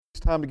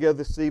time together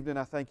this evening.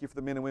 I thank you for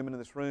the men and women in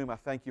this room. I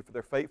thank you for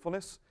their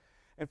faithfulness.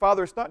 And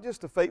Father, it's not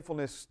just a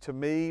faithfulness to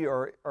me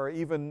or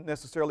even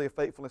necessarily a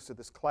faithfulness to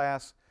this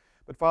class,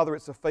 but Father,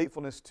 it's a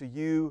faithfulness to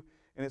you,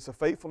 and it's a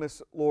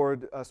faithfulness,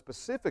 Lord,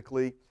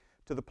 specifically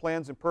to the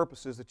plans and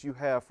purposes that you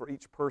have for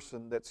each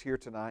person that's here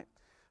tonight.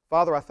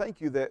 Father, I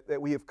thank you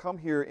that we have come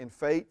here in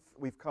faith.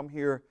 We've come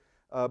here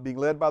being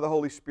led by the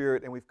Holy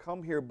Spirit, and we've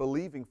come here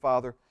believing,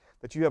 Father,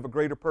 that you have a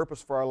greater purpose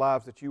for our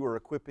lives that you are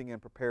equipping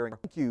and preparing.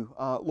 Thank you,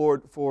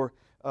 Lord, for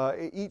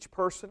each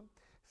person.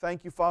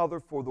 Thank you, Father,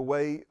 for the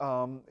way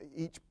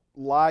each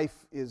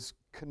life is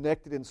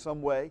connected in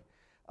some way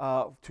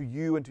to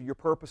you and to your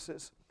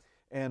purposes.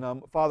 And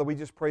Father, we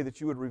just pray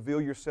that you would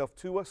reveal yourself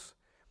to us,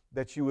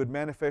 that you would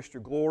manifest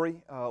your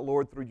glory,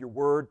 Lord, through your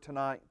word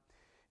tonight.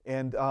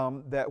 And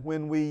that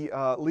when we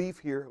leave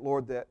here,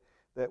 Lord, that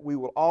we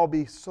will all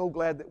be so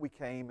glad that we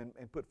came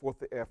and put forth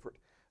the effort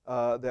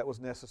that was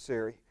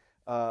necessary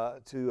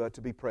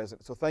to be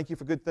present. So thank you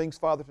for good things,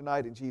 Father,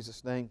 tonight. In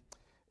Jesus' name,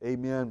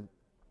 amen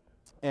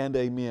and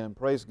amen.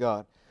 Praise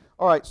God.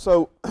 All right,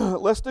 so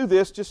let's do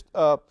this. Just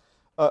a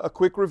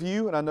quick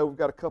review, and I know we've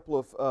got a couple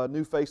of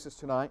new faces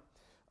tonight.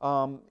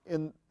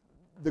 In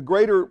the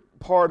greater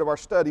part of our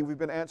study, we've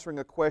been answering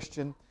a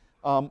question,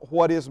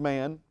 what is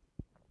man?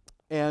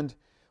 And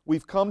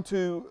we've come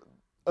to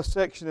a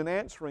section in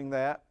answering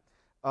that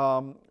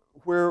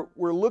where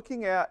we're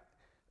looking at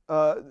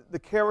the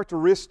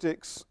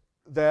characteristics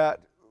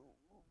that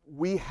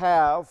we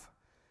have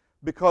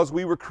because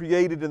we were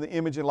created in the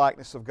image and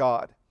likeness of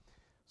God.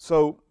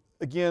 So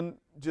again,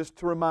 just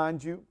to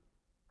remind you,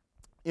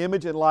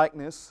 image and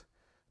likeness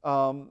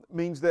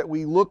means that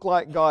we look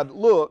like God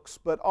looks,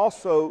 but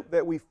also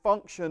that we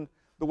function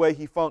the way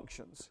He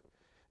functions.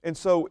 And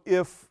so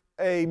if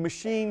a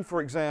machine,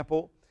 for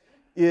example,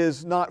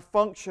 is not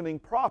functioning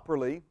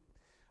properly,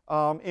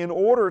 in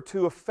order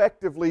to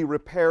effectively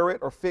repair it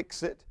or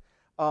fix it,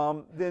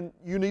 then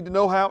you need to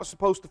know how it's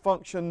supposed to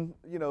function,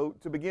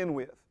 to begin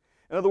with.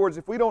 In other words,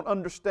 if we don't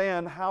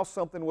understand how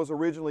something was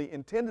originally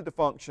intended to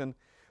function,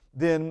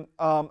 then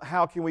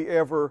how can we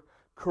ever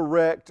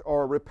correct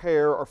or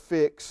repair or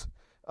fix,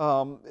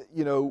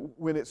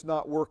 when it's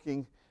not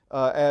working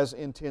as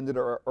intended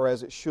or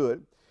as it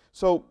should?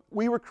 So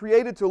we were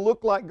created to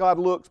look like God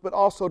looks, but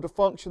also to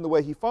function the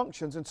way He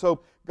functions. And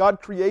so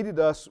God created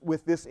us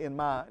with this in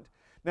mind.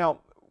 Now,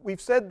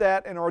 we've said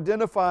that and are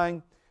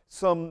identifying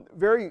some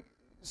very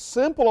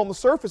simple on the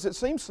surface, it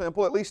seems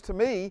simple, at least to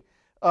me,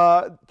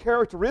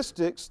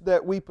 characteristics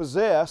that we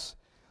possess,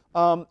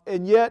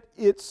 and yet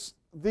it's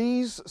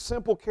these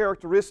simple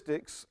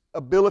characteristics,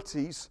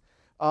 abilities,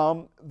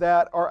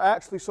 that are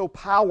actually so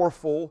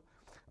powerful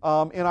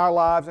in our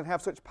lives and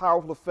have such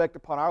powerful effect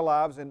upon our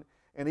lives and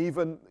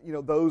even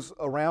those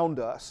around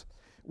us.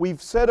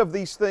 We've said of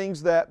these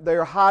things that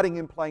they're hiding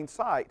in plain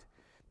sight,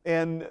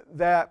 and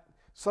that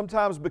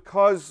sometimes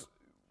because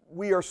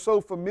we are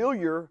so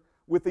familiar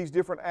with these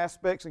different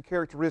aspects and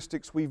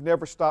characteristics, we've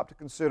never stopped to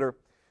consider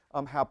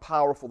how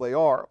powerful they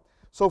are.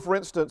 So for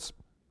instance,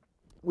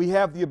 we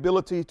have the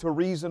ability to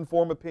reason,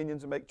 form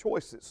opinions, and make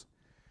choices.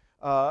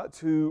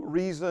 To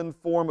reason,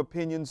 form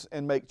opinions,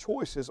 and make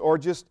choices. Or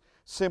just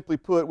simply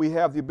put, we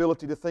have the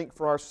ability to think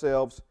for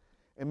ourselves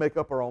and make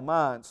up our own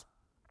minds.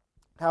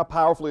 How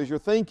powerful is your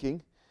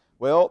thinking?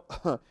 Well,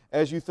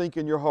 as you think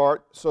in your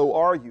heart, so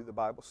are you, the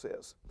Bible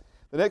says.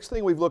 The next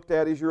thing we've looked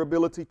at is your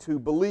ability to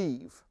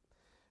believe.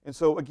 And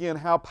so again,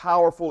 how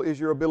powerful is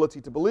your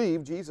ability to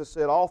believe? Jesus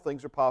said all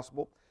things are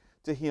possible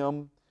to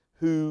him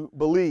who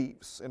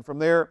believes. And from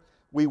there,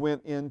 we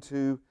went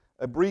into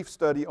a brief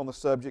study on the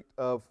subject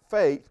of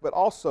faith, but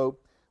also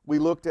we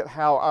looked at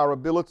how our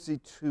ability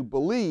to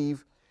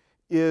believe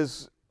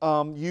is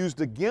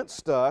used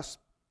against us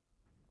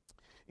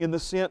in the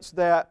sense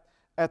that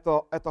at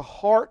the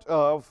heart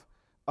of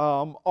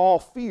all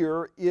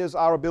fear is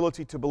our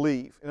ability to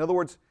believe. In other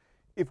words,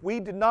 if we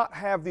did not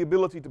have the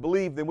ability to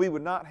believe, then we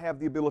would not have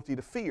the ability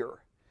to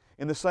fear.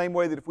 In the same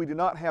way that if we did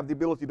not have the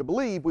ability to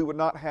believe, we would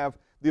not have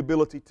the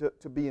ability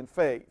to be in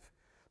faith.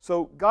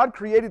 So God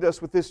created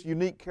us with this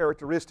unique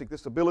characteristic,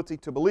 this ability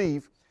to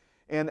believe.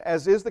 And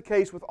as is the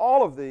case with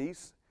all of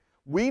these,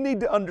 we need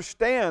to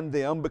understand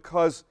them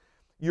because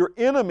your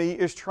enemy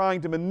is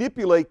trying to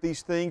manipulate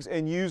these things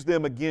and use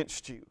them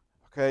against you.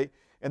 Okay?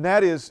 And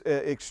that is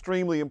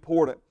extremely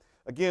important.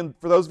 Again,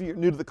 for those of you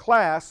new to the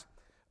class,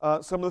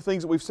 some of the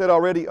things that we've said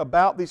already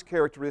about these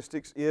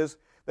characteristics is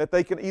that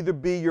they can either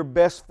be your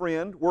best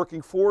friend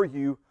working for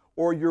you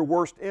or your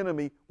worst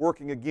enemy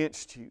working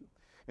against you.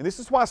 And this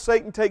is why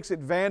Satan takes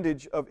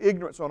advantage of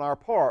ignorance on our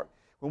part.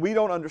 When we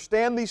don't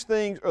understand these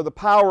things or the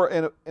power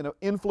and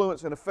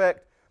influence and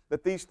effect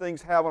that these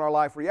things have on our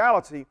life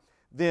reality,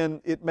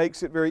 then it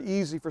makes it very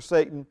easy for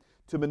Satan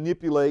to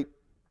manipulate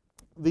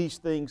these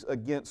things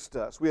against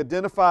us. We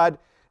identified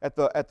at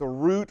the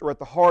root or at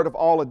the heart of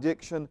all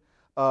addiction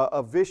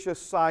a vicious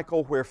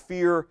cycle where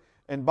fear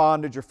and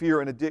bondage or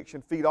fear and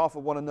addiction feed off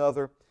of one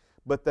another,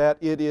 but that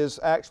it is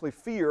actually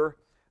fear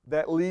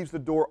that leaves the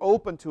door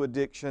open to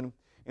addiction.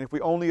 And if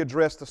we only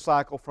address the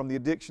cycle from the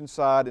addiction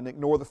side and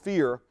ignore the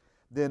fear,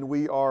 then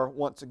we are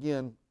once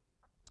again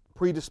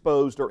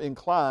predisposed or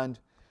inclined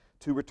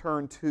to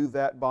return to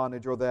that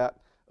bondage or that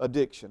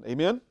addiction.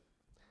 Amen?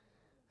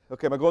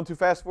 Okay, am I going too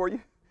fast for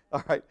you?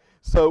 All right.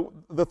 So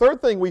the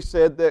third thing we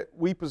said that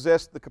we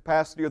possess the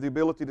capacity or the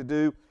ability to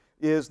do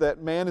is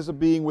that man is a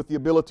being with the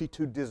ability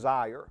to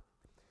desire.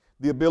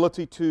 The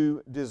ability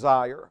to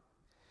desire.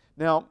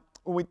 Now,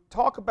 when we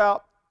talk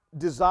about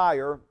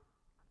desire,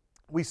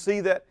 we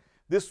see that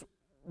this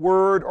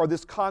word or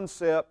this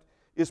concept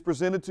is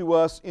presented to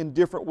us in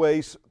different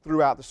ways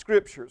throughout the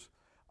Scriptures.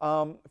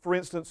 For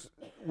instance,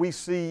 we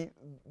see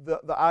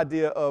the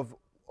idea of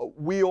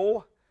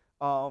will.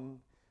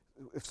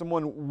 If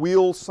someone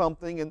wills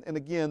something, and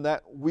again,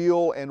 that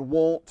will and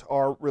want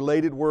are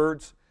related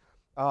words.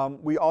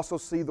 We also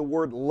see the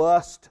word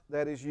lust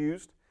that is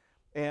used.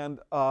 And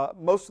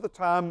most of the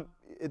time,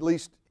 at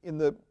least in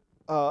the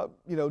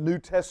New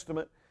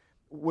Testament,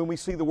 when we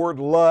see the word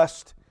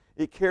lust,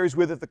 it carries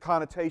with it the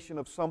connotation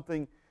of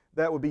something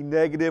that would be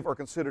negative or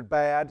considered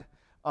bad.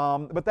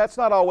 But that's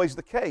not always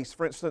the case.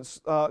 For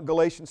instance,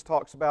 Galatians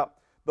talks about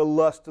the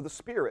lust of the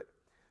Spirit.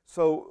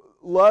 So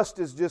lust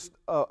is just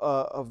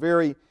a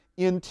very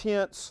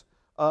intense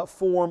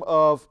form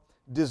of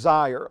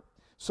desire.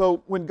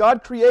 So when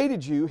God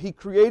created you, He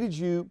created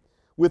you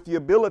with the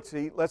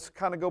ability, let's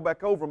kind of go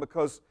back over them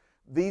because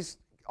these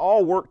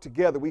all work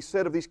together. We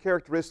said of these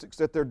characteristics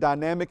that they're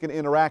dynamic and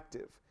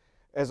interactive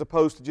as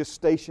opposed to just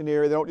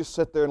stationary. They don't just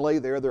sit there and lay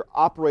there. They're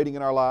operating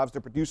in our lives.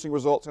 They're producing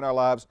results in our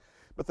lives.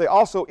 But they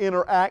also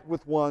interact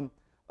with one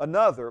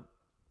another.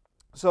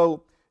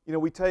 So,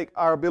 we take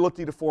our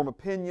ability to form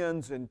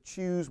opinions and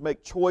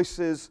make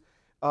choices,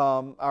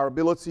 our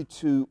ability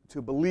to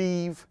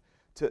believe,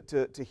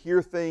 to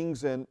hear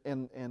things and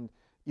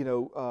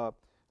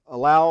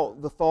allow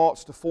the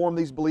thoughts to form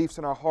these beliefs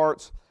in our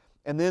hearts.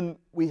 And then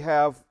we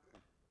have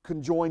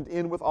conjoined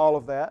in with all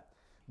of that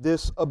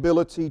this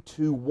ability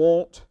to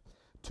want,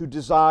 to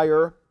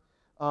desire.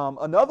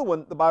 Another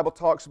one the Bible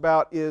talks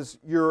about is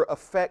your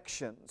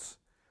affections,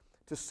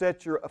 to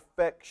set your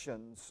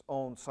affections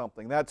on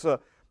something. That's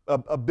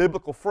a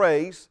biblical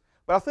phrase,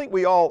 but I think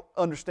we all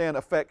understand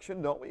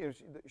affection, don't we?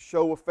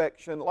 Show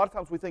affection. A lot of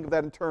times we think of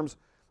that in terms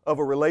of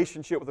a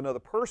relationship with another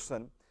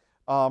person.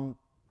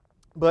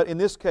 But in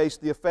this case,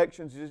 the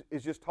affections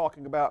is just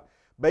talking about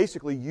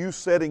basically you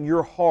setting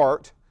your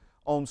heart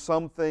on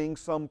something,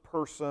 some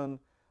person,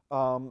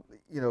 another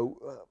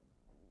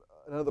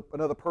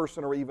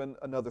person or even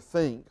another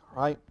thing,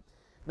 right?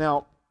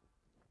 Now,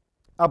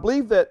 I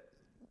believe that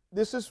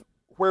this is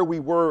where we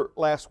were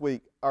last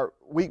week, or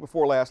week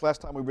before last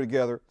time we were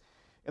together,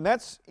 and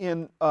that's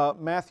in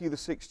Matthew the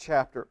 6th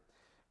chapter.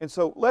 And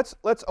so let's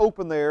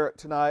open there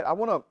tonight.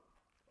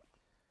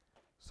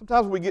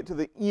 Sometimes when we get to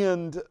the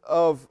end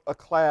of a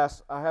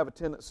class, I have a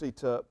tendency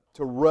to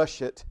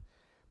rush it.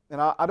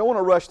 And I don't want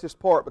to rush this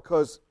part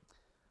because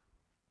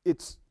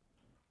it's,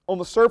 on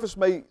the surface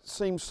may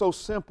seem so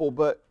simple,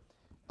 but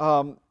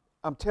I'm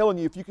telling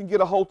you, if you can get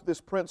a hold of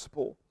this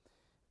principle,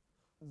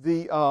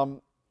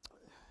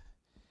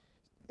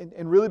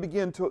 and really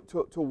begin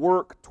to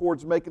work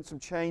towards making some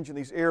change in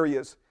these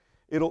areas,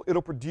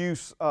 it'll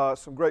produce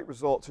some great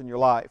results in your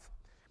life.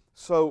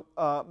 So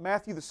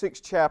Matthew the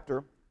 6th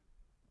chapter,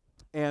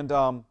 and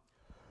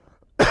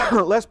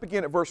let's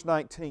begin at verse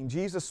 19.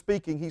 Jesus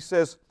speaking, He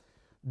says,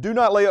 "Do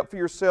not lay up for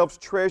yourselves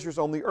treasures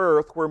on the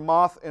earth where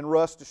moth and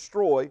rust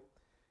destroy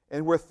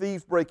and where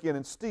thieves break in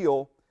and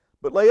steal,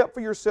 but lay up for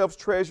yourselves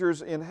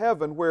treasures in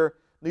heaven where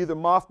neither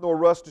moth nor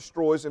rust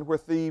destroys and where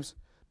thieves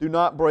do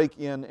not break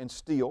in and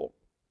steal."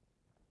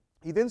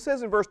 He then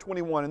says in verse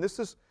 21, and this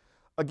is,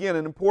 again,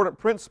 an important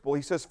principle.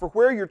 He says, "For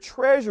where your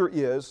treasure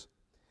is,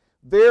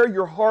 there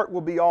your heart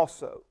will be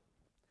also."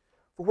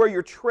 For where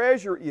your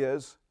treasure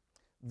is,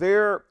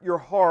 there your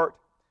heart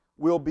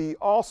will be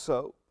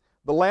also.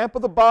 "The lamp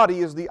of the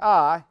body is the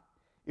eye.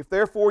 If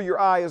therefore your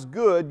eye is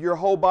good, your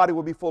whole body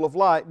will be full of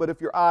light. But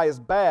if your eye is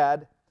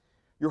bad,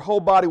 your whole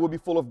body will be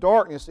full of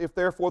darkness. If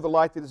therefore the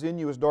light that is in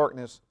you is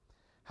darkness,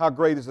 how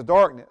great is the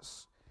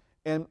darkness?"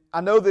 And I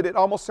know that it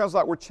almost sounds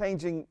like we're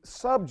changing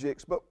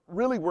subjects, but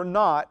really we're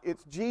not.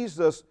 It's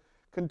Jesus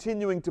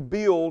continuing to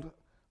build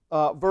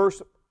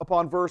verse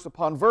upon verse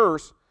upon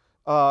verse,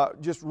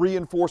 just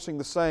reinforcing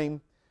the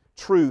same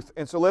truth.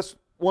 And so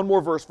one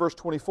more verse, verse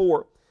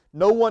 24.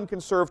 "No one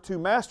can serve two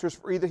masters,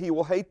 for either he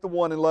will hate the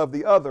one and love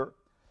the other,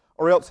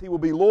 or else he will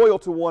be loyal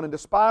to one and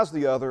despise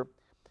the other.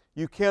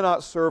 You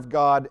cannot serve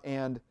God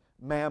and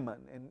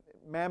mammon." And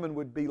mammon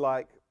would be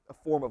like a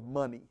form of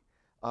money.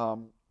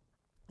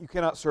 You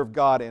cannot serve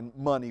God and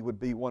money would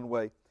be one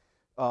way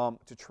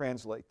to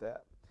translate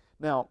that.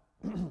 Now,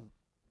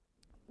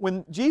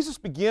 when Jesus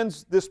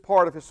begins this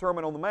part of His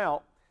Sermon on the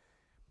Mount,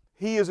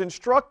 He is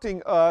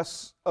instructing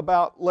us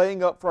about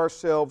laying up for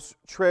ourselves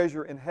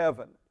treasure in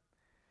heaven,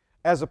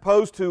 as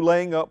opposed to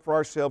laying up for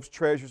ourselves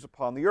treasures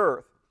upon the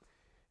earth.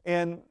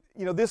 And,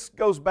 this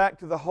goes back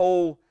to the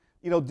whole,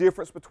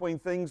 difference between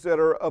things that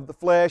are of the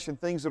flesh and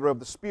things that are of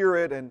the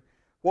Spirit, and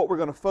what we're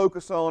going to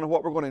focus on and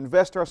what we're going to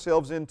invest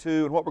ourselves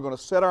into and what we're going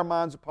to set our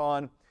minds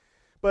upon.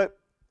 But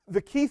the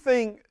key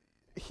thing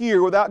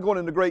here, without going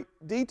into great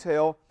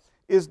detail,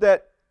 is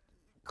that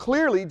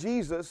clearly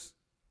Jesus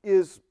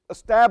is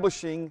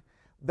establishing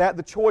that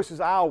the choice is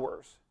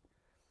ours.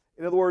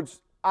 In other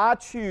words, I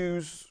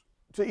choose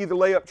to either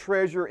lay up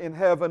treasure in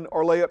heaven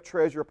or lay up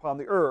treasure upon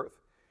the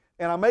earth.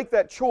 And I make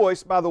that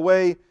choice by the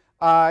way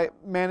I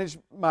manage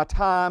my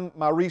time,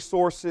 my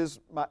resources,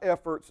 my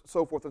efforts,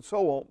 so forth and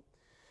so on.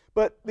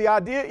 But the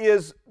idea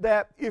is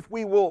that if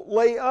we will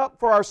lay up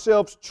for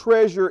ourselves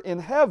treasure in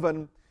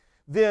heaven,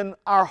 then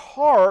our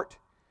heart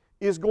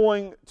is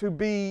going to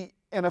be,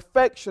 and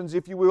affections,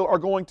 if you will, are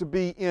going to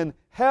be in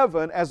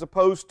heaven as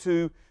opposed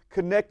to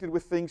connected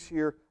with things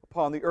here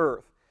upon the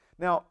earth.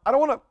 Now, I don't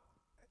want to,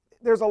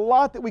 there's a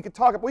lot that we could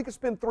talk about. We could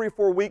spend 3 or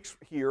 4 weeks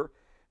here,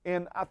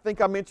 and I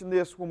think I mentioned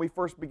this when we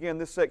first began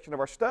this section of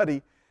our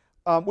study.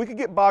 We could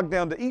get bogged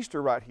down to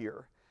Easter right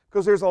here,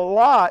 because there's a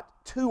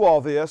lot to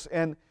all this,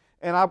 and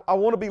I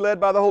want to be led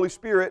by the Holy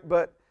Spirit,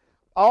 but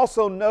I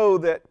also know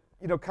that,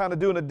 kind of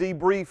doing a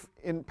debrief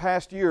in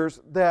past years,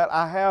 that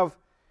I have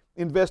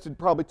invested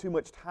probably too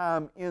much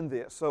time in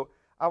this. So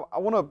I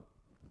want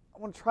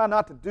to try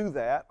not to do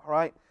that, all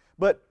right?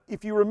 But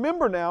if you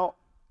remember now,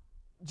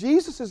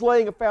 Jesus is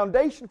laying a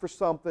foundation for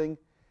something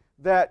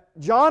that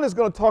John is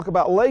going to talk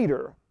about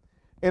later,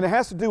 and it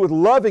has to do with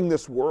loving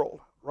this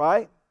world,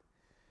 right?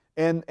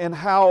 And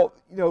how,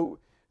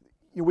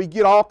 we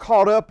get all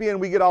caught up in,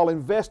 we get all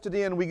invested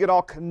in, we get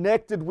all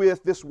connected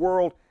with this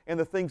world and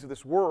the things of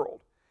this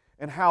world,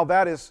 and how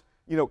that is,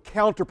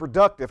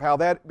 counterproductive, how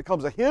that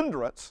becomes a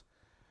hindrance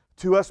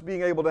to us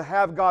being able to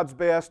have God's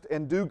best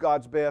and do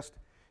God's best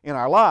in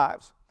our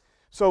lives.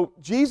 So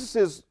Jesus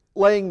is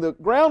laying the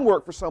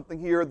groundwork for something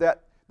here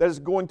that is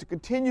going to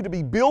continue to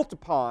be built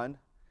upon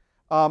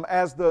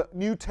as the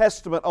New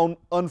Testament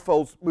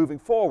unfolds moving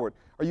forward.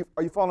 Are you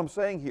following what I'm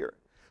saying here?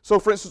 So,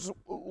 for instance,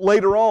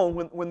 later on,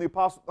 when the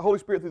Holy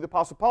Spirit through the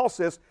Apostle Paul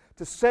says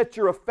to set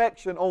your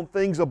affection on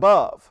things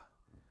above,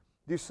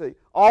 do you see?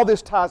 All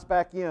this ties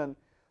back in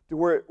to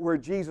where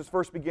Jesus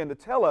first began to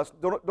tell us,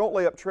 don't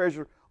lay up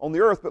treasure on the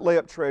earth, but lay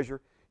up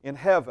treasure in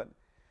heaven.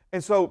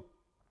 And so,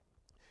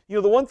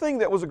 the one thing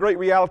that was a great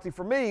reality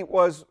for me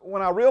was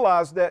when I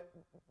realized that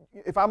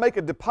if I make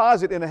a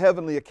deposit in a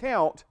heavenly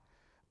account,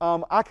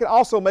 I can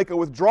also make a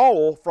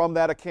withdrawal from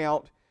that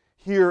account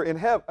here in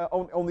heaven,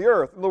 on the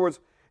earth. In other words,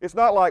 it's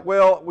not like,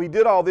 well, we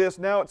did all this,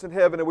 now it's in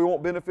heaven, and we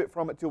won't benefit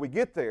from it till we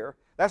get there.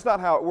 That's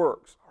not how it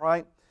works, all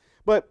right?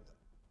 But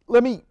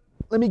let me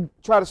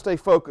try to stay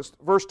focused.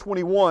 Verse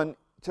 21,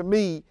 to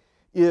me,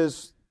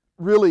 is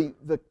really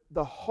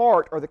the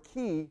heart or the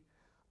key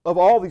of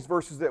all these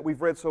verses that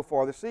we've read so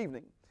far this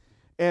evening.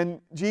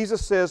 And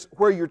Jesus says,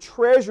 where your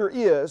treasure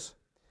is,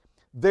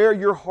 there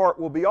your heart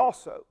will be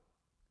also.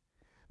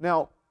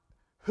 Now,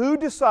 who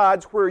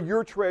decides where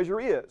your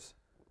treasure is?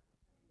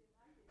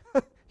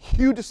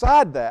 You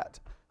decide that,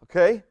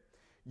 okay?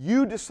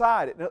 You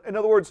decide it. In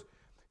other words,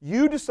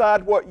 you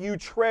decide what you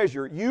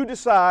treasure. You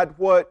decide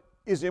what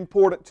is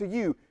important to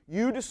you.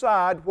 You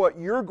decide what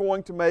you're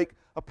going to make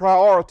a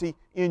priority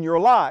in your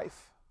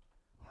life,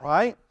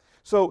 right?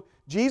 So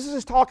Jesus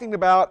is talking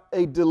about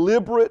a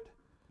deliberate,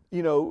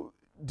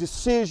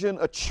 decision,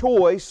 a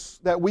choice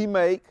that we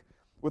make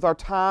with our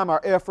time,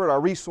 our effort,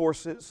 our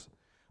resources,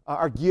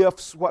 our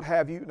gifts, what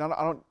have you. Now,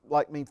 I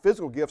don't mean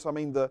physical gifts. I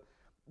mean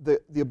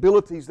the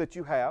abilities that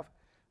you have.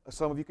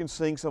 Some of you can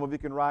sing, some of you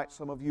can write,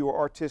 some of you are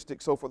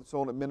artistic, so forth and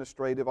so on,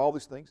 administrative, all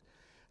these things.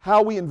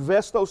 How we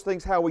invest those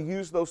things, how we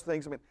use those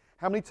things. I mean,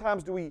 how many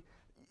times do we,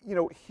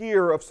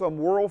 hear of some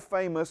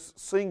world-famous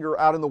singer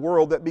out in the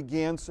world that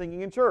began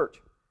singing in church?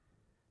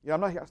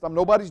 I'm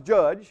nobody's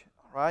judge,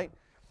 right?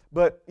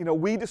 But,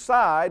 we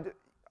decide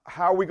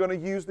how we're going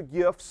to use the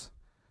gifts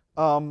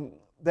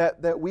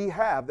that we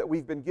have, that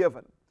we've been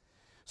given.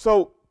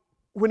 So,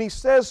 when he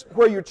says,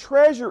 where your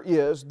treasure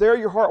is, there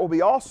your heart will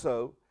be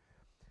also,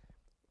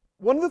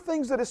 one of the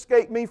things that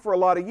escaped me for a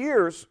lot of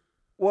years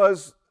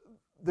was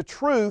the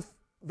truth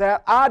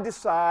that I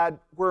decide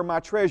where my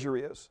treasure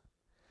is.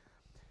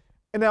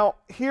 And now,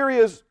 here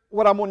is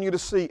what I want you to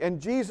see.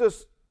 And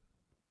Jesus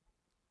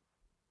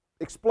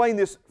explained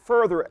this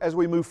further as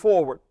we move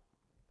forward.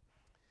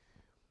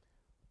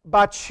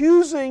 By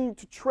choosing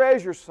to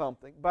treasure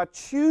something, by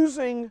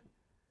choosing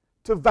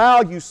to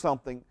value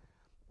something,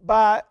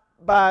 by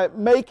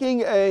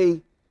making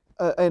a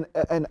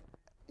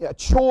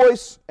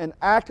choice, an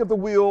act of the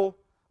will,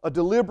 a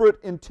deliberate,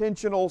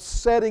 intentional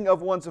setting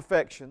of one's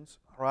affections,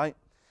 right?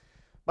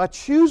 By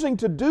choosing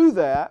to do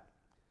that,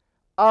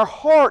 our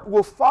heart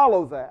will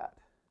follow that.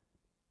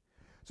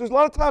 So there's a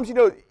lot of times,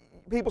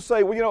 people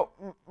say, well,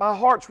 my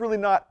heart's really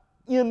not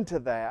into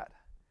that.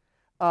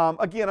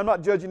 Again, I'm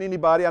not judging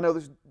anybody. I know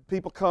there's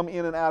people come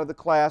in and out of the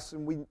class,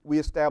 and we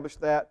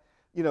established that,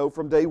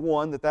 from day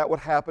one, that would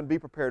happen. Be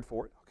prepared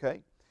for it,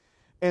 okay?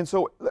 And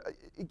so,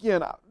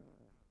 again,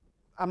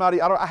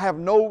 I have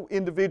no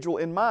individual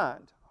in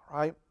mind,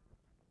 right?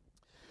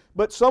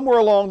 But somewhere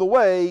along the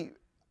way,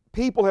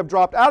 people have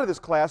dropped out of this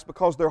class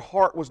because their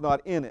heart was not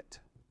in it,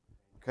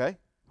 okay?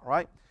 All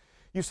right?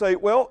 You say,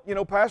 well,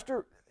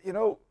 Pastor,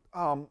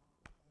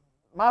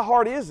 my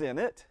heart is in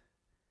it.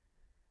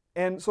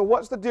 And so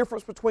what's the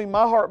difference between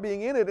my heart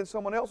being in it and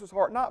someone else's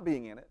heart not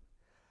being in it?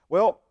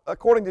 Well,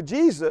 according to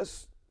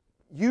Jesus,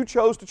 you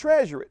chose to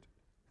treasure it.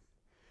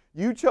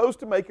 You chose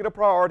to make it a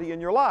priority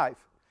in your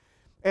life.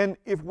 And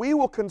if we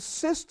will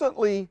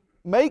consistently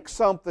make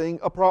something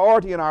a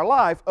priority in our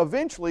life,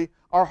 eventually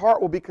our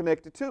heart will be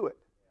connected to it.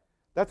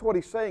 That's what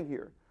he's saying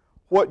here.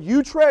 What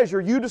you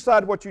treasure, you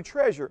decide what you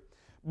treasure.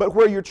 But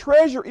where your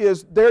treasure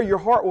is, there your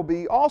heart will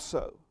be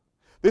also.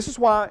 This is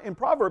why in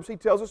Proverbs he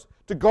tells us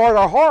to guard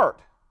our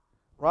heart,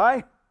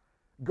 right?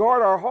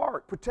 Guard our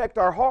heart, protect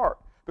our heart,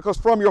 because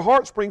from your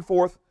heart spring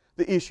forth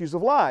the issues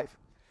of life.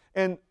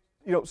 And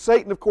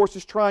Satan, of course,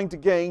 is trying to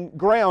gain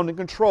ground and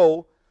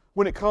control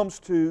when it comes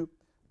to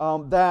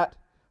that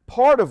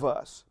part of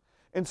us.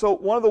 And so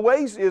one of the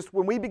ways is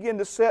when we begin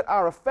to set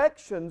our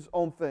affections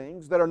on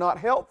things that are not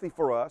healthy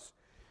for us,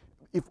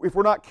 if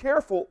we're not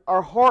careful,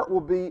 our heart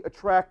will be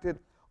attracted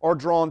or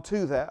drawn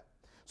to that.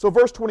 So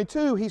verse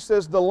 22, he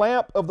says, the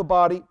lamp of the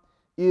body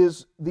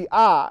is the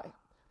eye.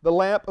 The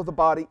lamp of the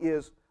body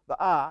is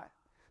the eye.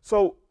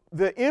 So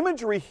the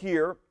imagery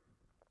here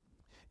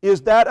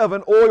is that of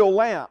an oil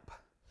lamp.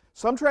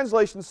 Some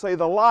translations say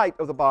the light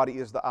of the body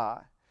is the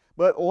eye,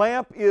 but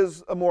lamp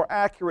is a more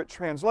accurate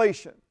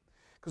translation.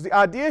 Because the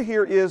idea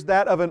here is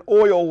that of an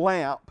oil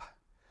lamp.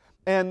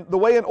 And the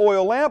way an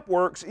oil lamp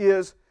works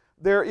is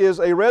there is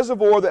a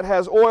reservoir that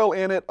has oil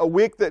in it, a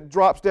wick that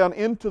drops down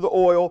into the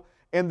oil,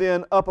 and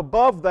then up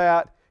above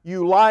that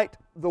you light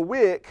the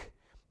wick,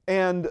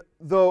 and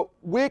the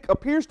wick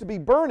appears to be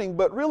burning,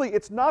 but really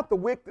it's not the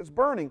wick that's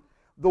burning.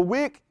 The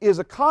wick is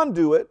a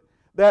conduit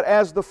that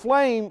as the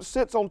flame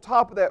sits on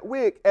top of that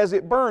wick, as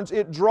it burns,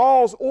 it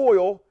draws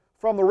oil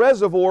from the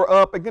reservoir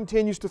up and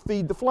continues to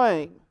feed the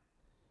flame.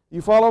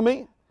 You follow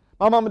me?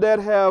 My mom and dad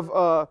have,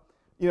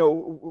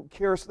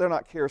 they're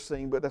not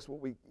kerosene, but that's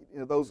what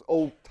those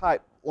old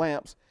type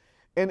lamps.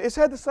 And it's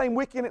had the same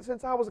wick in it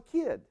since I was a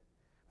kid,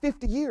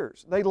 50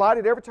 years. They light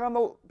it every time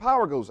the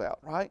power goes out,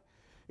 right?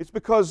 It's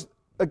because,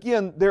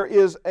 again, there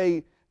is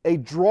a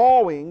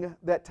drawing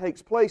that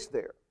takes place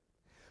there.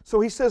 So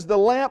he says the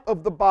lamp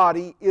of the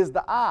body is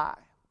the eye.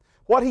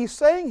 What he's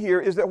saying here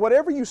is that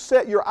whatever you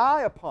set your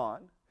eye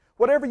upon,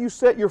 whatever you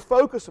set your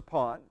focus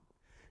upon,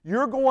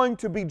 you're going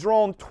to be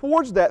drawn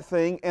towards that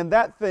thing, and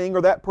that thing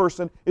or that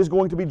person is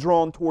going to be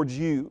drawn towards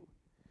you.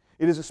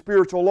 It is a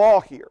spiritual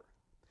law here.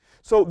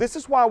 So this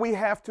is why we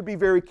have to be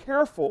very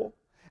careful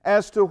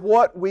as to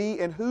what we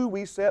and who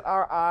we set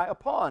our eye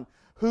upon,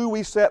 who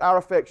we set our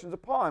affections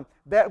upon,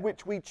 that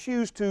which we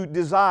choose to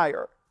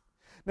desire.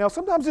 Now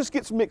sometimes this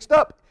gets mixed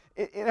up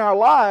in our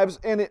lives,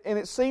 and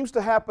it seems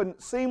to happen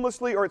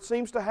seamlessly, or it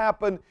seems to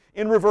happen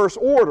in reverse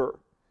order,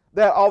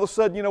 that all of a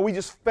sudden, we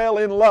just fell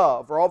in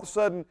love, or all of a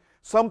sudden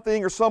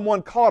something or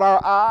someone caught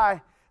our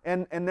eye,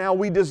 and now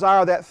we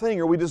desire that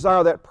thing, or we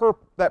desire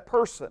that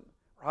person,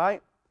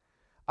 right?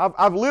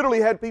 I've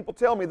literally had people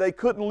tell me they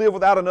couldn't live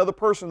without another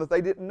person that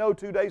they didn't know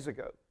 2 days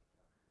ago.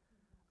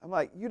 I'm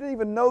like, you didn't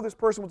even know this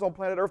person was on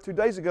planet Earth 2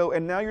 days ago,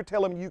 and now you're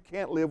telling me you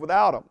can't live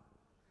without them.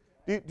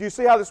 Do you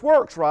see how this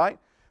works, right?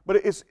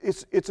 But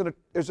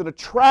there's an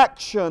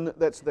attraction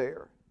that's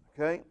there,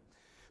 okay?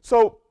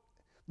 So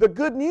the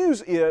good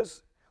news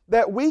is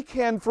that we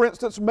can, for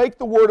instance, make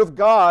the Word of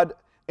God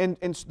and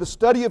the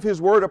study of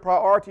His Word a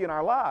priority in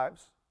our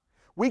lives.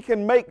 We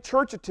can make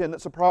church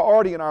attendance a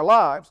priority in our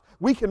lives.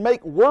 We can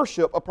make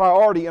worship a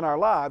priority in our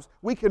lives.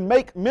 We can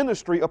make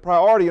ministry a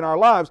priority in our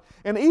lives.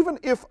 And even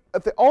if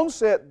at the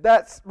onset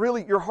that's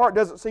really your heart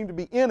doesn't seem to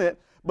be in it,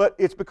 but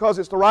it's because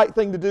it's the right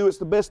thing to do, it's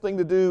the best thing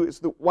to do, it's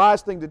the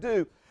wise thing to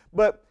do.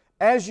 But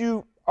as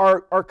you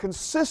are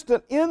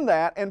consistent in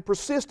that and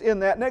persist in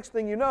that, next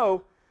thing you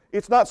know,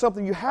 it's not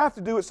something you have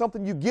to do, it's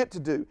something you get to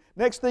do.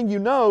 Next thing you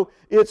know,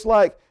 it's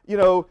like,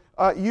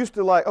 used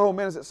to like, oh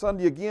man, is it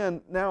Sunday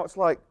again? Now it's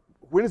like,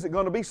 when is it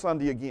going to be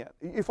Sunday again?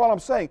 You follow what I'm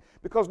saying?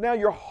 Because now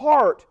your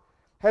heart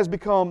has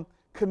become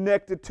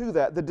connected to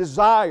that. The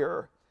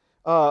desire,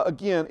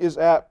 again, is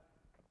at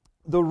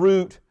the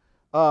root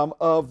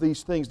of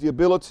these things. The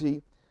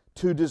ability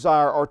to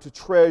desire or to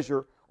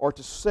treasure or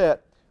to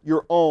set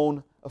your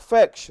own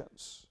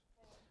affections.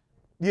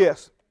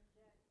 Yes.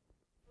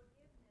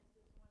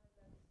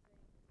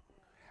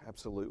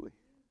 Absolutely.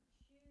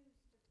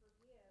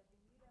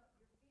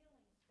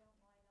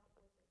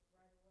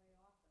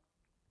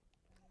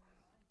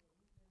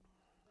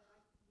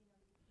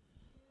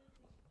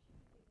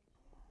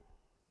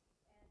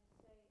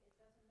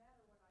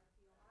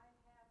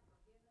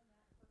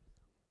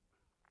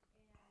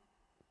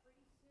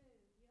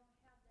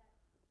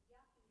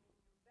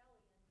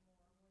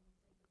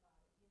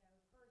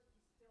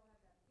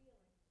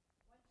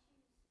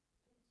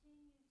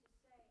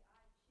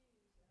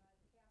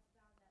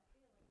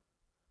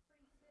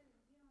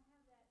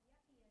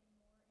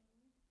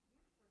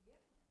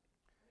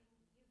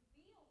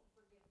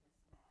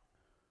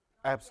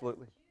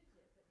 Absolutely.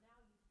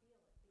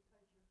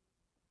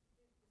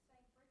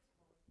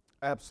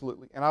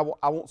 Absolutely. And I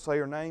won't say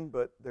her name,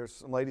 but there's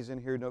some ladies in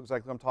here who know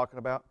exactly what I'm talking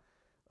about.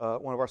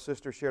 One of our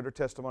sisters shared her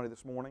testimony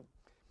this morning,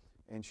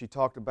 and she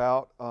talked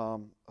about a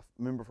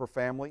member of her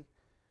family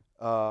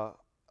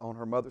on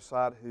her mother's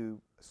side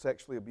who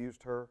sexually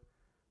abused her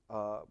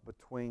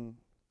between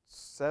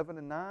 7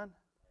 and 9.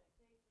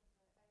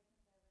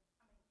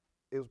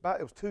 It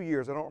was 2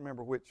 years. I don't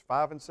remember which.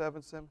 5 and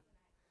 7,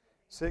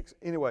 6.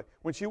 Anyway,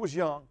 when she was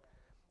young,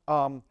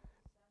 and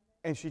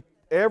she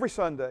every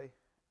Sunday,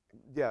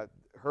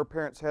 her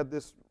parents had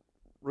this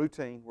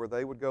routine where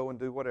they would go and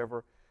do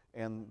whatever,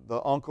 and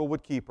the uncle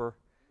would keep her,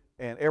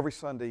 and every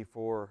Sunday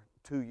for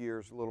 2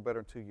 years, a little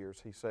better than 2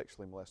 years, he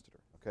sexually molested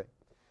her. Okay,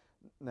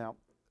 now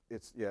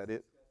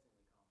it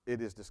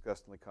is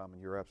disgustingly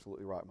common. You're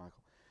absolutely right,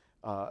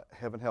 Michael.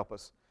 Heaven help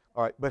us.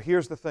 All right, but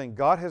here's the thing.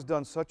 God has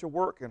done such a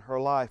work in her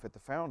life at the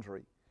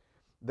Foundry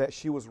that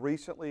she was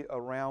recently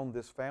around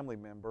this family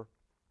member,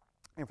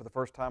 and for the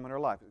first time in her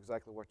life,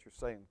 exactly what you're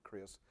saying,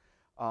 Chris.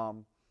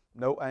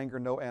 No anger,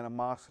 no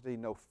animosity,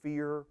 no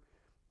fear.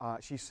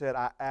 She said,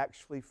 I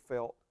actually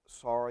felt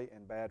sorry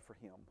and bad for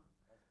him.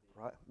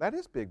 Right? That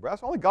is big, bro.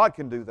 Only God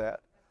can do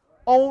that.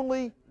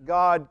 Only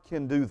God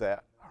can do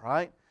that. All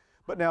right?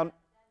 But now,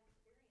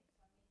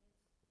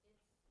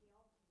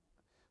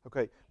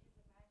 okay.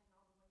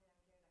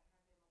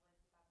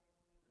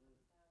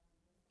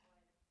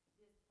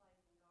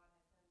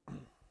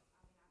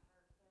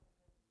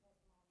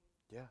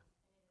 Yeah.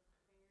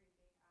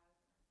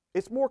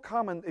 It's more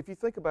common, if you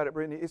think about it,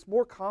 Brittany, it's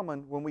more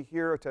common when we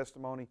hear a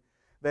testimony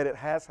that it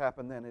has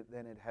happened than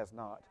it has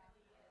not.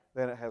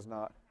 Than it has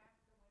not.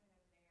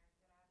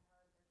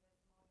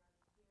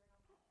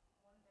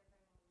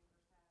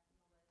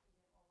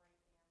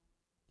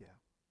 Yeah.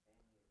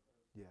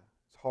 Yeah.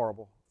 It's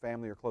horrible.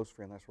 Family or close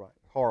friend, that's right.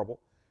 Horrible.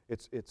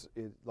 It's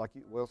like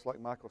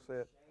Michael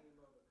said.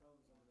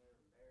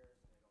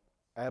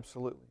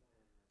 Absolutely.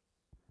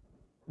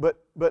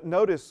 But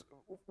notice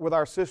with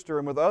our sister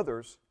and with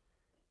others,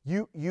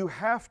 you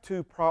have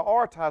to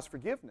prioritize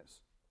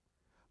forgiveness.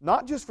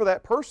 Not just for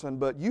that person,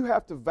 but you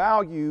have to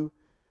value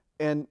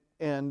and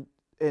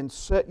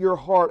set your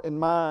heart and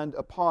mind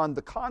upon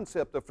the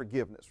concept of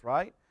forgiveness,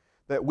 right?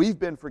 That we've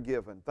been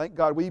forgiven. Thank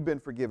God we've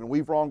been forgiven.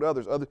 We've wronged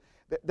others.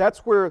 That's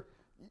where,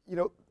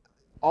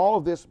 all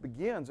of this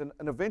begins, and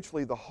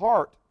eventually the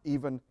heart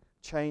even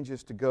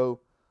changes to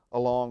go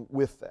along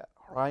with that,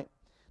 all right?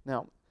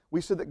 Now, we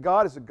said that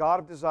God is a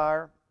God of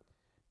desire,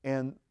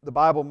 and the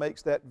Bible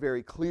makes that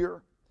very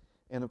clear.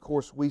 And, of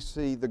course, we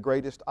see the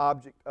greatest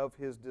object of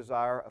His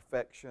desire,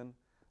 affection,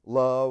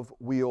 love,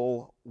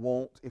 will,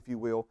 want, if you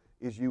will,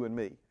 is you and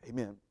me.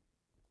 Amen.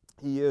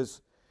 He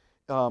is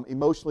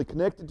emotionally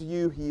connected to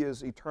you. He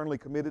is eternally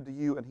committed to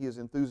you, and He is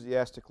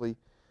enthusiastically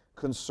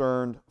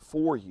concerned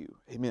for you.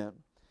 Amen.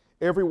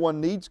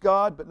 Everyone needs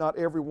God, but not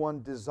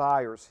everyone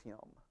desires Him.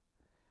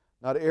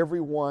 Not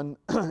everyone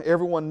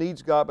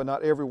needs God, but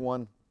not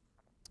everyone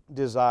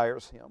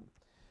desires Him.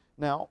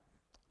 Now,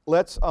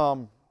 let's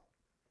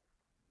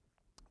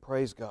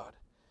praise God.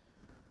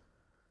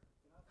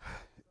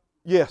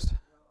 Yes.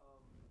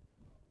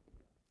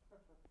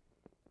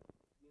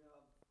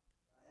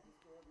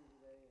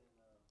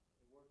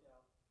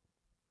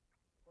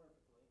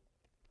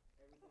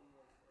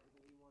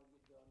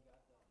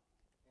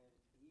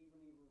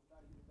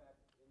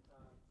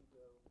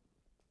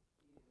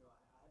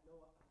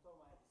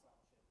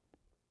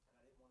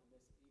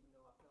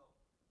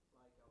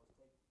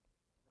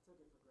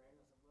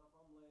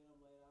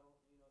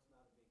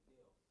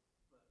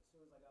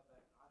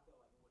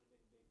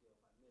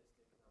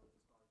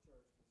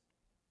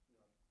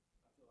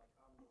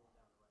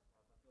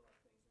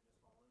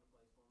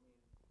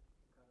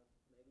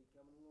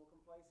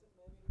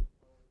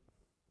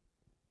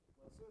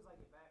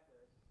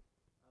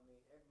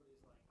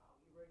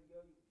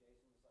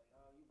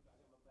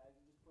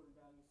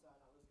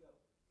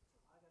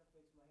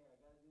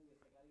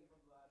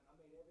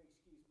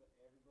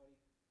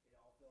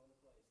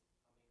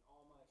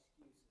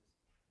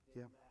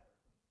 Yeah.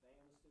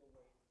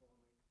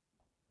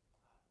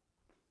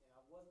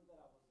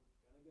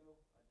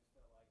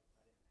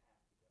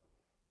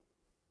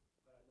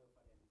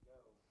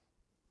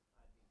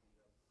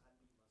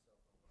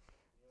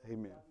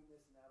 Amen.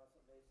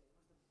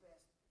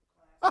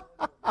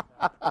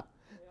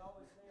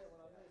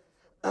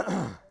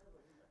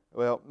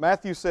 Well,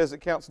 Matthew says it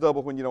counts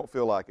double when you don't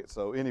feel like it.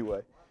 So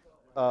anyway,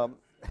 let's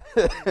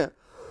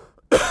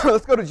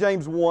go to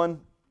James 1,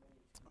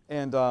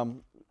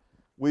 and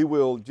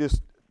we'll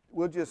just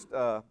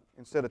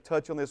instead of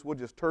touch on this, we'll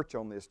just touch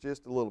on this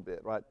just a little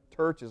bit, right?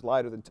 Touch is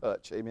lighter than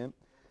touch. Amen.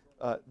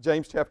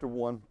 James chapter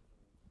 1,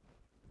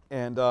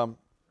 and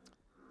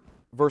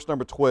verse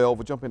number 12.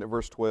 We'll jump into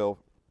verse 12.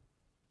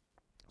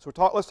 So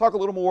let's talk a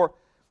little more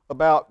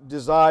about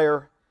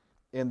desire,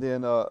 and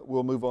then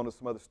we'll move on to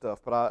some other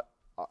stuff. But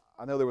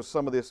I know there was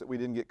some of this that we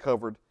didn't get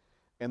covered,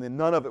 and then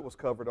none of it was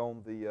covered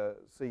on the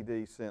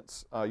CD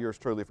since yours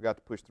truly forgot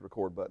to push the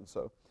record button.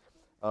 So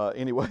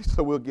anyway,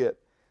 so we'll get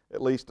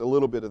at least a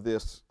little bit of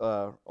this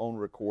on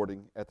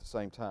recording at the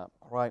same time.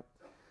 All right.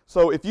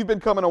 So if you've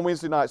been coming on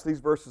Wednesday nights, these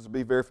verses will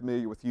be very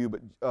familiar with you,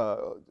 but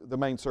the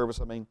main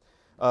service, I mean.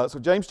 So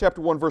James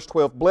chapter 1, verse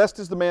 12, blessed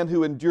is the man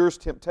who endures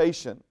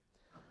temptation,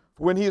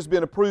 For when he has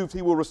been approved,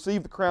 he will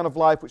receive the crown of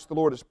life which the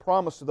Lord has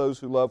promised to those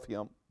who love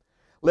him.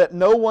 Let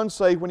no one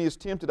say when he is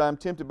tempted, I am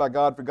tempted by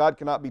God, for God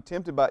cannot be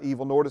tempted by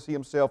evil, nor does he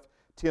himself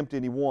tempt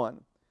anyone.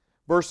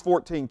 Verse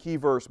 14, key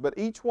verse. But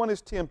each one is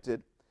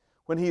tempted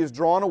when he is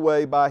drawn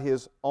away by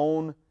his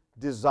own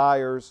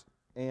desires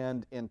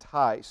and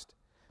enticed.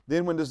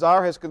 Then when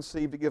desire has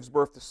conceived, it gives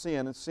birth to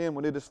sin, and sin,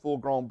 when it is full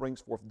grown,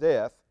 brings forth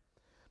death.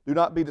 Do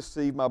not be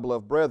deceived, my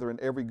beloved brethren.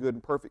 Every good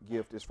and perfect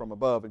gift is from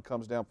above and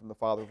comes down from the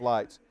Father of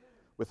lights,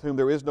 with whom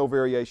there is no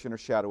variation or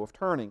shadow of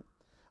turning.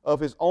 Of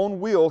his own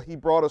will he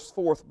brought us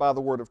forth by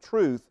the word of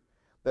truth,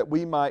 that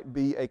we might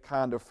be a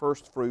kind of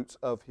first fruits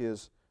of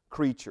his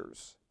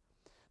creatures.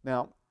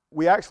 Now,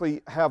 we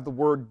actually have the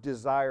word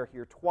desire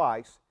here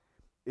twice.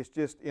 It's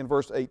just in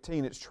verse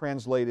 18, it's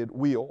translated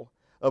will.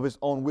 Of his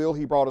own will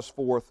he brought us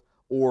forth,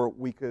 or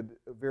we could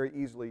very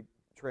easily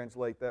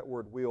translate that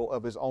word will.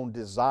 Of his own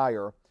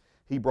desire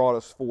he brought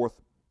us forth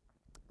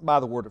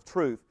by the word of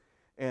truth.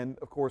 And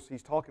of course,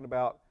 he's talking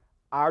about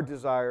our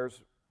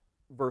desires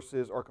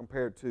versus or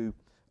compared to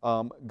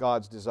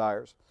God's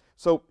desires.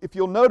 So if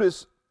you'll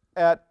notice,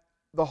 at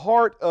the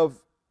heart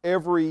of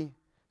every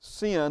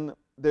sin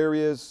there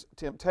is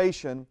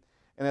temptation,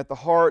 and at the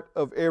heart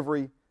of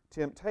every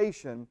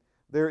temptation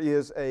there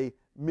is a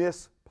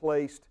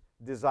misplaced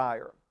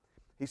desire.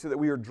 He said that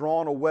we are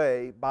drawn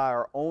away by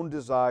our own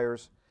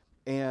desires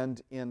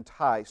and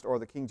enticed, or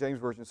the King James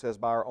Version says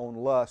by our own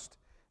lust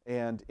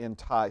and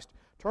enticed.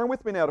 Turn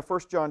with me now to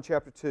 1 John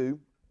chapter 2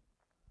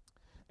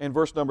 and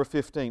verse number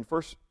 15.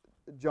 1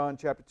 John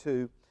chapter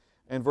 2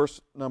 and verse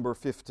number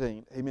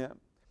 15. Amen.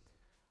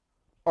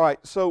 All right,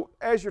 so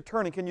as you're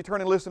turning, can you turn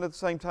and listen at the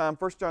same time?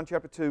 1 John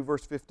chapter 2,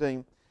 verse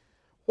 15.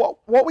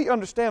 What we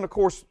understand, of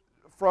course,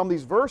 from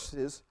these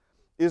verses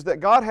is that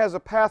God has a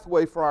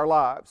pathway for our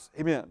lives.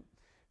 Amen.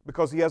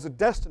 Because he has a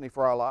destiny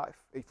for our life,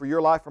 for your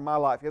life, for my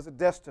life. He has a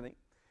destiny.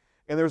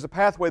 And there's a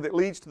pathway that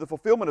leads to the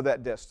fulfillment of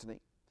that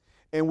destiny.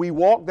 And we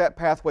walk that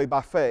pathway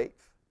by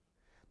faith.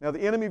 Now,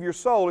 the enemy of your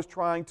soul is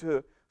trying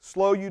to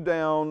slow you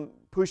down,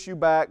 push you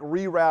back,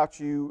 reroute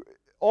you,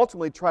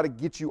 ultimately try to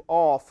get you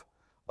off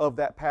of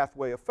that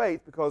pathway of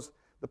faith, because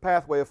the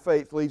pathway of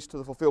faith leads to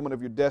the fulfillment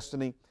of your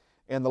destiny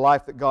and the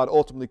life that God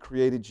ultimately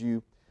created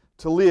you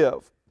to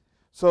live.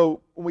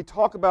 So when we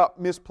talk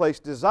about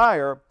misplaced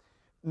desire,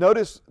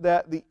 notice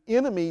that the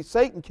enemy,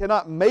 Satan,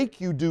 cannot make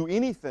you do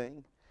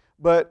anything,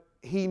 but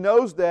he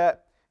knows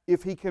that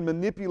if he can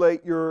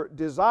manipulate your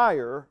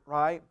desire,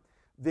 right,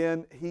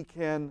 then he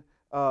can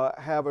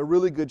have a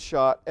really good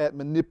shot at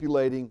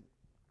manipulating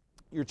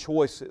your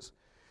choices.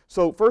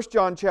 So 1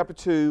 John chapter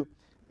 2,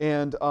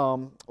 and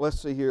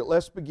let's see here.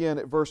 Let's begin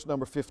at verse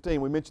number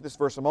 15. We mentioned this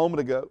verse a moment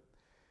ago.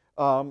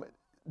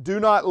 Do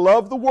not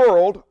love the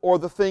world or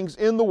the things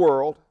in the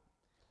world.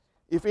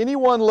 If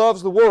anyone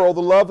loves the world,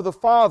 the love of the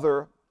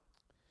Father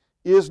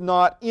is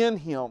not in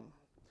him.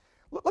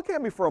 Look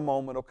at me for a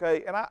moment,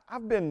 okay? And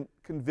I've been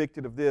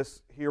convicted of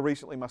this here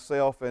recently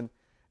myself, and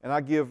I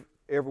give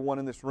everyone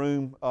in this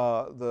room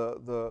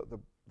the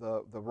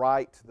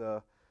right,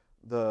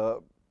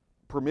 the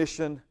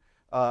permission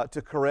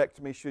to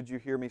correct me should you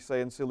hear me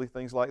saying silly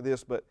things like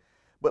this. But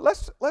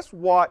let's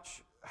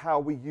watch how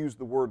we use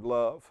the word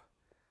love.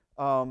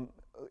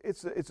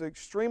 It's an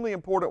extremely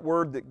important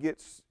word that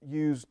gets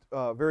used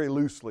very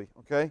loosely,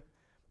 okay?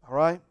 All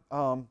right?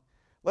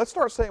 Let's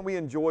start saying we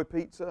enjoy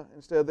pizza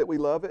instead of that we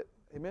love it.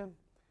 Amen?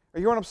 You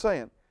hear what I'm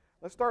saying?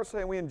 Let's start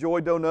saying we enjoy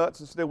donuts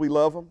instead of we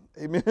love them.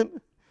 Amen?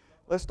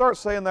 Let's start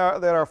saying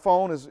that our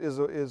phone is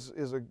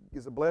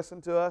a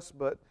blessing to us.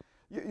 But,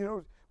 you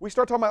know, we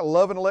start talking about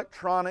loving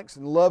electronics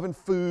and loving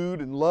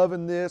food and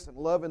loving this and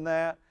loving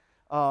that.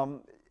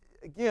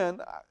 Again,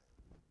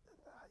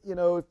 you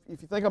know,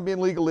 if you think I'm being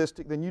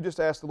legalistic, then you just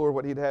ask the Lord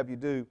what He'd have you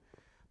do.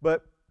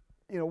 But,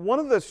 you know, one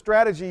of the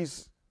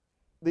strategies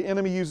the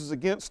enemy uses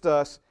against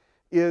us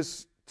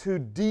is to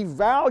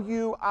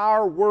devalue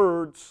our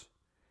words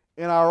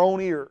in our own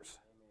ears,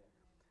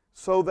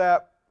 so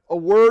that a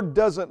word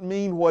doesn't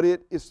mean what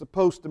it is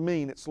supposed to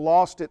mean. It's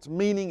lost its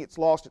meaning, it's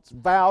lost its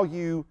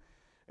value.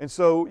 And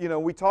so, you know,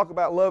 we talk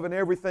about loving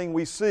everything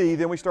we see,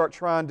 then we start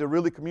trying to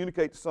really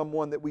communicate to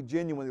someone that we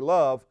genuinely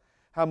love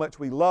how much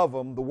we love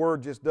them. The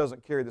word just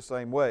doesn't carry the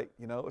same weight.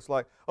 You know, it's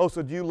like, oh,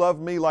 so do you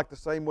love me like the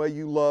same way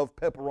you love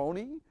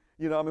pepperoni?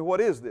 You know, I mean, what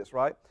is this,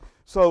 right?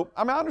 So,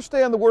 I mean, I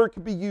understand the word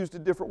can be used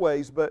in different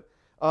ways, but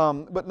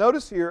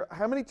notice here,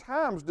 how many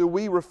times do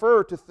we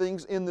refer to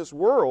things in this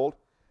world,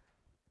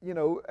 you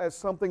know, as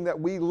something that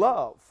we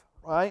love,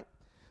 right?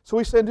 So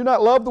he said, do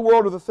not love the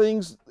world or the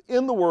things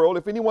in the world.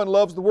 If anyone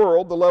loves the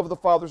world, the love of the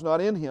Father is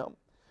not in him.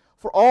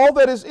 For all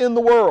that is in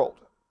the world,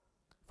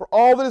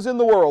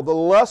 the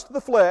lust of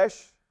the flesh,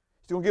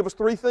 he's going to give us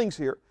three things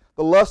here.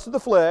 The lust of the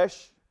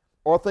flesh,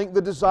 or think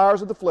the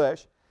desires of the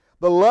flesh,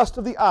 the lust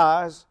of the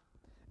eyes,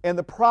 and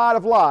the pride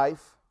of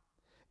life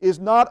is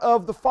not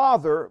of the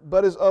Father,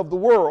 but is of the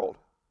world.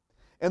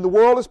 And the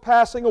world is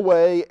passing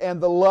away,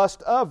 and the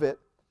lust of it.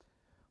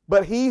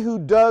 But he who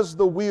does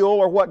the will,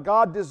 or what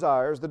God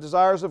desires, the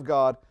desires of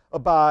God,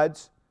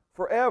 abides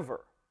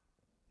forever.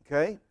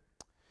 Okay?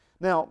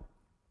 Now,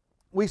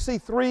 we see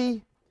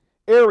three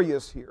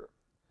areas here: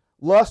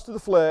 lust of the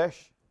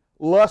flesh,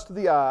 lust of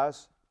the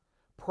eyes,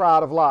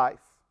 pride of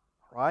life.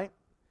 Right?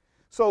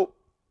 So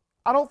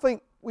I don't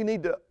think we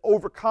need to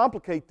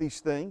overcomplicate these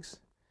things,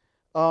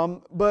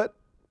 but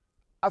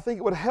I think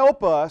it would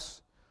help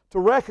us to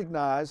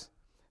recognize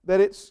that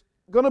it's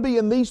going to be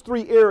in these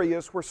three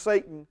areas where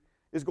Satan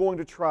is going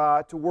to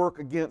try to work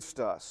against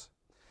us.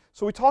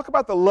 So we talk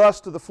about the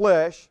lust of the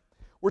flesh.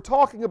 We're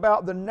talking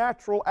about the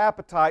natural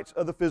appetites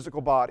of the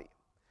physical body.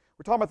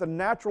 We're talking about the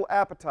natural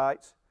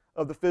appetites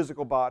of the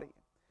physical body.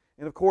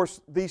 And of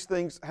course, these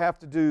things have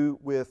to do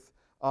with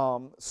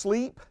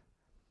sleep,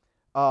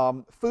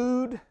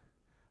 food,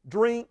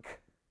 drink,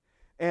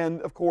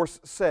 and of course,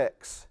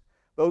 sex.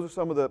 Those are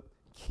some of the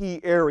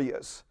key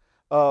areas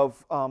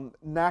of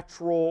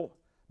natural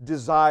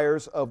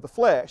desires of the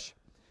flesh.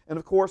 And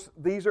of course,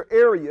 these are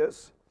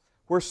areas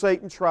where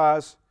Satan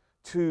tries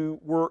to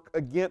work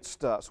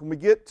against us. When we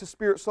get to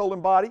spirit, soul,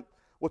 and body,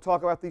 we'll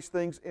talk about these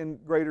things in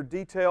greater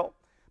detail.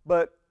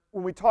 But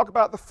when we talk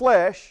about the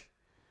flesh,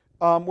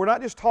 we're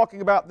not just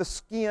talking about the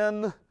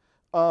skin,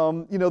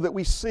 that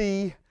we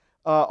see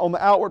on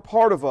the outward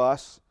part of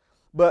us,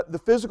 but the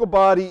physical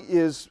body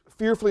is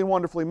fearfully and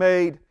wonderfully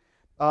made,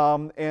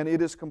 and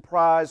it is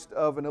comprised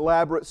of an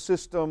elaborate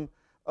system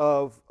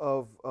of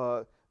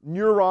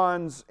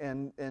neurons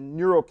and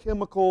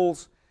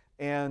neurochemicals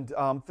and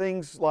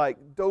things like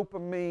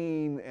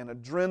dopamine and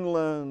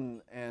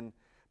adrenaline and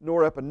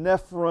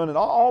norepinephrine and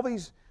all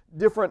these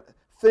different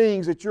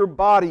things that your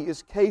body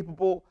is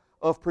capable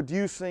of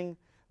producing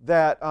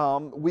that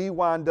we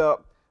wind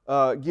up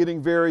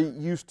getting very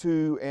used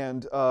to,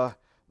 and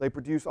they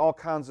produce all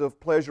kinds of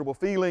pleasurable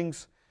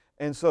feelings.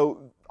 And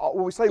so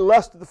when we say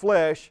lust of the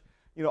flesh,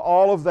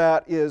 all of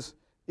that is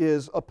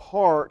a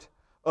part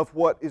of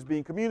what is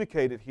being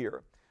communicated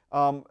here.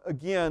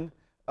 Again,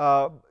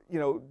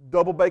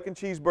 double bacon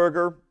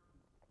cheeseburger,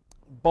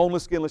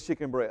 boneless, skinless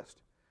chicken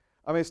breast.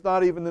 I mean, it's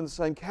not even in the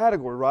same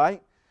category,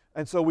 right?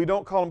 And so we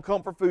don't call them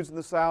comfort foods in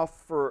the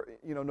South for,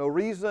 no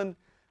reason.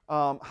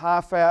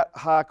 High fat,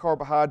 high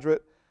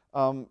carbohydrate,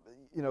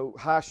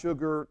 high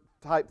sugar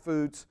type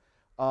foods.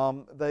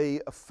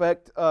 They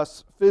affect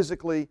us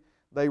physically.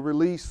 They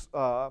release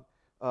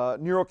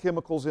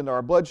neurochemicals into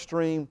our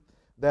bloodstream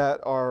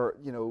that are,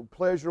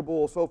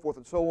 pleasurable, so forth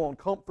and so on,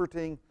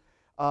 comforting.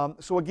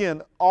 So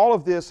again, all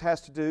of this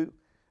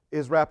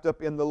is wrapped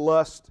up in the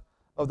lust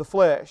of the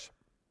flesh.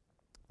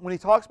 When he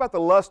talks about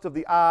the lust of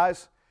the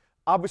eyes,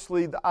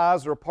 obviously the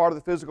eyes are a part of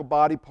the physical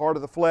body, part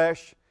of the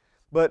flesh,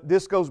 but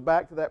this goes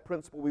back to that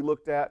principle we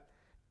looked at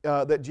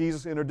that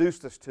Jesus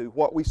introduced us to,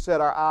 what we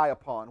set our eye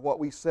upon, what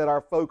we set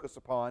our focus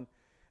upon,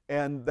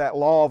 and that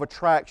law of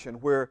attraction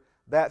where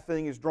that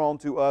thing is drawn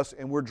to us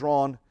and we're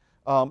drawn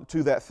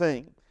to that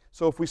thing.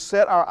 So if we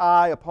set our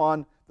eye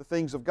upon the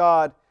things of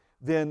God,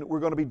 then we're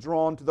going to be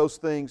drawn to those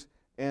things,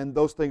 and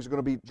those things are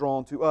going to be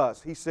drawn to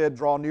us. He said,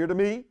 draw near to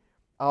me,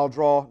 I'll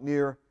draw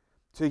near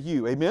to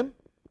you. Amen?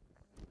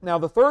 Now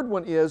the third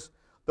one is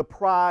the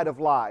pride of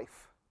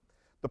life.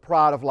 The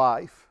pride of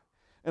life.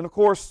 And of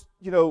course,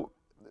 the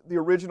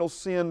original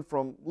sin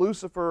from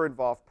Lucifer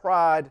involved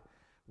pride.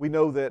 We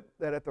know that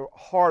at the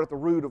heart, at the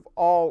root of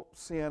all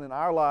sin in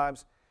our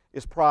lives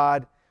is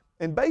pride.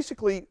 And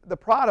basically, the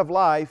pride of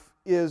life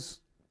is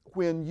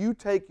when you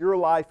take your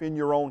life in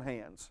your own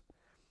hands.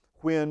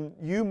 When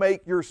you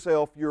make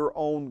yourself your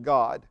own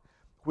God.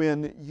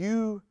 When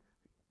you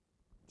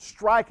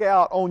strike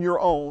out on your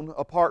own,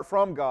 apart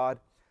from God,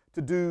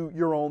 to do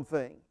your own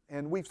thing.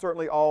 And we've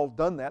certainly all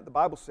done that. The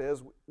Bible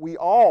says we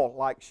all,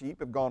 like sheep,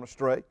 have gone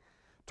astray,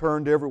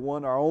 turned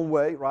everyone our own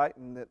way, right?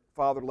 And that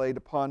Father laid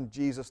upon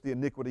Jesus the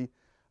iniquity,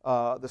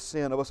 the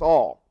sin of us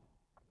all.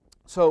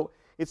 So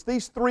it's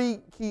these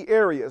three key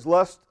areas: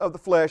 lust of the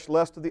flesh,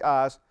 lust of the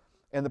eyes,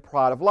 and the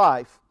pride of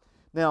life.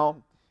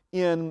 Now,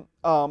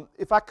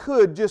 if I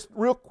could just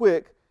real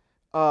quick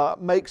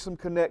make some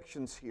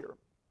connections here.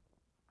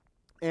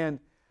 And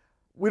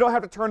we don't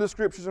have to turn to the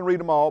Scriptures and read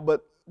them all,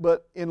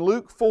 but in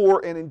Luke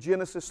 4 and in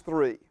Genesis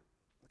 3,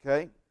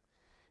 okay?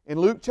 In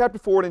Luke chapter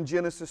 4 and in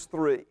Genesis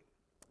 3,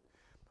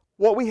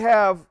 what we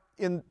have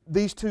in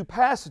these two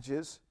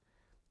passages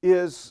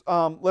is,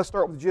 let's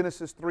start with the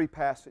Genesis 3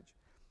 passage.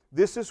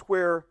 This is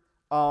where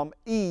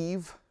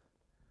Eve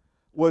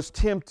was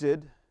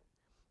tempted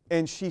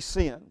and she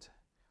sinned.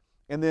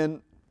 And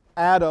then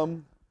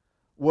Adam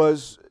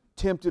was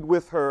tempted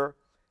with her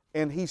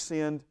and he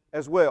sinned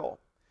as well.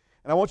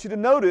 And I want you to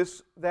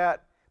notice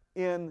that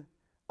in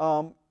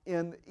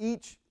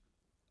each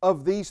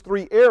of these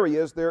three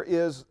areas there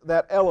is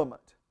that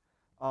element.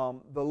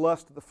 The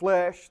lust of the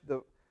flesh,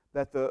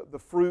 that the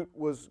fruit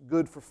was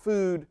good for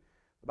food.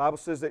 The Bible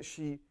says that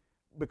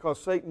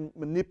because Satan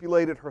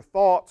manipulated her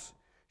thoughts,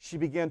 she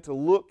began to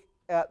look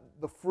at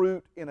the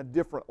fruit in a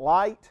different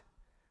light.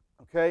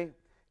 Okay?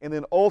 And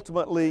then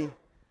ultimately,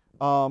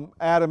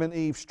 Adam and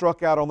Eve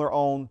struck out on their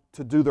own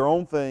to do their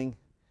own thing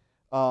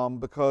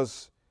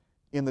because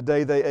in the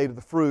day they ate of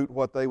the fruit,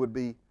 what they would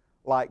be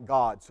like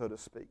God, so to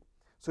speak.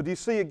 So do you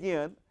see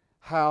again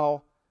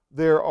how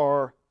there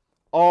are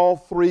all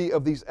three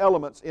of these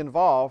elements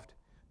involved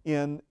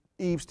in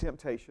Eve's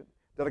temptation.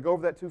 Did I go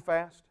over that too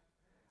fast?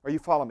 Are you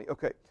following me?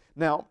 Okay.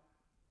 Now,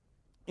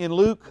 in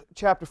Luke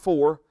chapter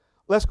 4,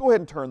 let's go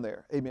ahead and turn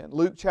there. Amen.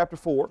 Luke chapter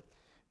 4.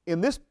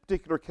 In this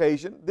particular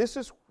occasion, this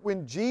is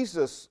when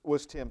Jesus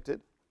was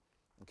tempted.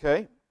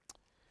 Okay?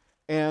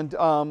 And,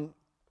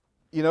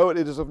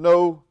 it is of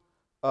no,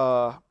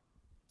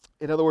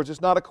 in other words,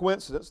 it's not a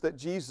coincidence that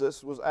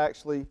Jesus was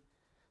actually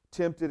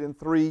tempted in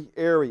three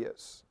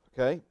areas.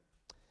 Okay?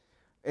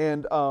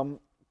 And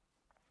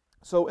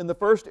so in the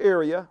first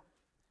area,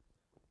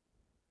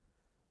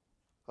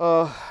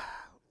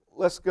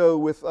 let's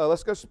go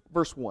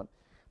verse 1.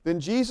 Then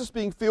Jesus,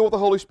 being filled with the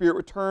Holy Spirit,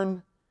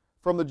 returned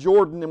from the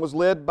Jordan and was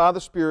led by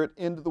the Spirit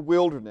into the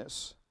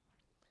wilderness,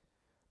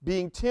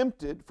 being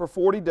tempted for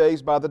 40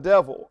 days by the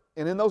devil.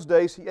 And in those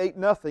days he ate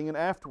nothing, and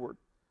afterward,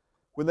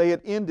 when they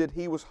had ended,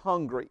 he was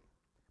hungry.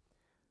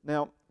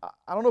 Now,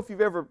 I don't know if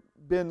you've ever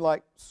been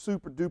like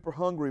super duper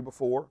hungry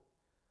before.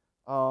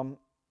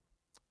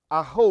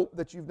 I hope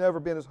that you've never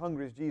been as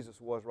hungry as Jesus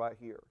was right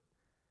here.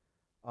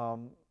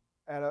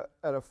 At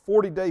a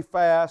 40-day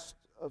fast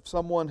of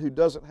someone who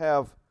doesn't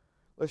have,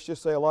 let's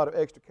just say, a lot of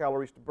extra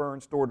calories to burn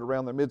stored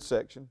around their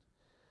midsection,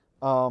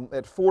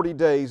 at 40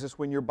 days is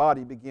when your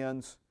body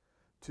begins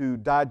to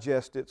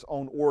digest its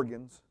own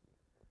organs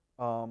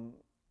for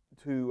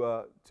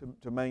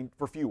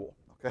fuel.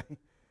 Okay,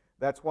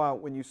 that's why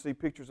when you see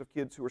pictures of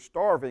kids who are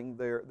starving,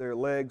 their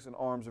legs and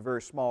arms are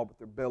very small, but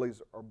their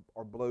bellies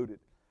are bloated.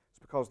 It's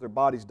because their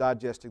body's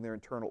digesting their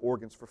internal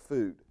organs for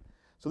food.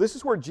 So this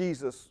is where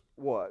Jesus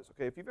was.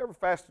 Okay, if you've ever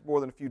fasted more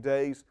than a few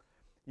days,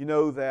 you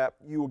know that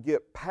you will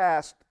get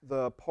past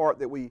the part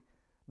that we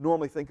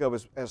normally think of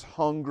as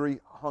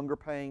hunger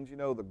pains,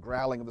 the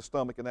growling of the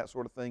stomach and that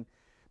sort of thing.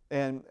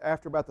 And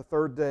after about the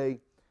third day,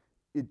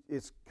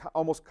 it's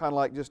almost kind of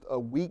like just a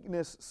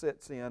weakness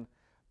sets in.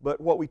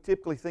 But what we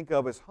typically think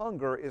of as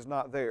hunger is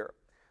not there.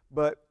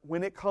 But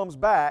when it comes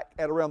back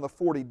at around the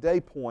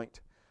 40-day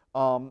point,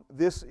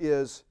 this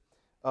is,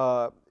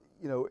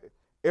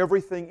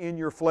 everything in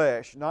your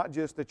flesh, not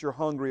just that you're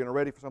hungry and are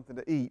ready for something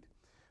to eat,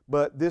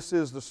 but this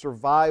is the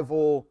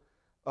survival,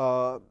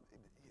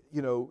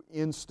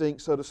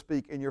 instinct, so to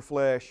speak, in your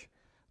flesh,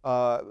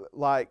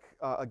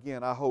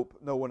 again, I hope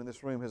no one in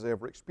this room has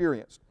ever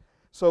experienced.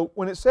 So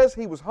when it says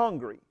he was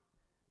hungry,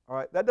 all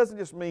right, that doesn't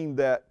just mean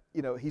that,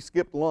 he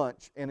skipped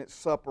lunch and it's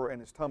supper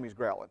and his tummy's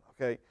growling,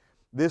 okay?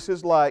 This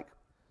is like,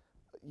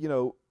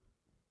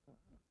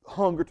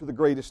 hunger to the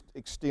greatest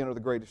extent or the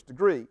greatest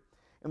degree.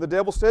 And the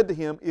devil said to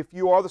him, if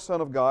you are the Son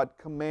of God,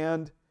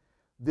 command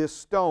this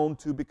stone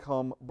to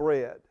become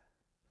bread.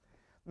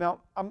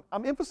 Now,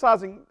 I'm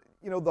emphasizing,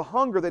 the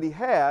hunger that he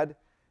had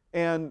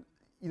and,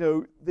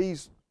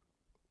 these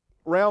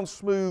round,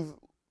 smooth,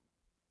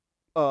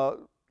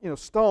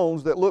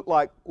 stones that look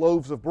like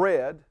loaves of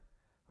bread,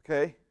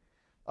 okay?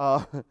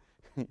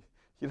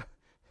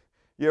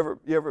 You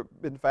ever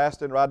been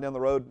fasting, riding down the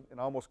road and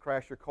almost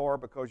crash your car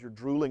because you're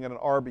drooling at an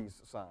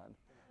Arby's sign?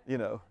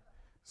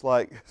 It's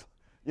like,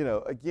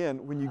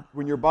 again,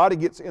 when your body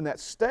gets in that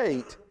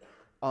state,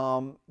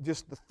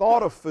 just the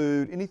thought of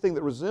food, anything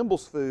that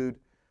resembles food,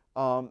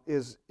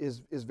 is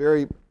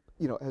very,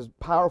 has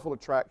powerful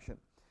attraction.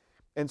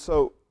 And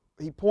so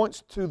he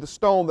points to the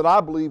stone that I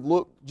believe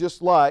looked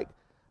just like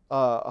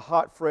a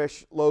hot,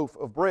 fresh loaf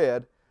of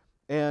bread,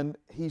 and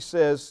he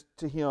says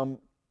to him,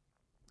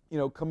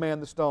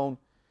 command the stone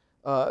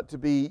to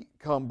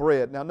become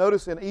bread. Now,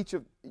 notice in each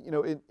of,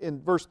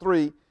 in verse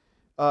 3,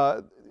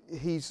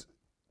 he's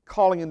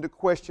calling into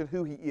question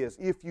who he is,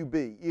 if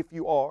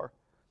you are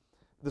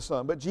the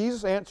Son. But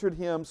Jesus answered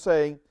him,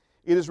 saying,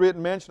 it is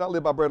written, man shall not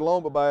live by bread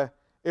alone, but by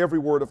every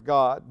word of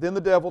God. Then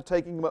the devil,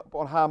 taking him up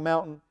on a high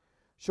mountain,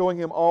 showing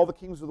him all the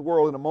kingdoms of the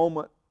world in a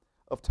moment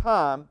of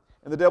time,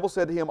 and the devil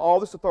said to him, all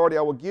this authority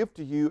I will give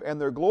to you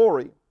and their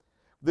glory.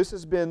 This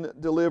has been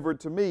delivered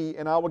to me,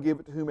 and I will give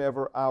it to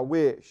whomever I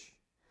wish.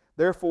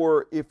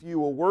 Therefore, if you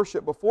will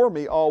worship before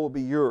me, all will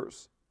be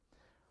yours.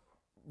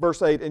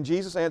 Verse 8, and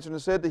Jesus answered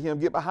and said to him,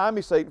 get behind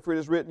me, Satan, for it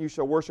is written, you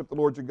shall worship the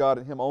Lord your God,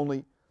 and him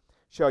only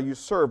shall you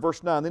serve.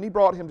 Verse 9, then he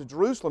brought him to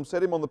Jerusalem,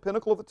 set him on the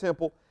pinnacle of the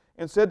temple,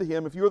 and said to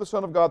him, if you are the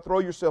Son of God, throw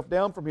yourself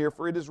down from here,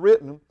 for it is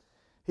written,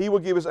 he will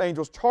give his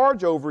angels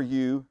charge over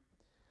you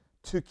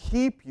to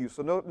keep you.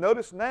 So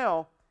notice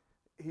now,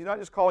 he's not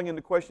just calling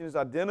into question his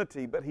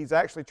identity, but he's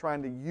actually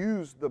trying to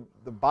use the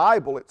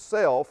Bible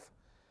itself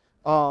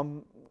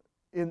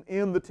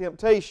in the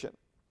temptation.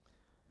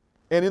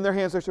 And in their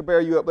hands they shall bear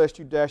you up, lest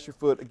you dash your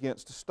foot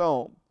against a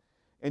stone.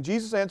 And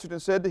Jesus answered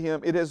and said to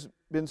him, it has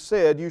been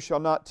said, you shall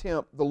not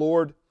tempt the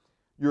Lord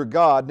your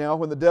God. Now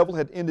when the devil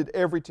had ended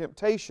every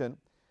temptation,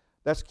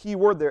 that's key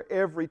word there,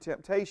 every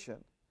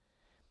temptation,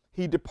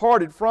 he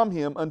departed from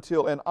him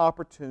until an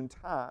opportune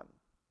time.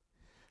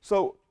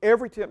 So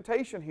every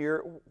temptation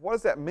here, what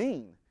does that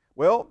mean?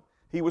 Well,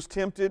 he was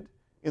tempted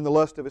in the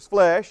lust of his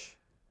flesh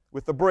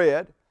with the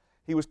bread.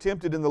 He was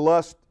tempted in the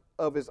lust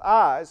of his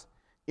eyes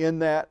in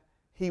that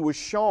he was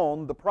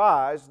shown the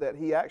prize that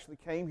he actually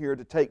came here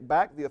to take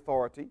back the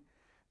authority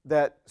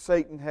that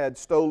Satan had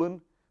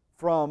stolen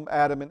from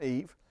Adam and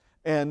Eve,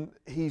 and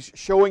he's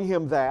showing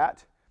him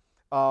that.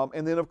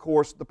 And then, of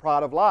course, the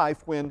pride of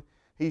life when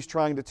he's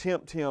trying to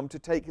tempt him to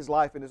take his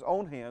life in his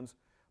own hands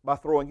by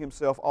throwing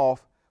himself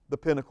off the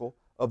pinnacle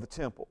of the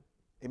temple.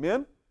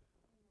 Amen?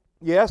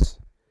 Yes?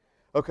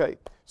 Okay.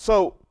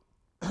 So,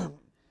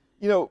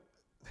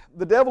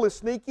 the devil is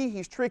sneaky,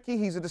 he's tricky,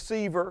 he's a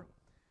deceiver,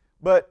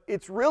 but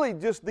it's really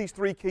just these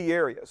three key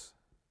areas.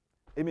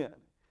 Amen.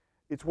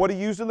 It's what he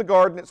used in the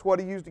garden, it's what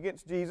he used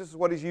against Jesus, it's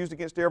what he's used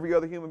against every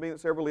other human being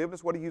that's ever lived,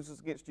 it's what he uses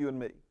against you and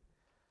me.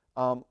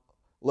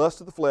 Lust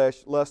of the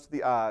flesh, lust of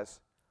the eyes,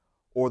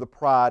 or the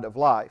pride of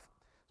life.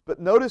 But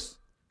notice,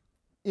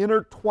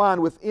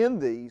 intertwined within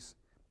these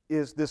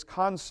is this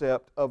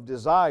concept of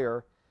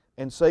desire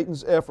and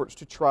Satan's efforts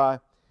to try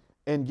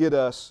and get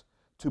us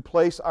to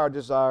place our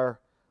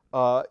desire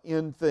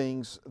in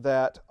things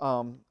that,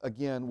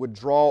 again, would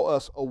draw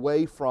us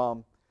away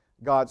from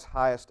God's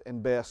highest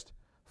and best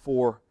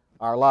for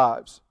our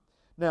lives.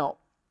 Now,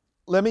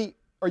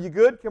 are you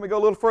good? Can we go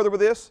a little further with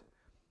this?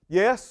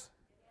 Yes?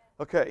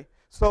 Okay.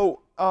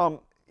 So,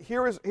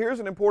 here's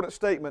an important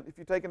statement. If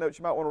you're taking notes,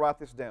 you might want to write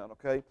this down,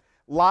 okay?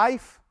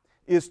 Life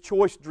is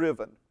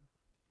choice-driven.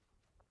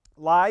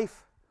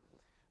 Life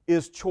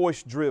is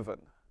choice-driven.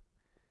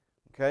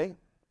 Okay?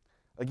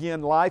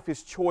 Again, life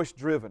is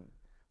choice-driven.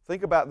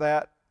 Think about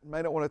that. You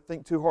may not want to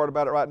think too hard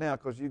about it right now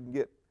because you can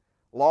get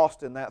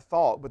lost in that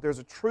thought, but there's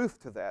a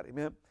truth to that.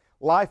 Amen?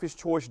 Life is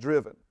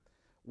choice-driven.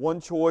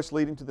 One choice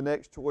leading to the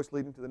next choice,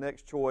 leading to the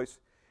next choice.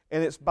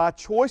 And it's by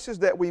choices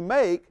that we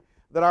make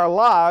that our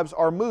lives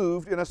are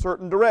moved in a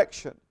certain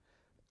direction.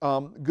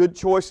 Good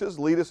choices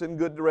lead us in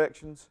good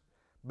directions.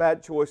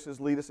 Bad choices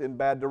lead us in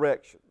bad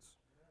directions.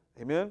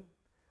 Amen?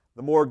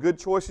 The more good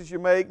choices you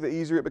make, the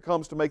easier it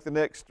becomes to make the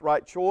next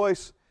right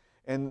choice.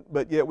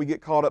 But yet we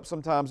get caught up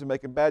sometimes in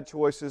making bad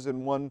choices,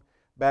 and one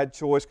bad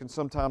choice can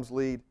sometimes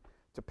lead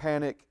to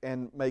panic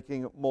and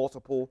making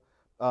multiple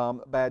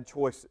bad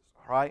choices.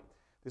 All right?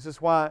 This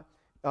is why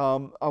I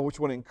just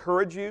want to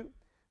encourage you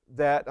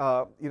that,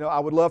 I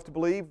would love to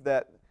believe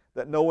that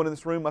no one in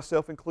this room,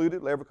 myself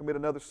included, will ever commit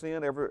another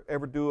sin,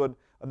 ever do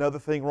another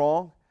thing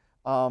wrong.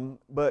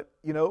 But,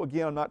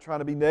 again, I'm not trying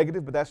to be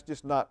negative, but that's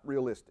just not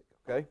realistic,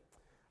 okay?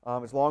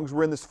 As long as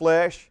we're in this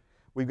flesh,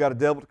 we've got a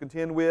devil to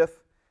contend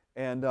with,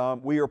 and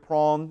we are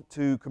prone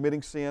to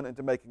committing sin and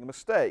to making a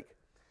mistake.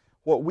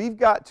 What we've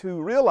got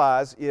to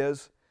realize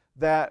is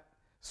that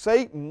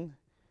Satan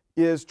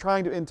is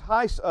trying to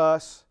entice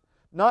us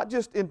not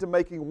just into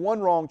making one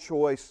wrong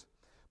choice,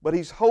 but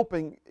he's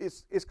hoping,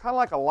 it's kind of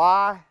like a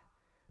lie.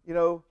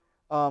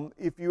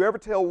 If you ever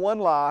tell one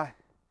lie,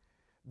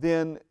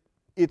 then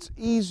it's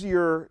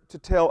easier to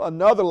tell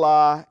another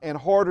lie and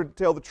harder to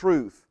tell the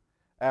truth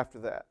after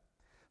that.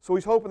 So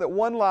he's hoping that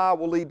one lie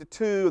will lead to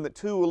two, and that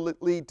two will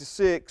lead to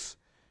six,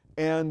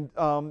 and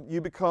you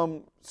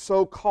become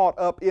so caught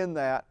up in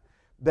that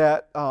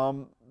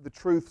the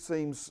truth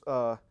seems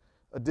a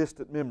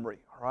distant memory,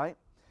 all right?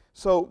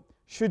 So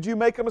should you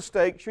make a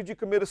mistake, should you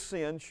commit a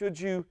sin, should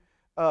you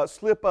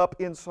slip up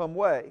in some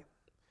way,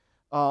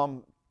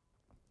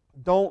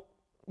 don't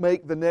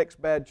make the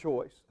next bad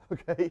choice,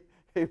 okay?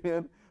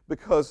 Amen?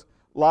 Because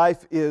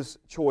life is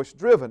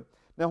choice-driven.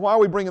 Now, why are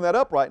we bringing that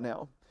up right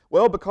now?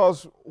 Well,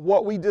 because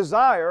what we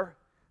desire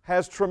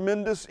has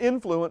tremendous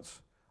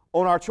influence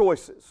on our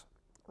choices,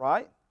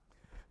 right?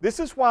 This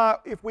is why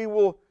if we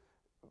will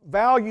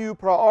value,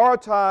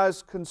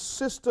 prioritize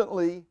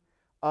consistently,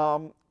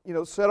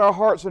 set our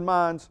hearts and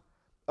minds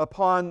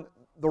upon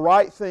the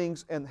right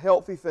things and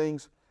healthy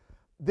things,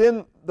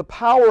 then the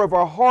power of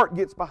our heart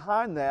gets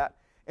behind that,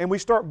 and we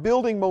start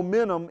building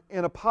momentum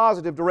in a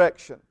positive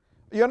direction.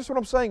 You understand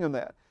what I'm saying on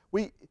that?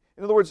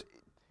 In other words,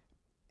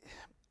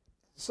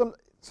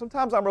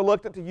 sometimes I'm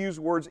reluctant to use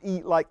words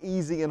like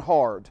easy and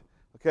hard,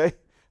 okay?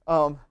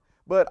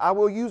 But I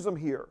will use them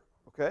here,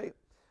 okay?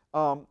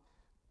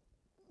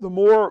 The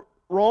more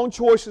wrong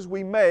choices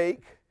we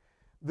make,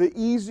 the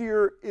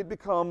easier it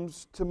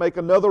becomes to make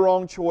another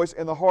wrong choice,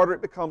 and the harder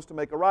it becomes to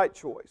make a right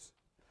choice.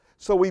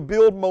 So we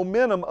build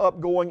momentum up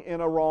going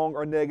in a wrong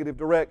or negative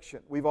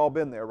direction. We've all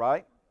been there,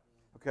 right?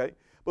 Okay.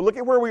 But look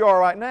at where we are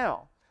right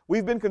now.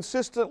 We've been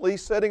consistently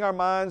setting our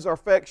minds, our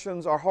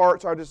affections, our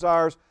hearts, our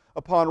desires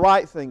upon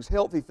right things,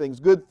 healthy things,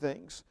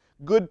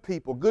 good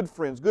people, good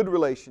friends, good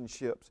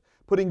relationships,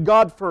 putting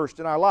God first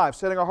in our lives,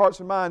 setting our hearts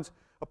and minds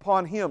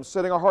upon Him,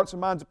 setting our hearts and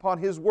minds upon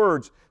His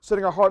words,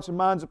 setting our hearts and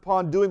minds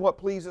upon doing what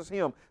pleases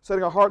Him,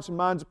 setting our hearts and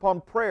minds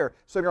upon prayer,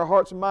 setting our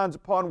hearts and minds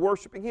upon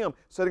worshiping Him,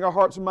 setting our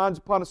hearts and minds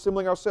upon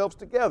assembling ourselves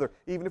together,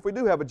 even if we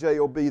do have a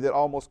job that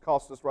almost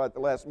cost us right at the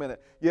last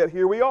minute. Yet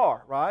here we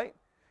are, right?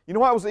 You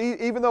know what?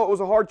 Even though it was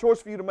a hard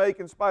choice for you to make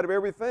in spite of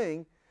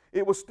everything,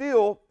 it was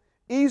still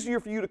easier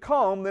for you to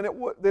come than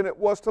it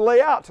was to lay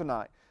out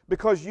tonight,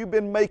 because you've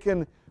been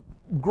making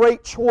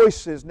great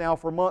choices now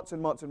for months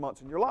and months and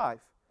months in your life.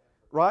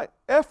 Right?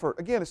 Effort.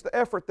 Again, it's the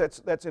effort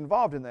that's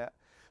involved in that.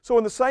 So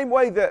in the same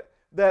way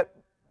that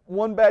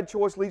one bad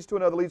choice leads to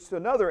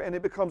another, and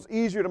it becomes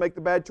easier to make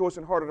the bad choice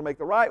and harder to make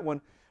the right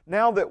one,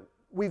 now that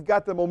we've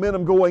got the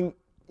momentum going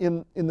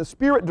in the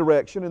spirit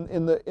direction,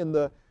 in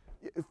the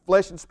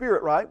flesh and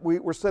spirit, right?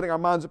 We're setting our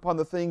minds upon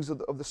the things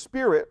of the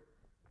spirit,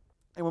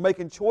 and we're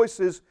making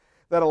choices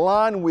that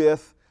align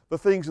with the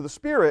things of the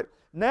spirit.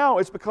 Now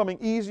it's becoming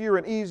easier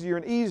and easier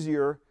and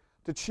easier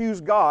to choose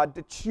God,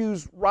 to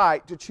choose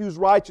right, to choose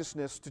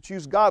righteousness, to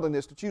choose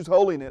godliness, to choose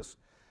holiness,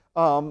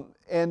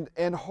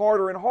 and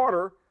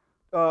harder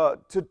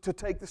to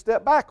take the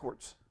step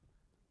backwards.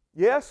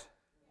 Yes?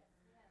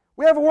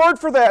 We have a word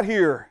for that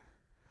here.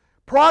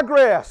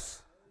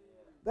 Progress.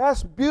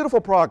 That's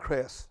beautiful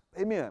progress.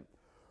 Amen.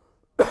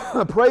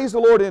 Praise the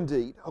Lord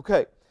indeed.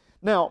 Okay.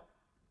 Now,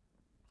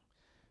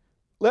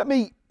 let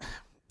me,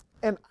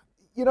 and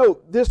you know,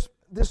 this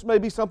may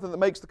be something that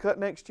makes the cut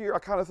next year. I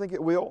kind of think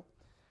it will.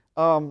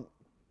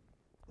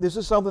 This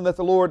is something that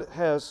the Lord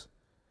has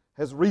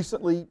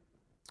recently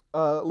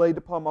laid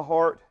upon my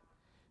heart,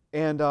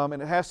 and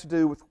it has to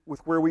do with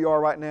where we are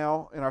right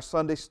now in our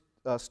Sunday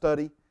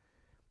study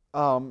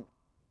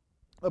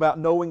about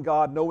knowing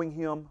God, knowing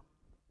Him.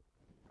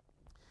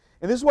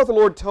 And this is what the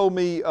Lord told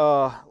me,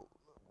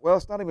 well,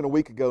 it's not even a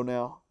week ago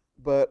now,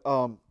 but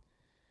are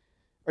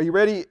you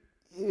ready?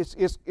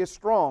 It's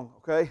strong,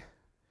 okay?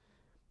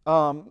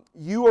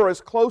 You are as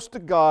close to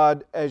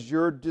God as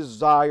your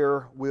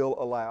desire will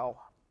allow.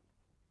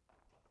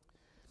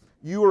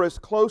 You are as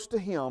close to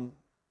Him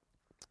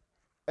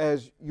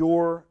as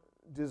your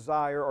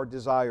desire or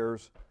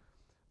desires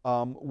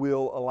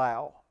will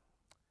allow.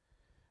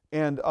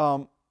 And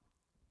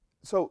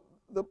so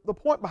the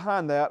point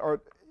behind that,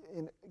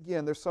 and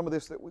again, there's some of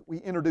this that we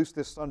introduced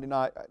this Sunday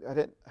night.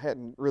 I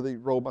hadn't really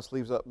rolled my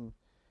sleeves up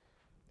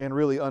and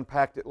really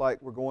unpacked it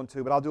like we're going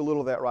to, but I'll do a little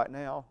of that right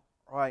now.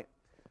 Right?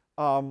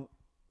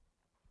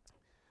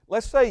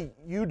 Let's say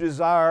you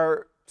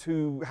desire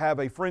to have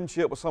a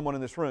friendship with someone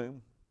in this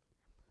room.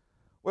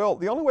 Well,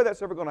 the only way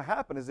that's ever going to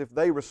happen is if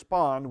they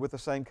respond with the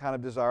same kind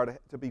of desire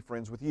to be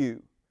friends with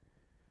you.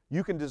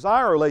 You can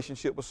desire a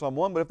relationship with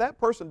someone, but if that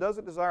person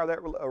doesn't desire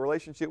a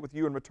relationship with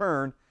you in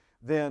return,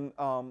 then,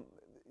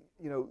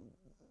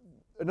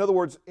 in other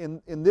words,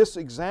 in this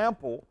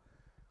example,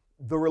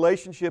 the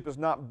relationship is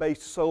not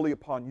based solely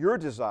upon your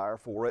desire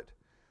for it,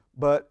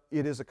 but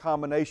it is a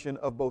combination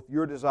of both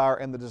your desire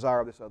and the desire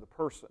of this other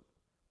person,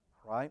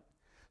 right?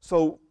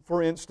 So,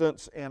 for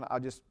instance, and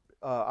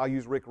I'll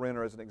use Rick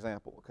Renner as an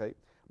example, okay?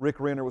 Rick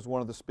Renner was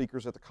one of the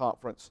speakers at the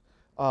conference.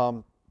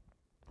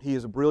 He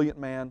is a brilliant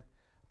man.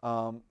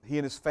 He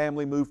and his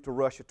family moved to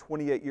Russia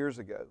 28 years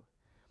ago.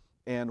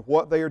 And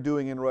what they are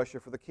doing in Russia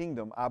for the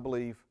kingdom, I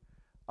believe,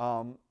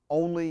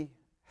 only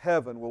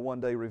heaven will one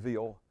day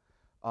reveal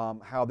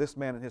how this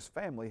man and his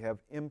family have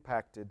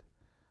impacted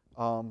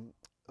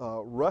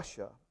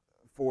Russia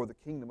for the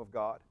kingdom of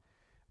God.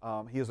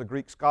 He is a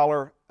Greek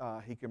scholar.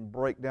 He can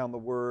break down the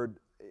Word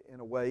in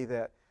a way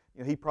that,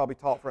 he probably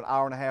taught for an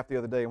hour and a half the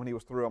other day. When he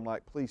was through, I'm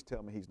like, please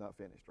tell me he's not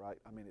finished, right?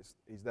 I mean,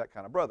 he's that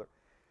kind of brother.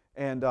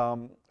 And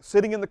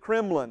sitting in the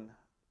Kremlin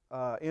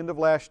end of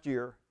last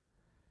year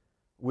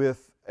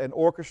with an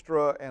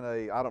orchestra and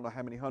I don't know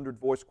how many hundred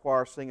voice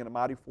choir singing "A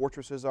Mighty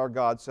Fortress Is Our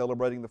God,"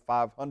 celebrating the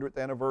 500th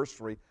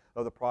anniversary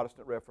of the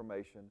Protestant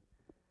Reformation.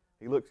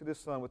 He looks at his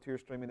son with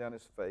tears streaming down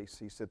his face.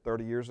 He said,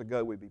 30 years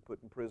ago we'd be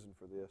put in prison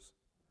for this.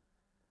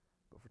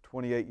 But for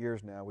 28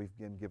 years now we've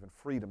been given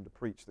freedom to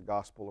preach the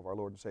gospel of our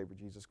Lord and Savior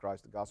Jesus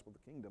Christ, the gospel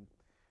of the kingdom,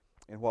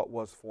 in what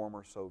was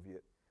former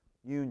Soviet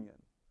Union.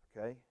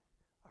 Okay?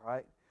 All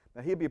right?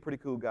 Now he'd be a pretty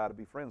cool guy to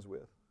be friends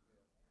with.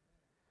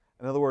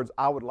 In other words,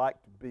 I would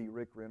like to be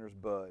Rick Renner's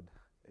bud.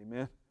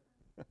 Amen?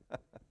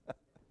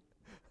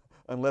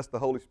 Unless the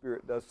Holy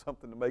Spirit does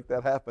something to make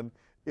that happen,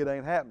 it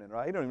ain't happening,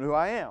 right? He don't even know who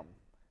I am.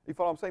 You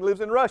follow what I'm saying? He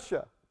lives in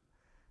Russia.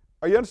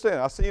 Are you understanding?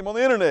 I see him on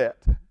the internet.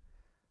 I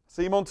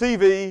see him on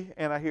TV,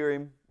 and I hear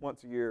him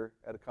once a year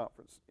at a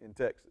conference in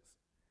Texas.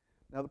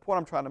 Now, the point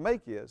I'm trying to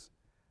make is,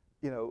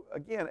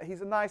 again,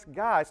 he's a nice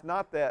guy.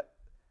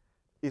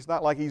 It's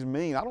not like he's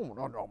mean. I don't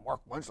know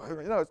Mark Winslow.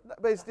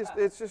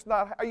 It's just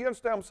not. You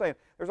understand what I'm saying?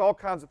 There's all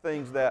kinds of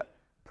things that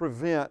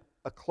prevent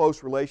a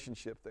close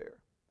relationship there.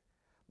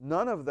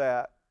 None of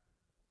that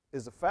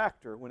is a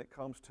factor when it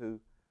comes to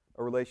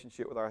a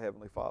relationship with our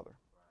Heavenly Father.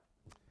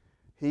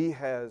 He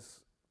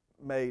has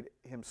made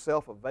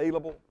Himself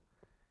available.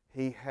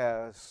 He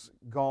has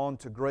gone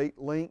to great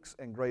lengths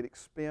and great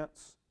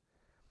expense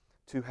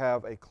to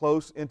have a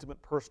close, intimate,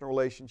 personal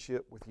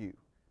relationship with you.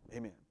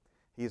 Amen.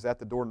 He is at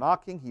the door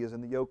knocking. He is in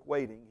the yoke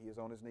waiting. He is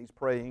on His knees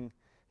praying.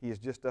 He is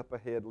just up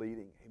ahead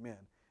leading. Amen. In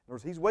other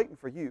words, He's waiting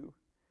for you.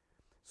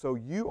 So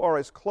you are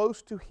as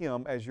close to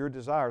Him as your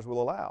desires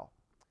will allow.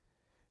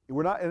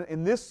 We're not,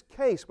 in this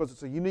case, because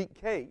it's a unique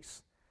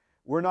case,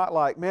 we're not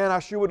like, man, I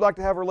sure would like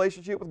to have a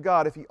relationship with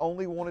God if He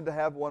only wanted to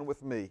have one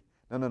with me.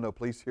 No,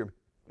 please hear me.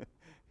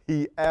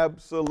 He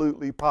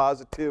absolutely,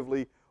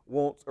 positively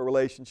wants a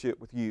relationship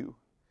with you.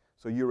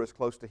 So you're as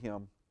close to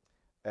Him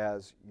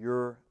as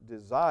your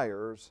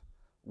desires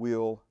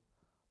will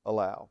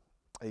allow.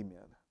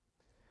 Amen.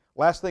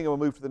 Last thing, I'm going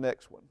to move to the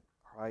next one.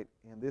 All right,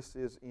 and this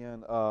is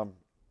in,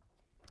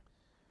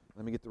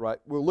 let me get the right,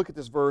 we'll look at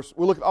this verse.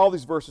 We'll look at all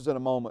these verses in a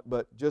moment,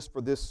 but just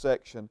for this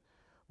section,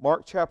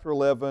 Mark chapter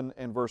 11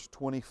 and verse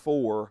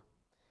 24.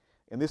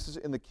 And this is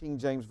in the King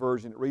James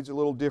Version. It reads a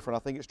little different. I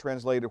think it's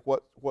translated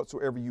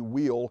whatsoever you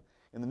will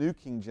in the New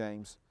King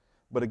James.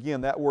 But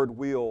again, that word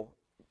will,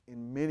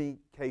 in many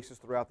cases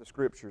throughout the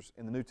Scriptures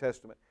in the New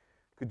Testament,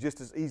 could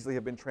just as easily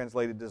have been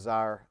translated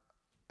desire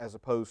as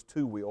opposed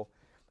to will.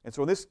 And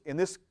so in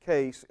this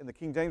case, in the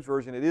King James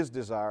Version, it is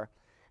desire.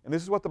 And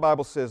this is what the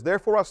Bible says.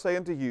 Therefore I say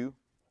unto you,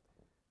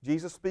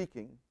 Jesus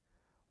speaking,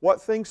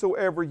 what things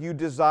soever you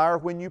desire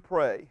when you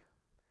pray,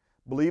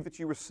 believe that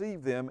you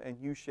receive them and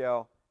you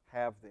shall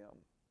have them.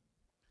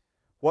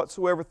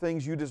 Whatsoever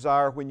things you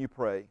desire when you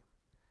pray,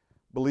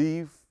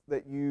 believe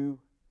that you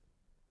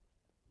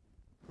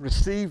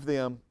receive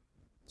them,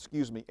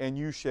 and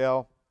you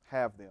shall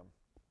have them.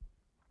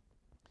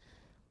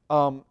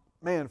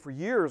 Man, for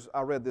years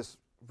I read this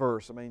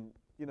verse. I mean,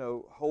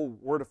 whole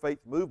Word of Faith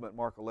movement,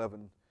 Mark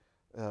 11,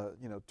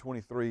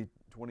 23,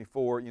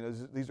 24.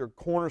 These are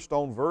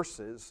cornerstone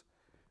verses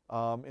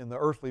in the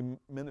earthly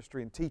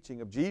ministry and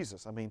teaching of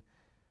Jesus. I mean,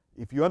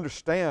 if you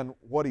understand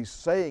what He's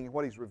saying and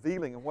what He's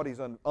revealing and what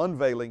He's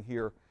unveiling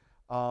here,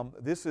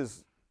 this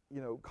is,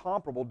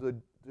 comparable to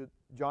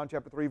John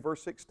chapter 3,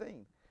 verse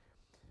 16.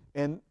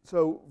 And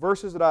so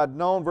verses that I'd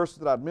known, verses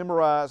that I'd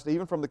memorized,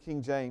 even from the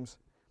King James,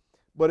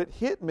 but it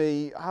hit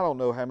me, I don't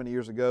know how many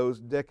years ago, a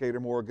decade or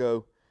more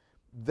ago,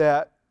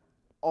 that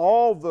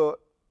all the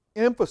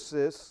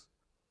emphasis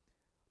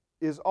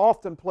is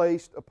often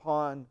placed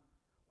upon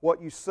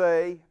what you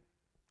say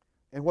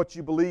and what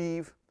you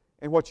believe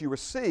and what you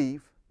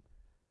receive,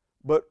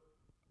 but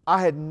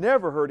I had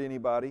never heard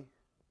anybody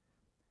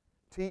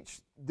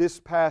teach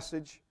this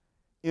passage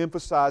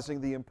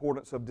emphasizing the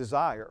importance of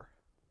desire.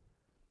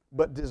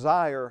 But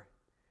desire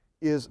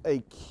is a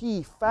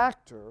key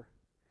factor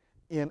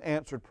in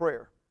answered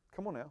prayer.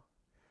 Come on now.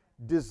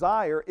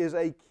 Desire is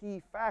a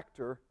key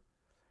factor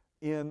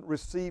in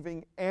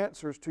receiving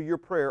answers to your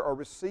prayer or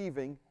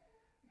receiving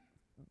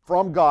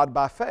from God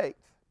by faith.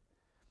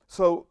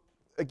 So,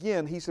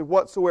 again, he said,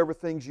 whatsoever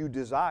things you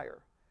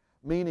desire,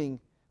 meaning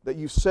that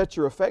you've set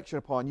your affection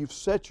upon, you've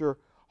set your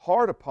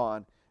heart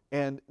upon,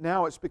 and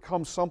now it's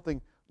become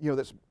something,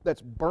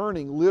 that's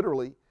burning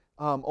literally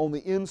on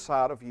the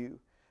inside of you.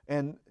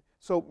 And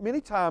so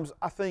many times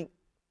I think,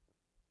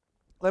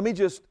 let me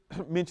just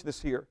mention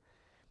this here.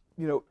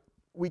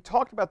 We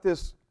talked about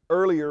this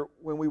earlier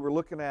when we were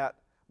looking at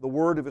the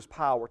word of His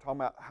power,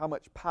 talking about how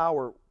much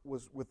power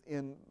was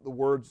within the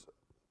words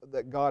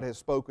that God has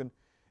spoken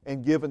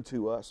and given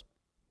to us.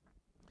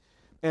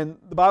 And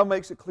the Bible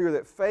makes it clear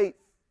that faith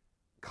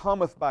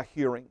cometh by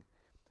hearing,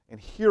 and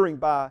hearing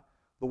by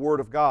the Word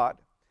of God.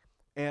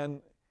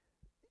 And,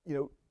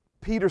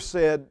 Peter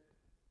said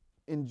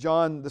in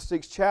John the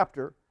 6th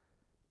chapter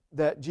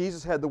that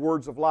Jesus had the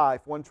words of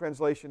life. One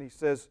translation, he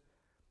says,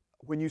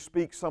 when you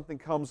speak, something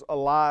comes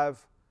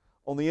alive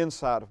on the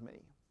inside of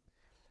me.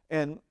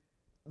 And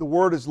the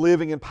Word is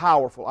living and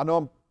powerful. I know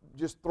I'm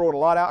just throwing a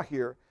lot out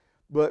here,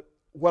 but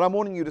what I'm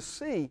wanting you to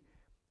see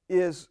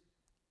is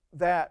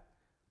that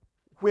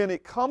when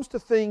it comes to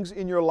things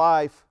in your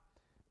life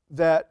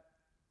that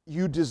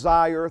you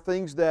desire,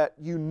 things that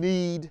you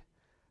need,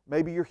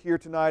 maybe you're here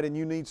tonight and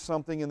you need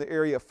something in the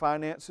area of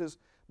finances.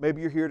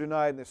 Maybe you're here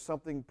tonight and there's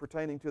something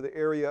pertaining to the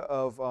area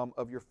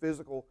of your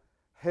physical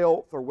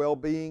health or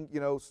well-being.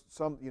 You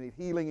need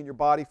healing in your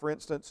body, for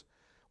instance.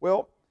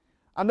 Well,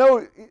 I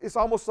know it's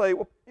almost like,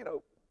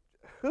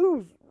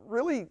 who's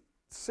really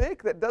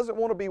sick that doesn't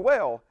want to be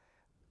well?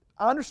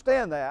 I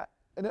understand that.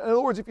 In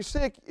other words, if you're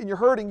sick and you're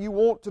hurting, you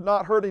want to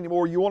not hurt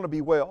anymore. You want to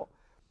be well.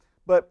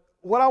 But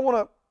what I want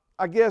to,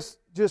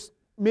 just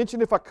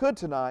mention, if I could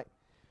tonight,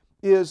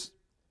 is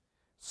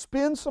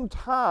spend some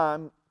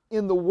time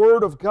in the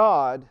Word of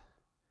God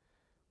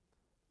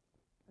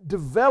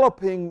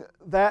developing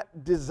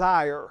that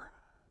desire.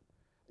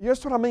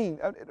 That's what I mean.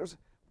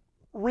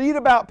 Read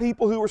about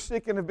people who are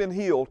sick and have been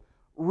healed.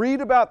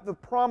 Read about the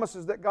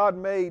promises that God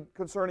made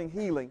concerning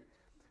healing.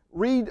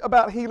 Read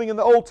about healing in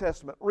the Old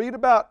Testament. Read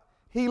about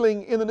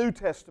healing in the New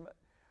Testament.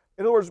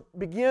 In other words,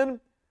 begin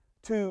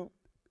to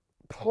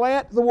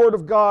plant the Word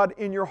of God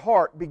in your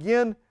heart.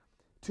 Begin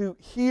to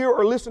hear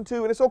or listen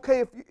to, and it's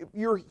okay if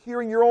you're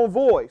hearing your own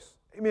voice.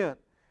 Amen.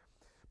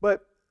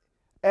 But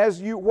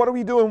what are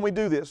we doing when we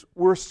do this?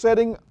 We're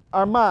setting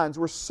our minds,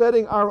 we're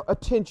setting our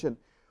attention,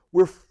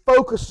 we're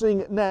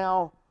focusing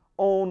now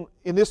on,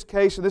 in this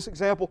case, in this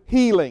example,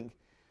 healing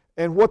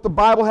and what the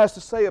Bible has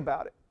to say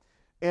about it.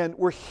 And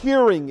we're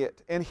hearing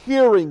it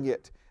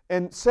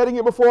and setting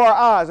it before our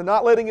eyes and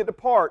not letting it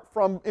depart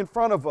from in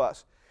front of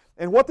us.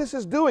 And what this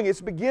is doing,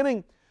 it's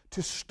beginning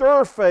to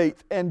stir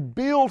faith and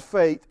build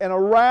faith and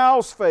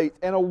arouse faith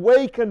and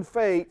awaken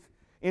faith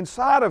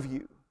inside of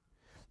you.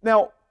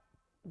 Now,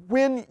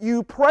 when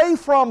you pray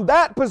from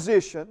that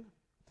position,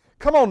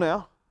 come on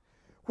now,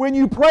 when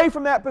you pray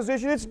from that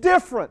position, it's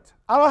different.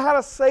 I don't know how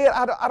to say it.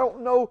 I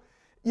don't know.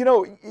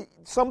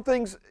 Some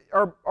things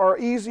are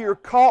easier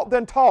caught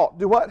than taught.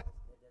 Do what?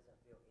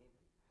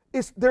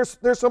 There's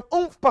some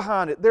oomph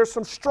behind it. There's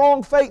some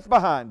strong faith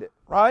behind it,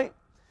 right?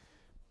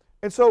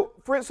 And so,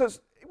 for instance,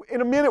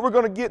 in a minute we're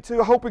going to get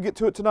to, I hope we get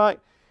to it tonight,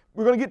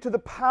 we're going to get to the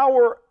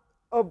power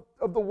of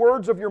the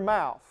words of your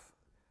mouth.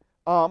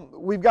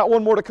 We've got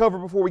one more to cover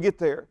before we get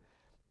there.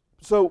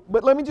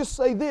 But let me just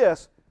say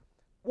this.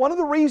 One of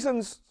the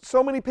reasons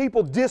so many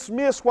people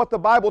dismiss what the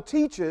Bible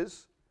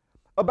teaches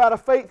about a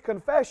faith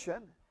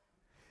confession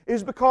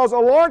is because a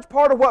large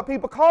part of what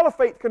people call a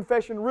faith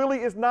confession really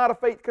is not a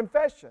faith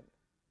confession.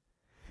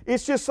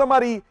 It's just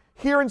somebody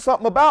hearing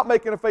something about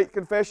making a faith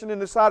confession and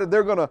decided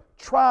they're going to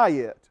try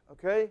it,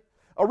 okay?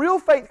 A real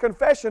faith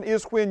confession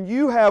is when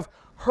you have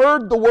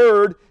heard the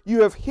Word,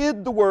 you have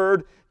hid the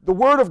Word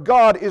of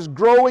God is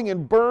growing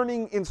and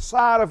burning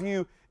inside of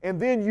you, and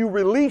then you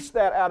release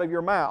that out of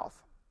your mouth,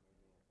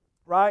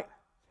 right?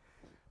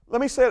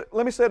 Let me say it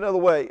another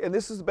way, and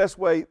this is the best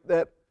way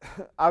that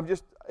I've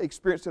just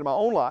experienced it in my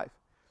own life.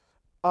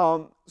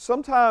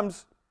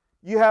 Sometimes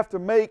you have to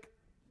make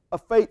a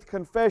faith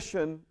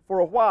confession for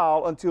a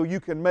while until you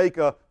can make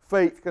a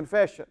faith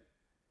confession.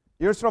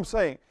 You understand what I'm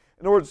saying?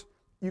 In other words,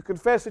 you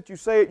confess it, you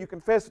say it, you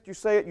confess it, you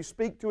say it, you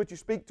speak to it, you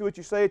speak to it,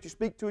 you say it, you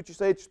speak to it, you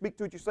say it, you speak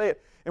to it, you say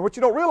it. And what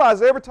you don't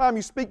realize is every time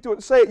you speak to it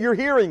and say it, you're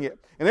hearing it.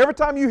 And every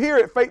time you hear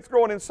it, faith's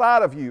growing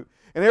inside of you.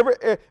 And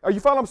are you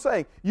following what I'm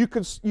saying?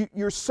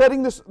 You're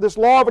setting this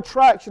law of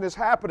attraction is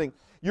happening.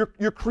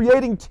 You're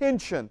creating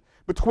tension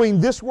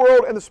between this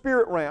world and the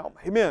spirit realm.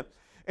 Amen.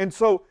 And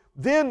so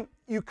then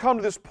you come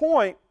to this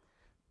point.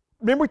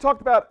 Remember we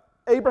talked about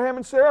Abraham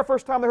and Sarah?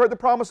 First time they heard the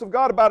promise of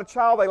God about a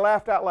child, they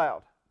laughed out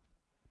loud.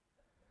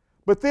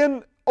 But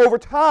then over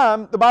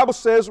time, the Bible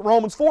says,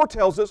 Romans 4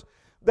 tells us,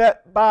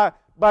 that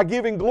by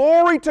giving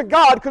glory to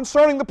God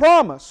concerning the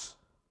promise,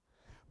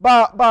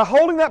 by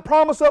holding that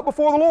promise up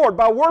before the Lord,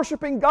 by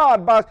worshiping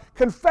God, by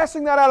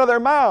confessing that out of their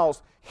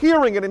mouths,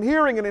 hearing it and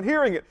hearing it and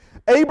hearing it,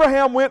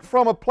 Abraham went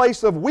from a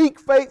place of weak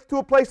faith to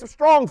a place of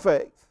strong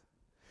faith.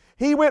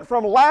 He went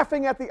from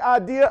laughing at the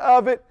idea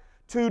of it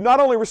to not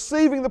only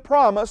receiving the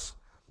promise,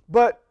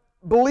 but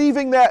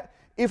believing that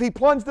if he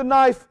plunged the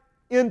knife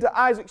into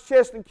Isaac's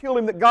chest and killed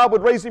him, that God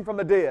would raise him from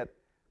the dead.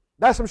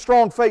 That's some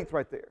strong faith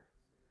right there.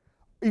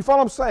 You follow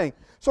what I'm saying?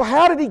 So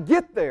how did he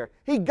get there?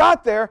 He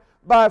got there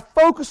by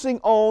focusing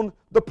on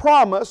the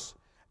promise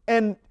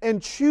and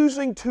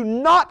choosing to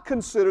not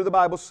consider, the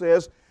Bible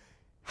says,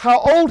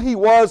 how old he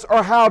was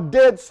or how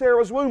dead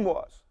Sarah's womb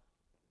was.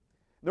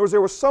 In other words,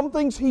 there were some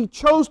things he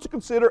chose to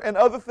consider and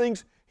other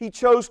things he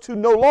chose to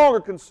no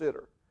longer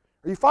consider.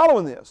 Are you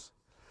following this?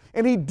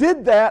 And he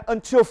did that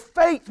until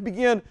faith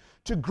began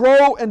to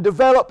grow and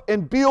develop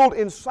and build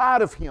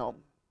inside of him.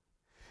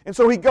 And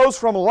so he goes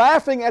from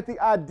laughing at the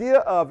idea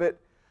of it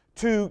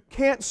to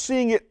can't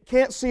see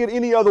it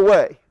any other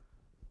way.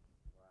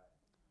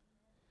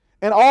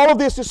 And all of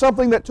this is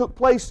something that took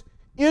place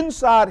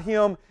inside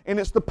him, and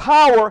it's the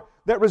power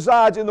that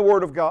resides in the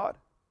Word of God.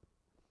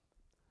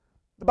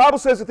 The Bible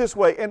says it this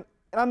way, and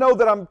I know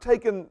that I'm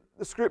taking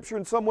the Scripture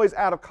in some ways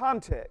out of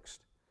context,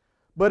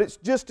 but it's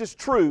just as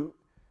true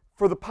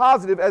for the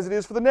positive as it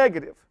is for the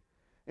negative.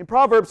 In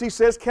Proverbs, he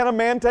says, can a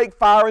man take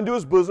fire into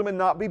his bosom and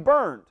not be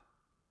burned?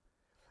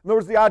 In other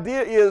words, the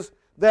idea is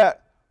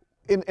that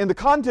in the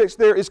context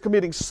there is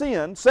committing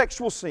sin,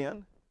 sexual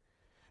sin,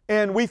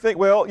 and we think,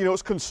 well,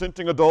 it's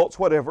consenting adults,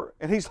 whatever.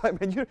 And he's like,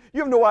 man, you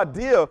have no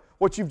idea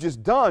what you've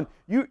just done.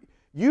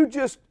 You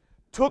just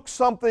took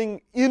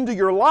something into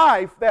your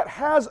life that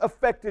has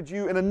affected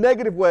you in a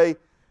negative way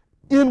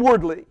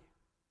inwardly.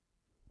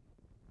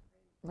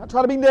 I'm not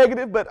trying to be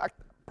negative, but I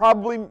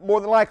probably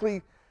more than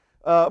likely,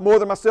 more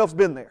than myself's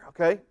been there,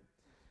 okay?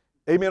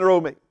 Amen or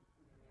oh me.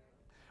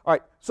 All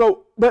right,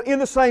 so, but in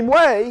the same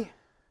way,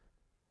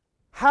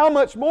 how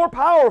much more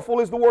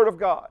powerful is the Word of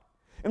God?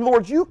 In other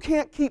words, you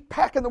can't keep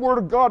packing the Word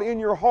of God in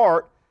your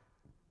heart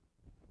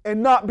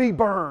and not be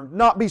burned,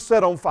 not be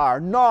set on fire,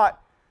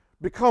 not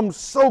become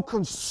so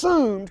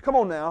consumed, come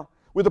on now,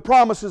 with the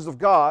promises of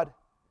God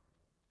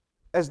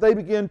as they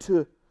begin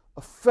to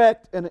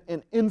affect and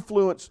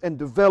influence and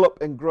develop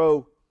and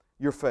grow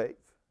your faith.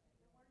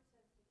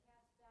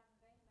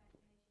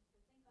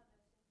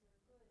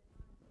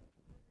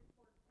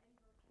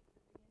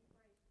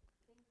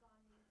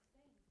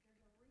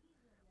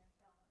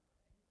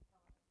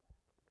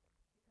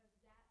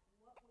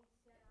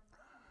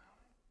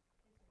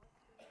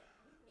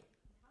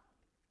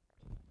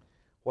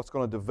 What's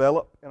going to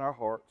develop in our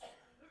hearts.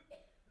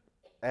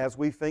 As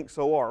we think,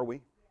 so are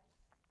we.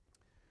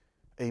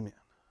 Amen.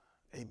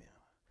 Amen.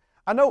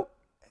 I know,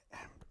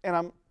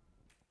 and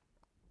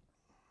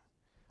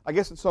I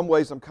guess in some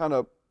ways I'm kind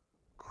of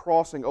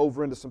crossing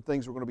over into some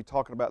things we're going to be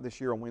talking about this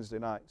year on Wednesday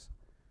nights.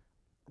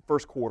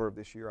 First quarter of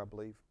this year, I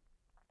believe.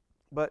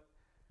 But,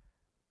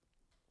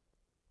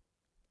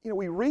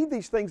 we read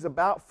these things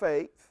about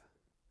faith.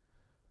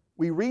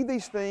 We read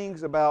these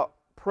things about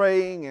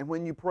praying, and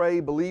when you pray,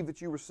 believe that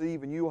you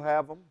receive and you'll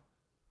have them.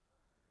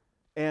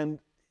 And,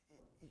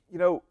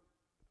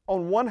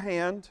 on one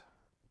hand,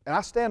 and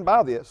I stand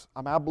by this,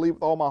 I believe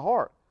with all my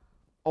heart.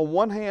 On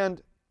one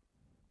hand,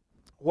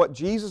 what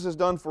Jesus has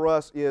done for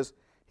us is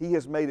He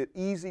has made it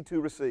easy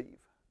to receive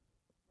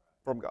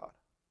from God.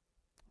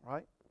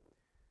 Right?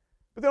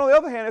 But then on the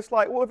other hand, it's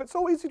like, well, if it's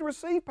so easy to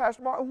receive,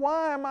 Pastor Mark,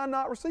 why am I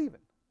not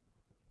receiving?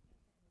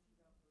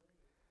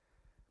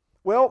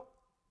 Well,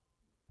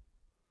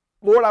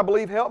 Lord, I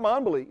believe, help my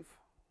unbelief.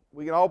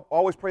 We can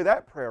always pray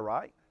that prayer,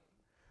 right?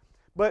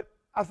 But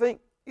I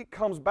think it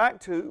comes back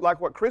to,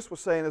 like what Chris was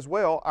saying as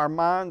well, our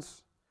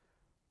minds,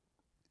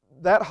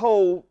 that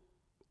whole,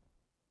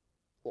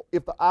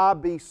 if the eye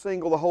be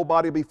single, the whole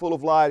body be full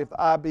of light. If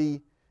the eye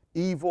be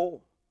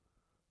evil,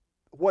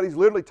 what he's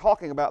literally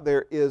talking about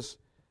there is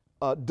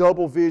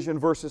double vision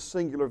versus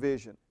singular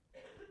vision.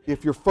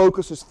 If your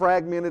focus is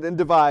fragmented and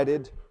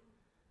divided,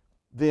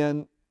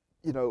 then,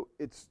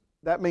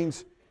 that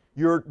means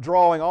you're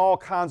drawing all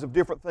kinds of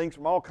different things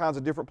from all kinds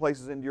of different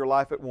places into your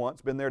life at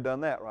once. Been there,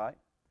 done that, right?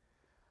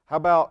 How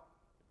about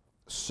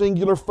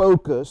singular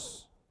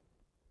focus,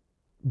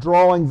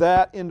 drawing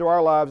that into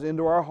our lives,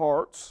 into our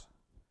hearts,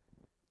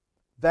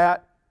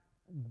 that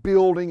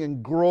building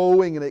and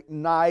growing and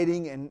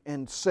igniting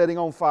and setting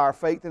on fire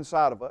faith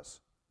inside of us,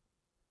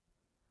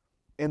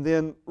 and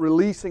then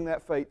releasing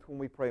that faith when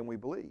we pray and we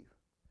believe.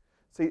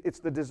 See, it's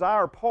the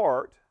desire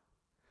part,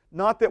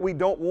 not that we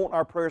don't want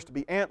our prayers to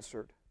be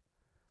answered,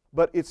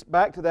 but it's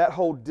back to that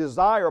whole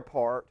desire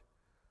part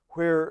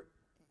where,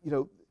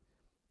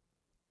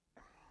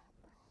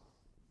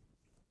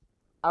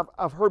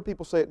 I've heard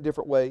people say it in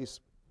different ways.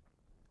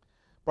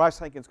 Bryce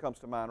Hankins comes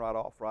to mind right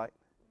off, right?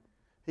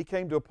 He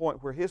came to a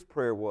point where his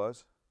prayer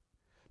was,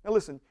 now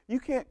listen, you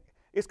can't,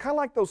 it's kind of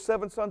like those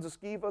 7 sons of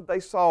Sceva. They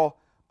saw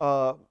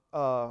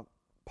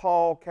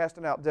Paul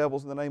casting out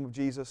devils in the name of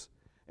Jesus,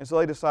 and so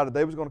they decided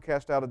they was going to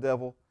cast out a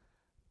devil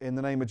in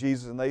the name of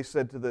Jesus, and they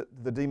said to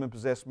the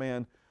demon-possessed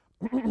man,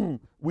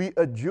 we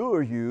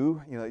adjure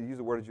you, use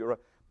the word adjure,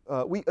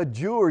 we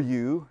adjure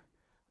you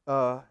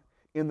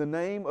in the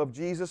name of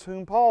Jesus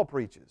whom Paul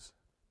preaches.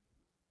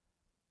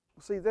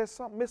 See, there's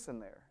something missing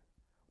there.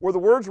 Were the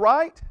words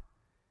right?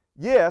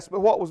 Yes,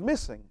 but what was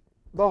missing?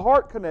 The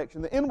heart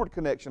connection, the inward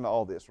connection to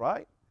all this,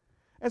 right?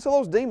 And so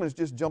those demons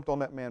just jumped on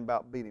that man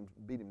about beat him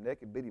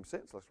naked, beat him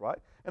senseless, right?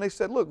 And they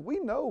said, look, we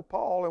know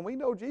Paul and we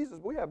know Jesus,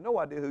 but we have no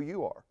idea who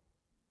you are.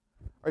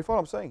 Are you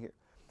following what I'm saying here?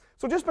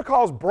 So just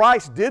because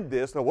Bryce did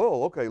this,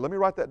 well, okay, let me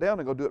write that down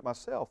and go do it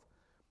myself.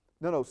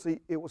 No, see,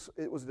 it was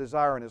a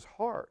desire in his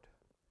heart.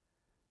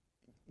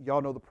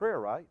 Y'all know the prayer,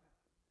 right?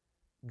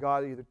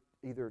 God,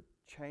 either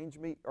change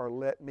me or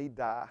let me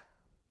die.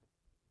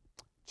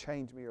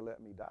 Change me or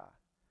let me die.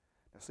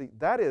 Now see,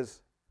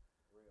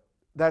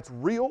 that's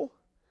real.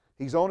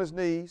 He's on his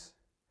knees.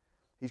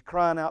 He's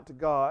crying out to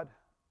God,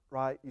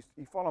 right? You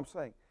follow what I'm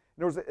saying?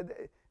 In other words,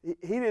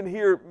 he didn't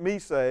hear me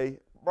say,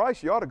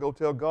 Bryce, you ought to go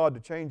tell God to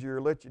change you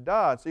or let you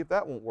die and see if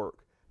that won't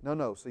work.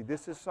 No. See,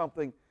 this is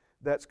something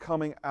that's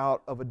coming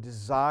out of a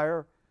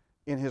desire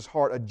in his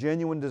heart, a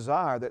genuine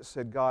desire that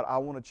said, God, I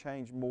want to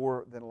change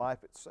more than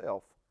life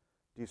itself.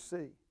 Do you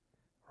see?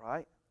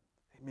 Right?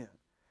 Amen.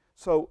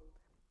 So,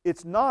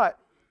 it's not,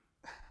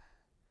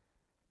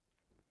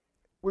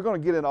 we're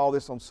going to get into all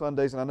this on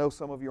Sundays, and I know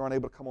some of you aren't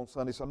able to come on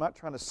Sunday, so I'm not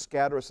trying to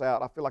scatter us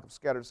out. I feel like I've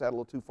scattered us out a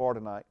little too far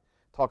tonight,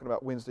 talking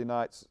about Wednesday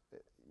nights,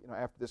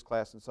 after this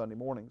class and Sunday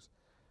mornings.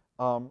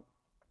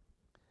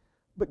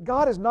 But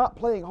God is not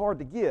playing hard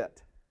to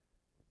get.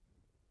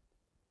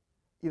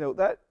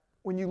 That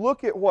when you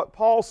look at what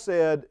Paul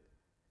said,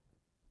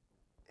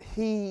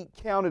 he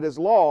counted as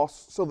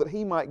loss so that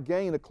he might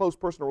gain a close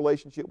personal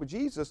relationship with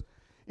Jesus.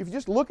 If you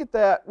just look at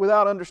that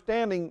without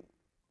understanding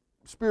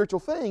spiritual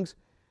things,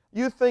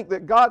 you think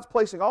that God's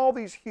placing all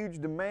these huge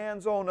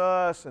demands on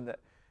us, and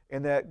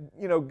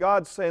that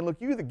God's saying, look,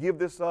 you either give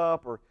this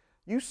up, or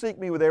you seek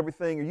me with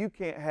everything, or you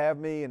can't have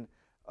me, and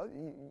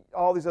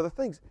all these other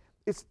things.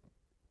 It's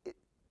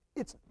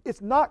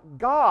not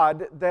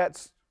God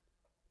that's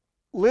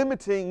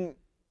limiting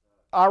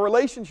our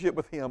relationship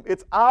with Him.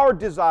 It's our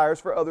desires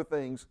for other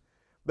things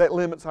that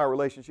limits our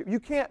relationship. You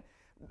can't.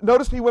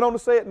 Notice he went on to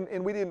say it,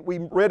 and we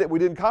read it. We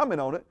didn't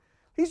comment on it.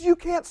 You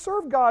can't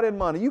serve God and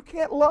money. You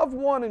can't love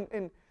one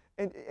and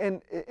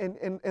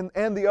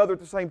the other at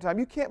the same time.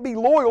 You can't be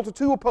loyal to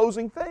two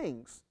opposing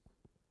things.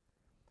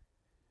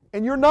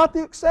 And you're not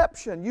the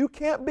exception. You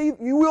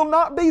will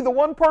not be the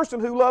one person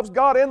who loves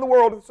God and the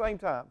world at the same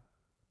time.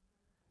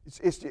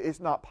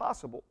 It's not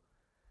possible.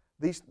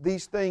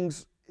 These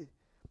things,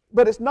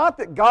 but it's not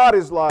that God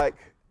is like,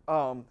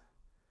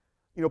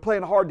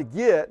 playing hard to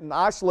get and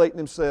isolating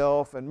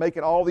Himself and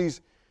making all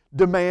these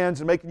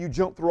demands and making you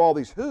jump through all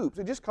these hoops.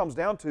 It just comes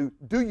down to,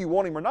 do you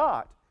want Him or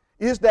not?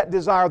 Is that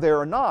desire there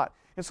or not?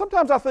 And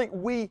sometimes I think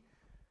I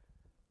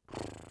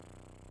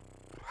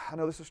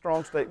know this is a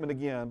strong statement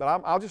again, but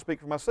I'll just speak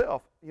for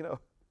myself.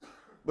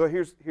 But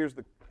here's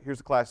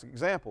the classic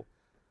example.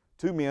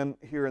 2 men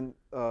hearing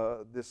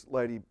this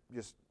lady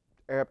just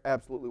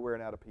absolutely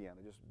wearing out a piano,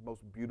 just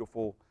most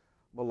beautiful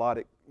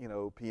melodic,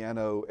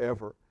 piano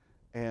ever,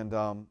 and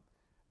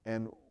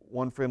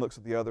one friend looks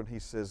at the other and he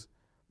says,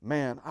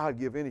 "Man, I'd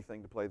give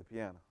anything to play the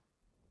piano."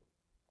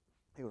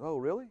 He goes, "Oh,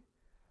 really?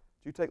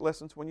 Did you take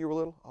lessons when you were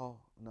little?" "Oh,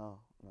 no.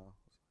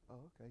 Oh,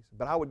 okay." He said,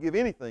 "But I would give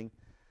anything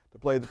to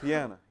play the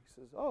piano."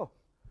 He says, "Oh,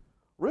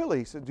 really?"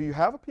 He said, "Do you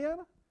have a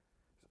piano?"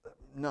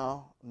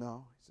 no. He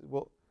said,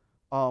 well,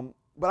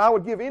 but I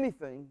would give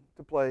anything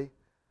to play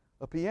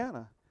a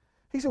piano.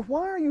 He said,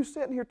 why are you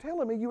sitting here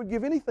telling me you would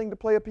give anything to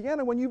play a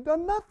piano when you've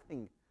done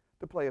nothing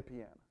to play a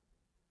piano?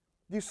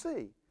 Do you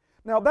see?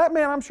 Now, that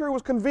man, I'm sure,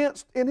 was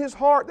convinced in his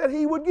heart that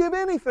he would give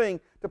anything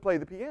to play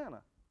the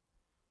piano.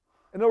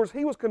 In other words,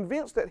 he was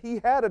convinced that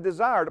he had a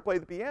desire to play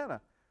the piano,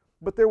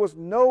 but there was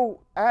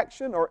no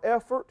action or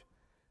effort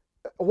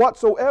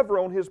whatsoever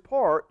on his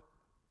part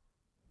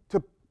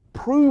to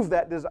prove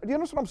that desire. Do you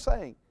understand what I'm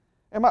saying?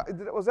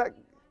 Was that?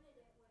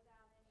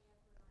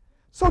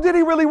 So did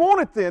he really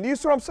want it then? You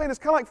see what I'm saying? It's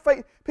kind of like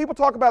faith. People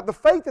talk about the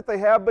faith that they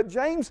have, but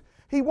James,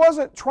 he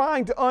wasn't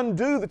trying to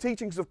undo the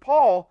teachings of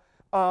Paul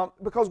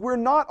because we're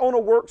not on a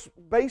works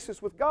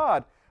basis with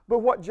God. But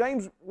what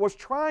James was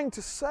trying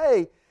to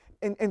say,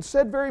 and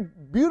said very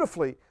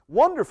beautifully,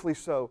 wonderfully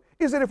so,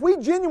 is that if we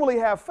genuinely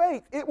have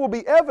faith, it will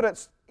be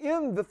evidenced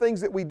in the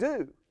things that we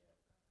do.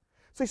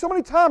 See, so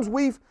many times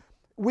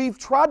we've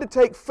tried to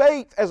take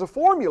faith as a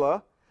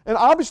formula, and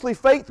obviously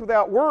faith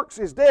without works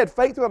is dead.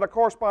 Faith without a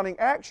corresponding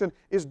action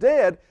is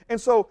dead. And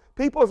so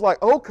people are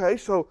like, okay,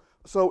 so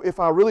if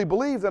I really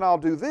believe, then I'll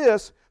do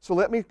this, so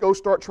let me go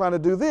start trying to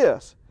do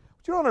this.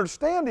 What you don't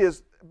understand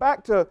is,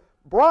 back to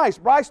Bryce.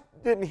 Bryce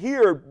didn't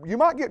hear, you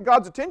might get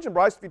God's attention,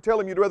 Bryce, if you tell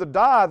him you'd rather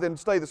die than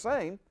stay the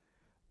same.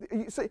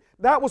 You see,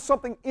 that was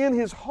something in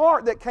his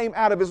heart that came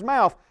out of his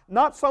mouth,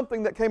 not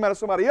something that came out of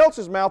somebody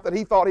else's mouth that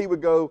he thought he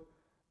would go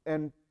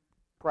and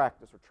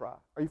practice or try.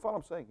 Are you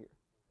following what I'm saying here?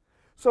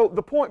 So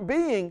the point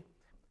being,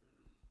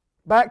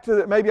 back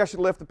to maybe I should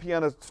have left the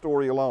piano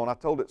story alone. I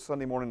told it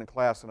Sunday morning in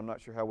class, and I'm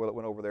not sure how well it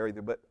went over there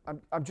either. But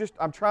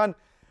I'm trying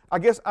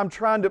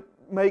to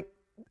make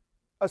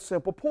a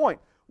simple point.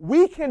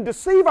 We can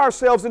deceive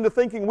ourselves into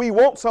thinking we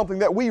want something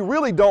that we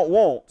really don't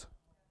want.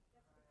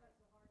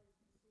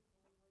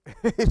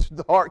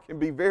 The heart can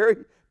be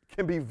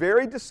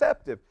very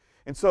deceptive.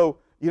 And so,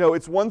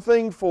 it's one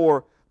thing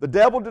for the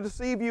devil to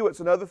deceive you, it's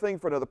another thing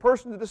for another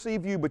person to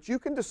deceive you, but you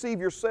can deceive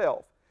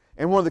yourself.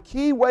 And one of the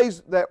key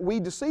ways that we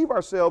deceive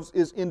ourselves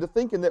is into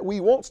thinking that we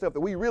want stuff that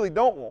we really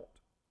don't want.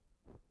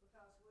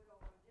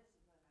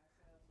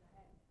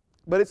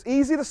 But it's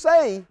easy to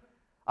say,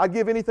 I'd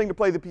give anything to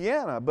play the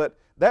piano, but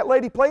that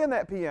lady playing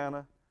that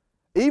piano,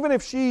 even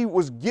if she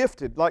was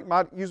gifted,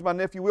 use my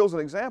nephew Will as an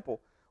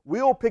example,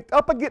 Will picked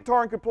up a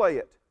guitar and could play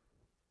it.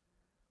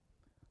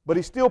 But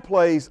he still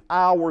plays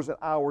hours and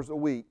hours a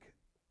week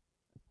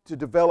to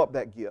develop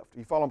that gift.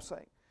 You follow what I'm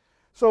saying?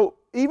 So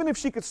even if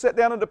she could sit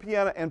down at the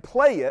piano and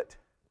play it,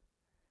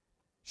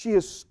 she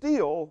has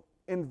still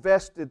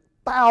invested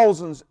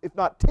thousands, if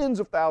not tens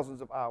of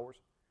thousands of hours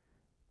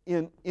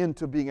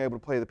into being able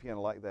to play the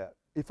piano like that.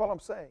 You follow what I'm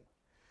saying?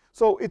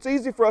 So it's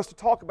easy for us to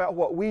talk about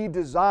what we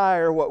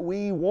desire, what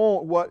we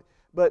want,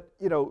 but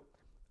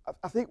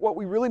I think what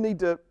we really need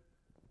to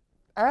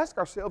ask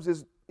ourselves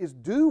is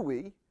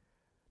do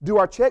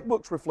our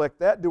checkbooks reflect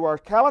that? Do our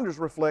calendars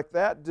reflect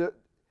that?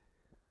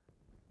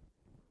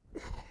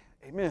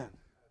 Amen.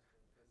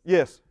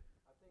 Yes.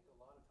 I think a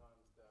lot of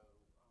times, though,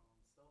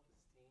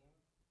 self-esteem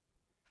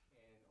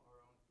and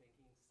our own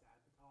thinking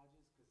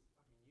sabotages,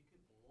 because, you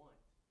could want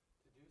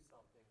to do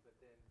something, but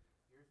then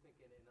you're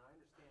thinking, and I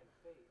understand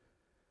faith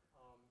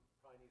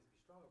probably needs to be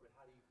stronger, but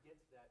how do you get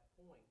to that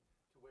point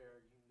to where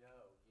and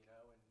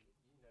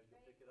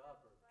you'll pick it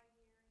up?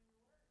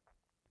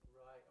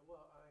 Right.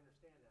 Well, I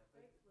understand that,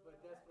 but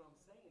that's what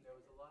I'm saying, though,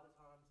 is a lot of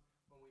times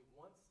when we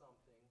want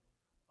something,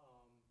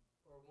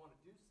 or want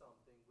to do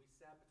something, we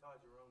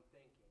sabotage our own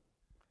thinking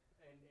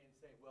and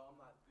say, well, I'm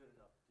not good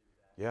enough to do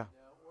that. Yeah.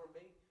 Or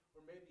maybe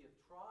you've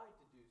tried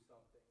to do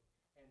something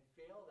and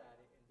failed at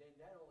it, and then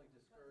that only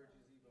discourages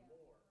even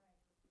more.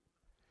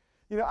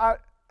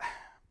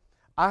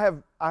 I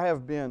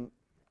have been.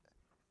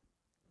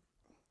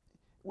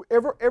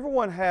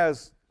 Everyone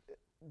has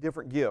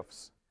different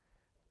gifts,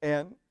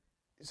 and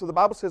so the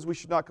Bible says we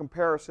should not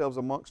compare ourselves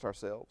amongst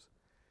ourselves,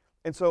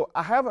 and so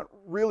I haven't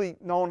really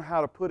known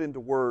how to put into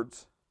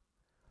words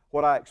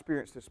what I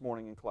experienced this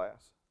morning in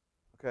class,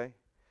 okay?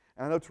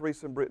 And I know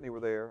Teresa and Brittany were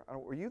there.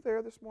 Were you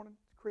there this morning,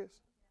 Chris?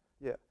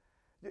 Yeah.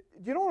 Do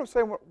you know what I'm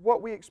saying,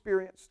 what we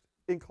experienced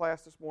in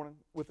class this morning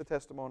with the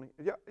testimony?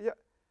 Yeah.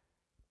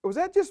 Was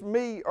that just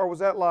me, or was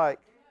that like...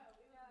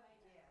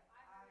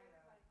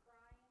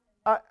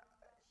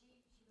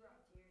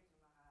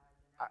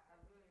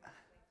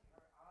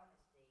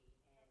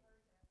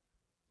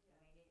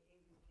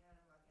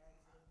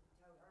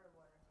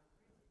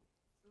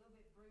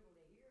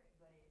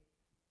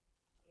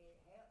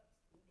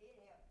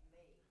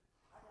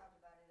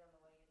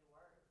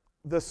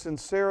 The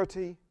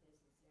sincerity,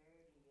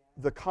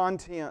 the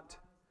content,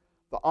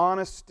 the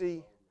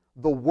honesty,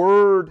 the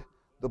word,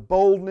 the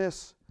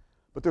boldness.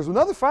 But there's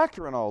another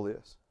factor in all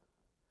this.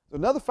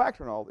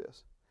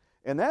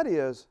 And that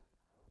is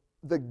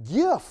the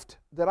gift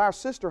that our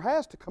sister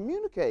has to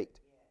communicate.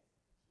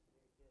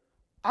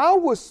 I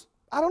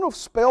don't know if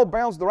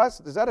spellbound's the right,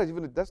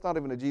 that's not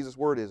even a Jesus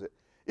word, is it?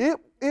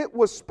 It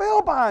was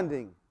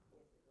spellbinding.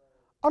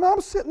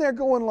 I'm sitting there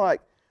going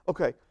like,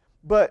 okay,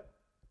 but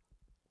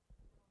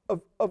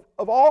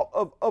of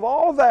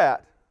all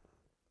that,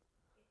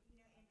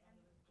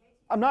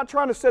 I'm not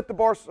trying to set the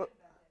bar.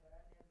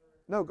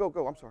 No,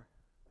 go. I'm sorry.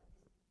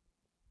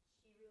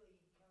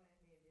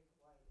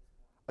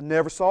 I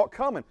never saw it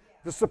coming.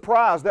 The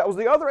surprise, that was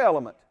the other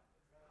element.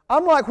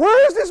 I'm like,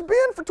 where has this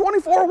been for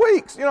 24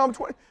 weeks?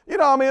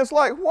 It's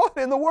like, what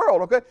in the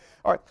world? Okay,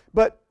 all right.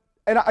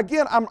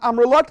 I'm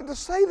reluctant to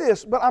say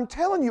this, but I'm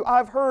telling you,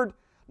 I've heard,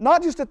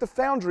 not just at the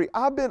Foundry,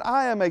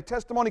 I am a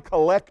testimony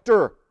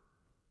collector.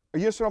 You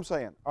understand what I'm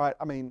saying? All right,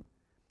 I mean,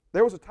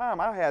 there was a time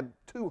I had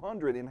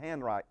 200 in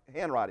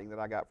handwriting that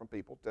I got from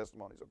people,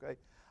 testimonies, okay?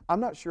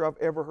 I'm not sure I've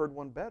ever heard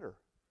one better.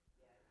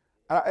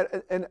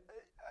 And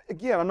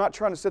again, I'm not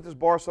trying to set this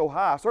bar so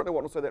high. I certainly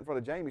won't say that in front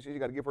of Jamie. She says you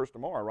got to give hers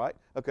tomorrow, right?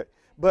 Okay.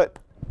 But,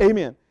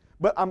 amen.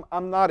 But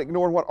I'm not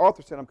ignoring what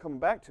Arthur said. I'm coming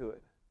back to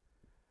it.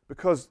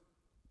 Because,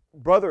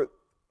 brother,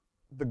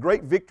 the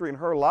great victory in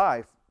her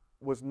life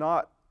was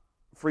not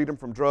freedom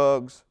from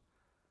drugs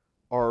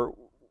or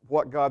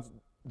what God's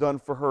done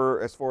for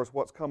her as far as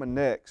what's coming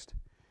next.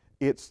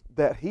 It's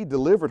that He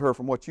delivered her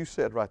from what you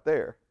said right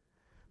there.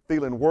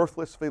 Feeling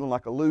worthless, feeling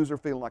like a loser,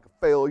 feeling like a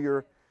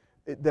failure.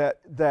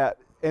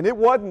 And it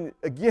wasn't,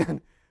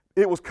 again,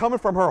 it was coming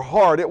from her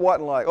heart. It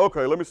wasn't like,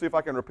 okay, let me see if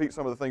I can repeat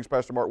some of the things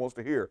Pastor Mark wants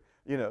to hear.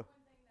 You know.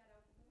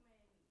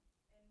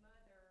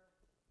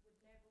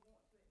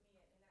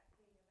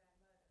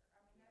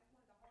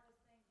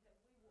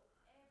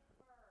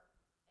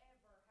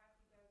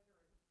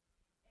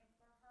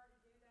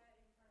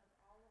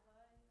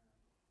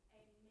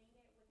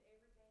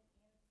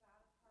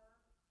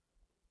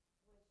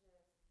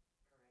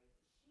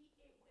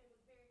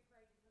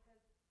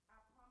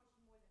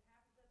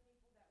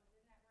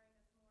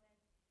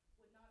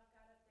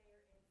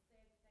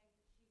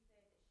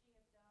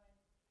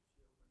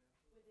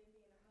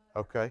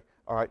 Okay,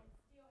 all right.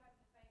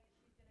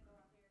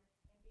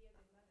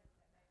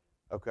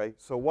 Okay,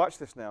 so watch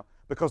this now.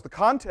 Because the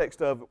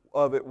context of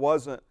it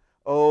wasn't,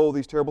 oh,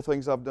 these terrible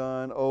things I've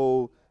done,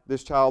 oh,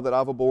 this child that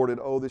I've aborted,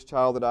 oh, this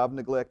child that I've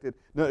neglected.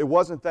 No, it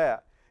wasn't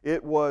that.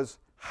 It was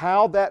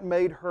how that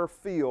made her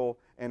feel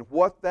and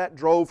what that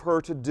drove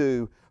her to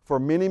do for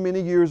many,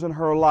 many years in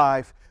her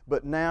life.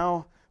 But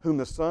now, whom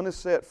the Son has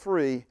set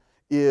free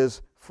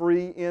is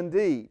free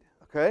indeed.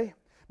 Okay?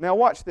 Now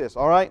watch this,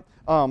 all right?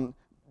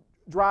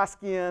 Dry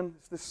skin.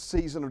 It's this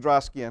season of dry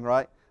skin,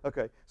 right?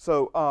 Okay.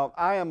 So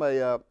I am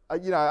I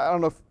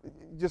don't know if,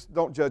 just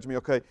don't judge me,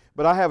 okay?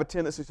 But I have a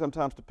tendency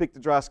sometimes to pick the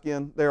dry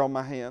skin there on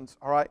my hands,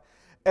 all right?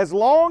 As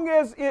long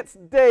as it's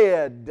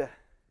dead,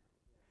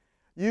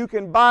 you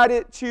can bite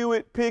it, chew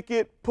it, pick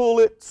it, pull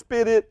it,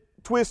 spit it,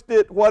 twist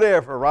it,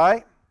 whatever,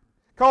 right?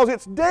 Because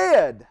it's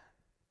dead.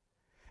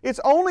 It's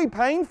only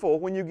painful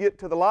when you get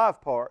to the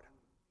live part.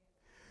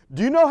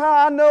 Do you know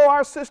how I know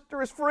our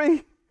sister is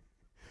free?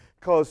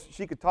 Because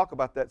she could talk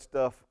about that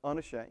stuff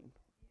unashamed,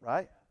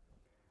 right?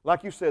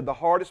 Like you said, the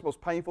hardest, most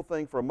painful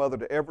thing for a mother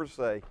to ever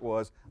say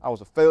was, I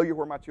was a failure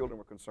where my children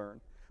were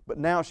concerned. But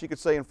now she could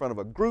say in front of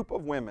a group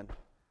of women,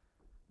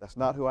 that's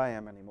not who I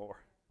am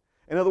anymore.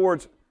 In other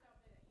words,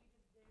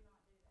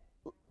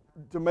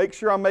 to make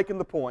sure I'm making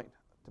the point,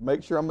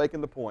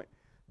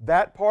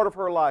 that part of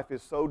her life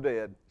is so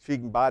dead, she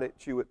can bite it,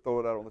 chew it,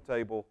 throw it out on the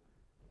table,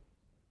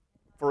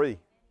 free.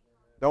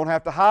 Don't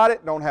have to hide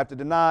it, don't have to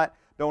deny it,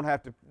 don't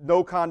have to,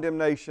 no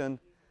condemnation.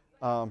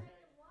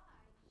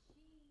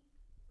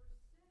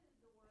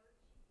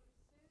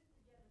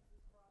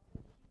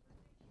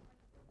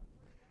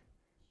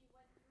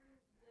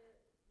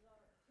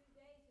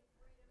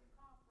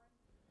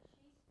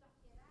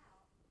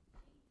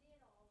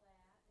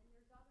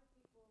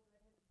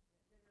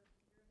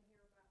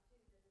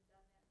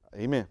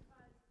 Amen.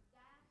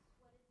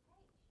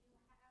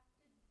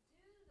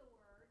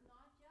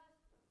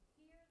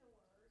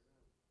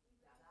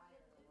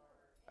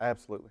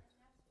 Absolutely.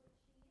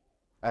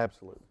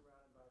 Absolutely.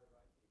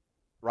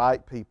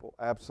 Right people.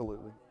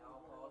 Absolutely.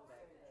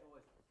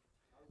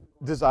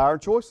 Desire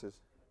choices.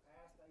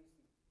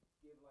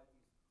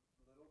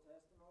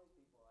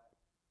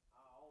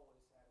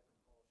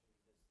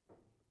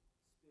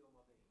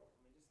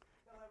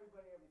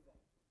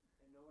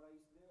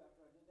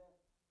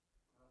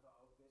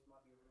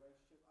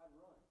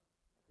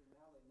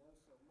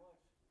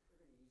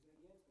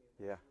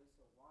 Yeah.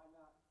 So why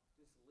not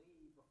just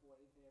leave before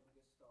anything ever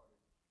gets started?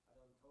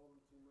 I done told them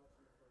too much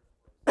in the first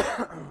place.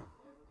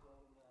 Never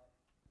told them that,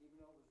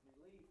 even though it was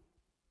relief,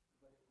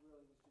 but it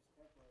really was just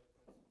temporary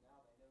because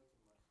now they know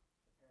too much.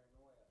 The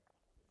paranoia,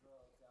 the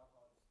drugs,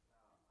 alcohol.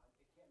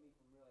 It kept me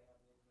from really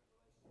having intimate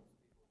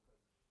relationships with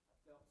people because I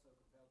felt so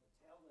compelled to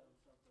tell them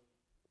something,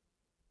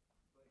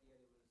 but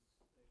yet it was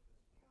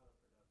counterproductive.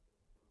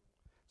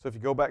 So if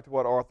you go back to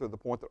the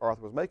point that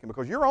Arthur was making,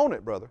 because you're on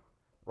it, brother,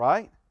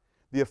 right?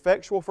 The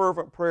effectual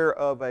fervent prayer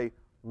of a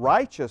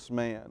righteous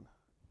man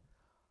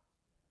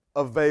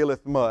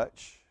availeth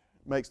much,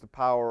 makes the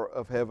power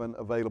of heaven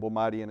available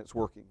mighty in its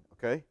working,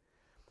 okay?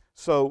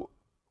 So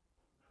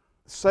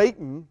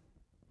Satan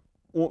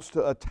wants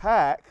to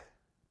attack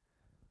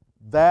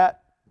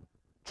that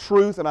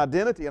truth and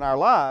identity in our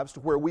lives to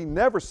where we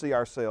never see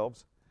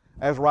ourselves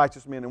as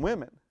righteous men and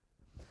women.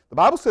 The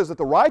Bible says that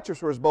the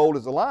righteous are as bold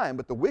as a lion,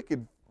 but the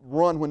wicked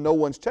run when no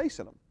one's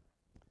chasing them.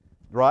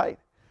 Right?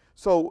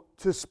 So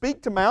to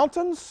speak to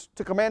mountains,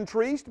 to command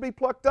trees to be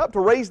plucked up, to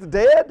raise the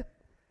dead,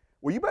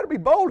 well, you better be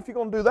bold if you're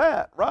going to do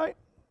that, right?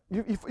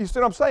 You see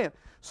what I'm saying?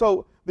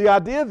 So the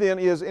idea then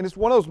is, and it's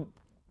one of those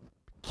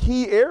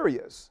key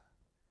areas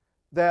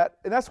that,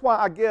 and that's why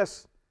I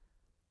guess,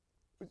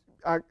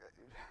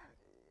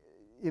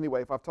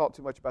 anyway, if I've talked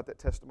too much about that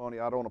testimony,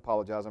 I don't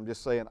apologize. I'm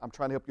just saying, I'm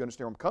trying to help you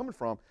understand where I'm coming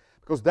from,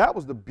 because that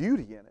was the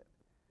beauty in it.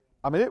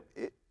 I mean,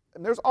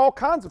 and there's all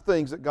kinds of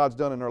things that God's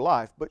done in her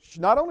life, but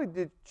not only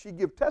did she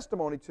give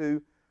testimony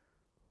to,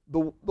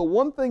 the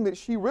one thing that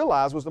she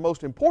realized was the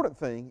most important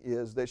thing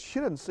is that she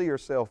didn't see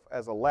herself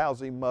as a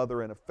lousy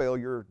mother and a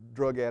failure,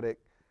 drug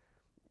addict,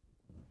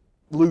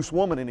 loose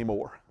woman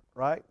anymore,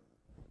 right?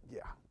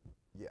 Yeah.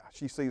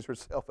 She sees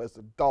herself as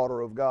the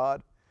daughter of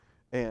God,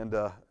 and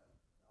also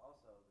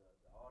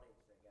the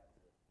audience that got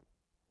to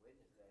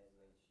witness that, I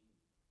mean,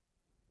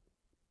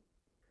 she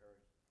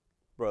encouraged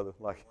brother,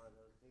 like one of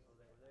those people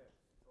that were there.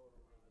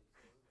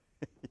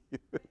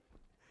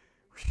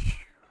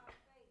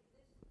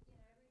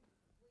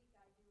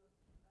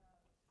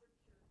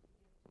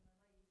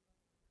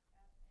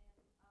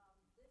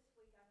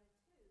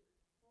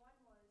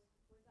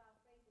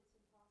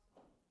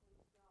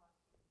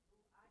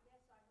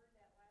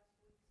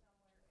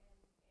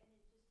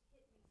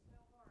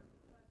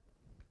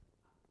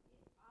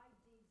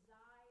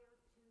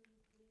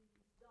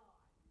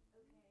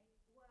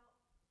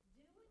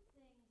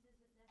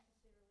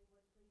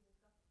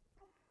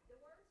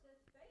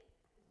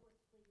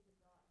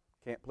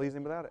 Can't please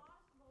Him without it.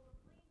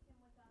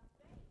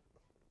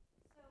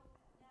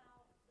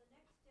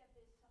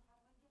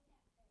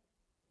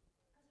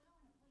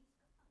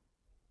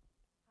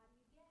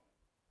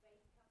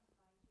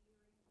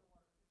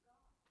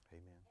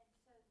 Amen.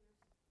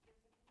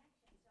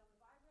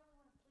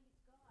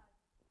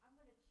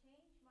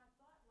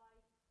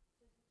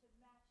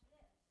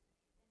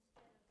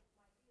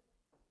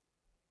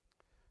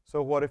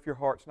 So what if your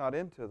heart's not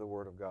into the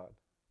Word of God?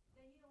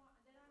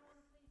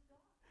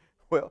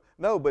 Well,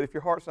 no, but if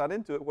your heart's not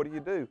into it, what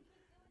do?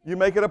 You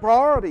make it a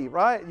priority,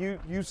 right?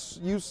 You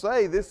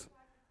say this.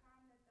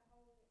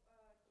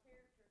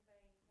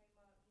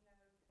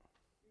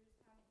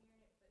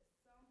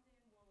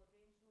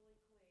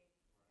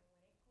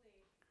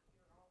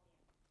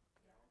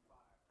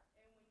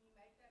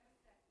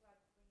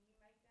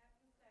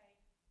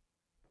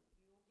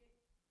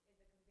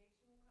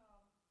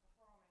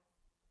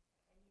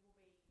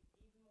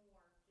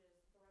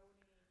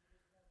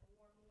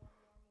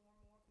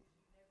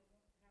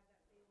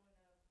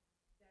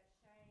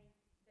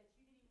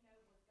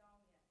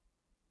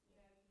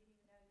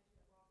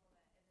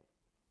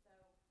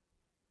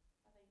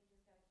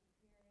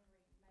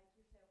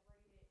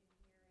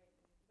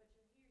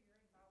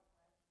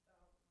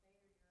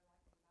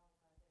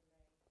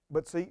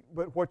 But see,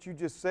 what you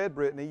just said,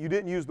 Brittany, you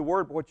didn't use the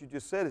word, but what you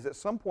just said is at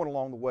some point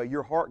along the way,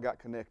 your heart got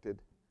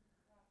connected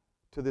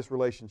to this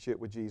relationship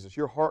with Jesus.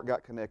 Your heart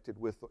got connected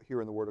with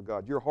hearing the Word of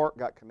God. Your heart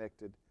got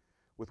connected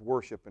with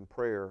worship and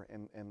prayer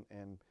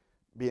and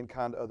being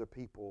kind to other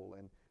people.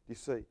 And you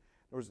see,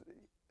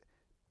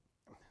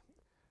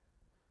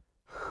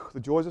 the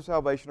joys of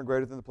salvation are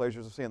greater than the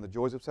pleasures of sin. The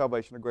joys of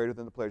salvation are greater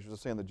than the pleasures of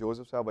sin. The joys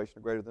of salvation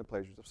are greater than the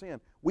pleasures of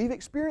sin. We've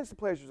experienced the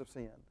pleasures of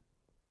sin.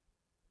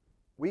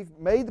 We've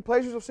made the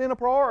pleasures of sin a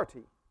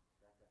priority.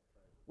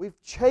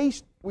 We've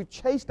chased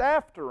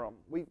after them.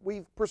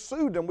 We've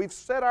pursued them. We've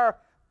set our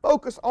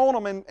focus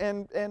on them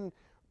and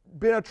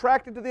been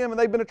attracted to them, and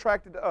they've been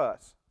attracted to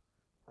us.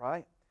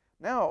 Right?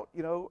 Now,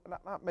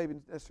 not maybe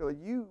necessarily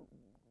you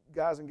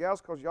guys and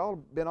gals, because y'all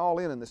have been all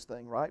in this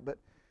thing, right?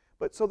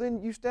 But so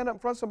then you stand up in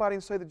front of somebody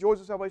and say the joys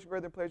of salvation are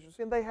greater than pleasures of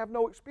sin. They have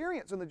no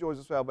experience in the joys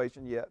of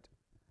salvation yet.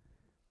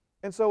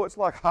 And so it's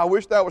like, I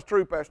wish that was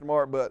true, Pastor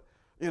Mark, but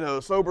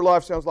sober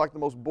life sounds like the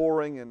most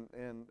boring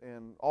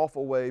and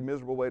awful way,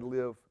 miserable way to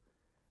live.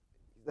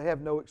 They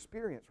have no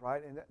experience,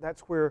 right? And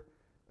that's where,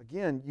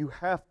 again, you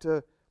have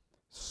to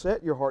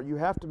set your heart. You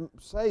have to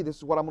say, this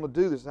is what I'm going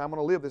to do. This is how I'm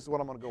going to live. This is what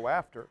I'm going to go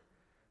after.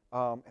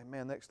 And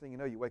man, next thing you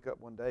know, you wake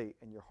up one day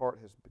and your heart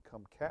has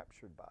become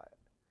captured by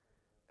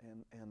it.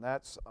 And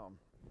that's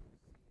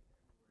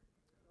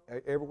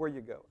everywhere you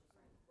go.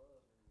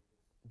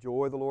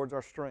 Joy of the Lord's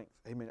our strength.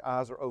 Amen.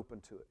 Eyes are open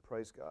to it.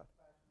 Praise God.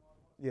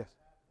 Yes.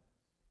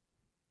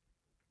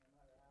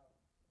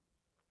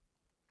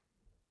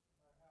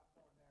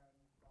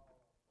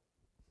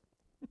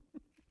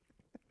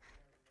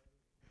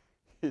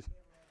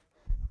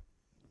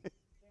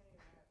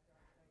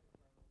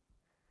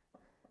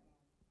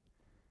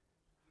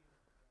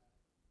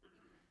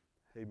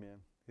 Amen.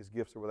 His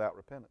gifts are without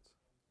repentance.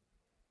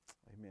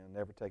 Amen.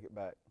 Never take it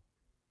back.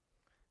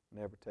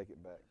 Never take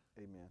it back.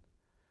 Amen.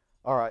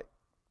 All right.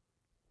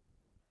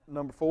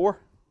 Number 4.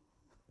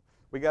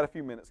 We got a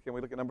few minutes. Can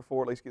we look at number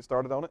 4, at least get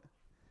started on it?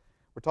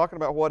 We're talking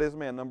about what is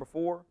man. Number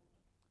 4,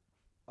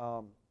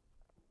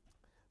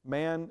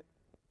 man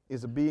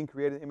is a being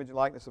created in the image and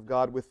likeness of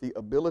God with the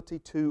ability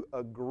to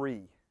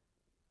agree.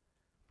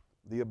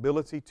 The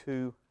ability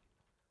to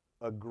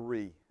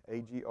agree.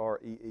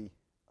 A-G-R-E-E.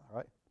 All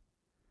right?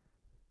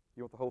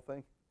 You want the whole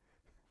thing?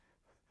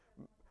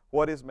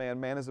 What is man?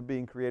 Man is a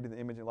being created in the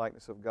image and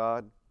likeness of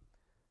God.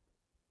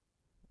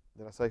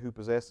 Did I say who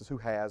possesses? Who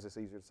has? It's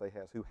easier to say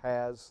has. Who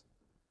has,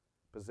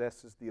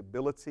 possesses the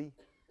ability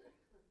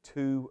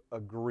to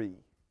agree.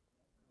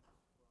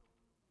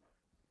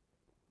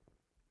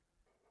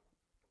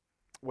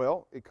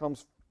 Well, it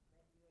comes.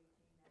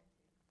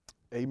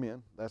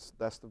 Amen. That's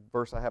the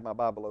verse I have my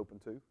Bible open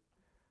to.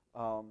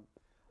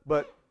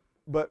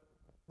 But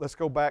let's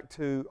go back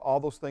to all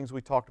those things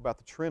we talked about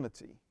the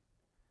Trinity,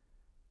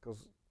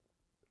 because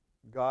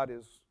God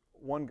is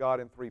one God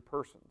in three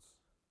persons,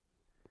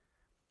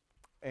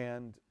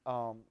 and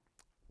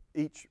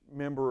each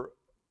member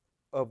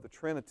of the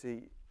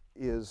Trinity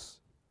is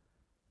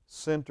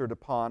centered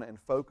upon and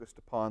focused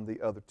upon the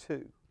other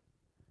two.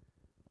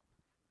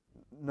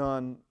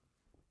 None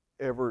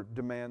ever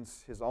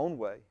demands his own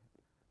way,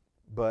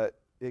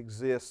 but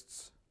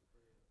exists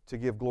to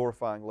give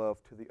glorifying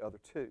love to the other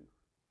two.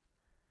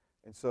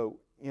 And so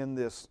in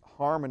this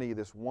harmony,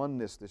 this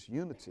oneness, this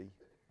unity,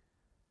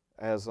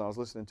 as I was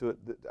listening to it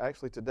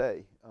actually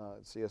today,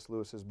 C.S.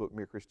 Lewis's book,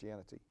 Mere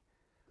Christianity,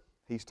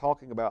 he's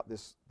talking about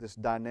this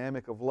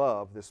dynamic of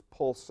love, this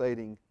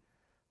pulsating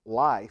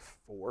life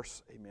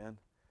force, amen,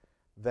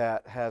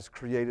 that has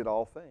created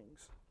all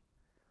things.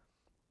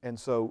 And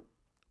so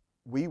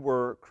we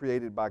were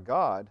created by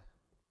God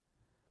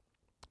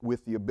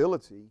with the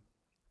ability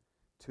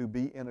to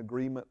be in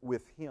agreement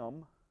with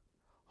Him,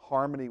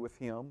 harmony with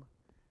Him,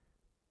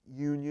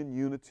 union,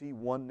 unity,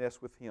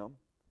 oneness with Him,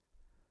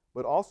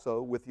 but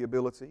also with the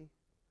ability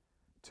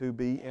to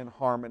be in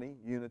harmony,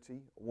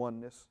 unity,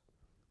 oneness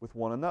with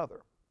one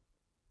another.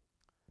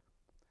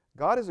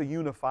 God is a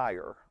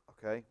unifier,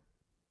 okay?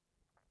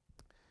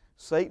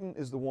 Satan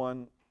is the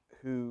one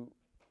who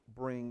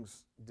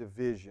brings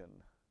division.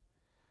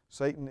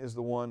 Satan is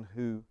the one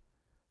who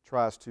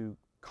tries to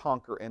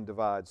conquer and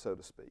divide, so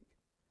to speak.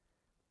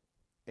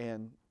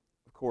 And,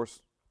 of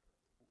course,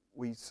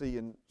 we see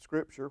in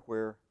Scripture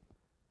where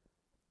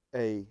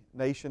a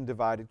nation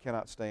divided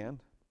cannot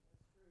stand.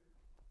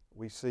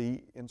 We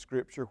see in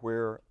Scripture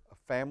where a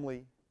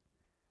family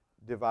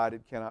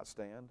divided cannot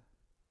stand.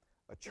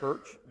 A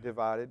church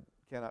divided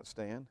cannot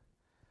stand.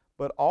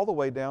 But all the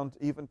way down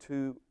even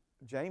to,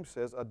 James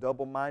says, a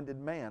double-minded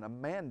man. A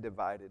man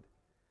divided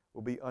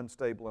will be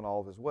unstable in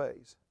all of his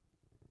ways.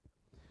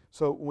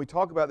 So when we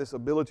talk about this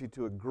ability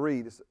to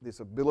agree, this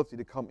ability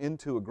to come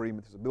into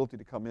agreement, this ability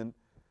to come into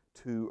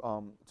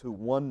to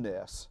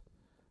oneness,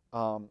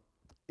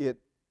 it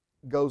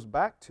goes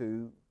back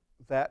to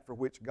that for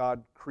which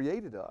God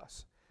created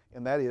us,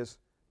 and that is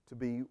to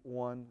be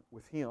one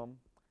with Him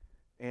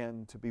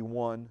and to be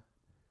one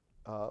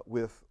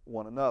with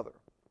one another.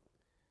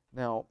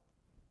 Now,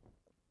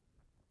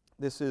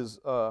 this is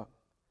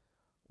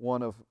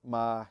one of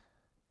my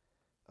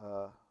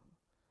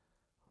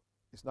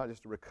it's not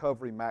just a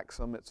recovery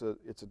maxim, it's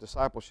a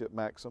discipleship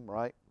maxim,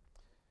 right?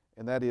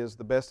 And that is,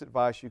 the best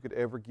advice you could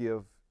ever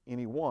give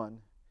anyone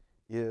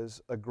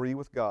is agree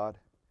with God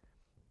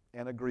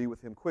and agree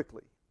with Him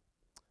quickly.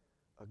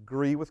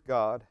 Agree with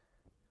God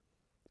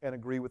and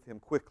agree with Him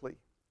quickly.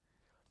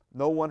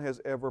 No one has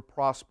ever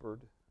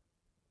prospered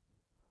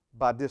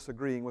by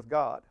disagreeing with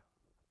God.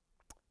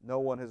 No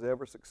one has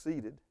ever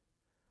succeeded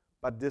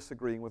by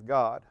disagreeing with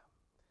God.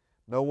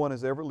 No one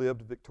has ever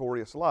lived a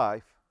victorious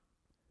life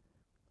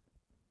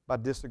by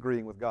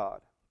disagreeing with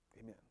God.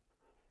 Amen.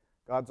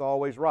 God's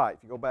always right.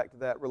 If you go back to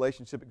that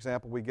relationship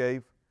example we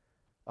gave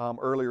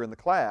earlier in the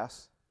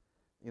class,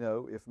 you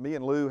know, if me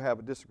and Lou have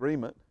a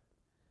disagreement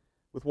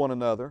with one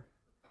another,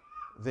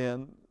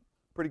 then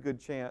pretty good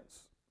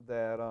chance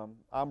that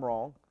I'm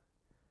wrong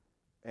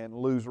and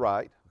Lou's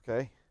right,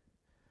 okay?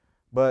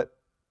 But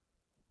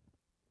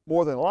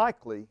more than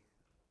likely,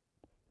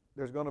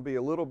 there's going to be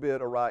a little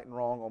bit of right and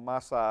wrong on my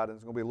side, and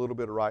there's going to be a little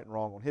bit of right and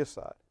wrong on his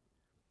side,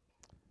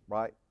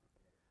 right?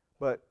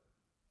 But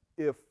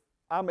if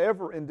I'm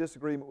ever in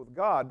disagreement with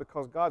God,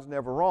 because God's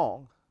never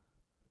wrong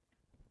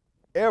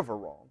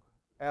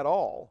at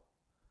all,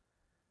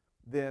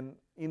 then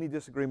any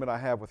disagreement I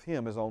have with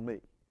Him is on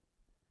me.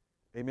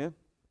 Amen?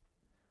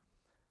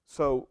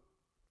 So,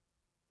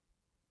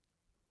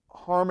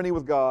 harmony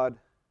with God,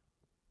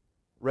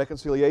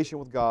 reconciliation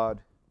with God,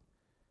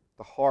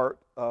 the heart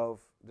of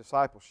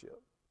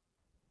discipleship.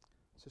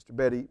 Sister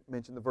Betty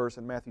mentioned the verse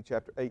in Matthew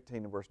chapter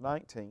 18 and verse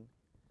 19.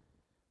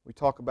 We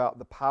talk about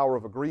the power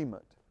of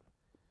agreement.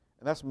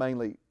 And that's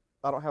mainly,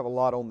 I don't have a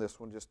lot on this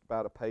one, just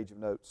about a page of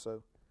notes,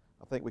 so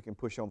I think we can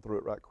push on through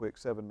it right quick,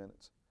 7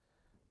 minutes.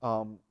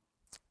 One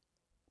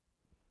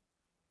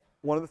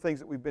of the things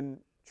that we've been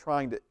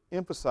trying to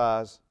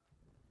emphasize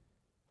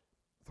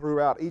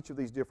throughout each of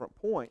these different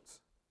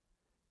points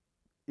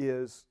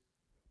is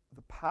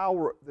the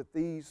power that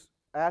these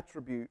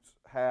attributes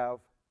have,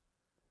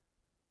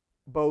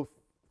 both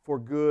for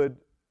good,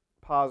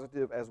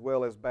 positive, as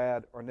well as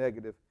bad or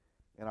negative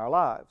in our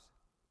lives.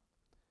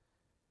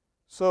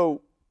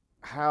 So,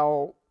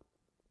 how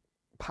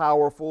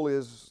powerful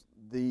is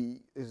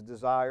is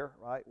desire,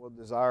 right? Well,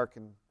 desire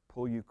can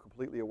pull you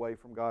completely away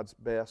from God's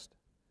best.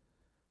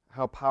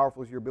 How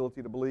powerful is your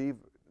ability to believe?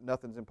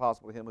 Nothing's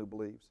impossible to him who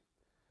believes.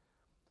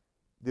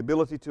 The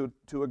ability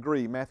to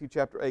agree. Matthew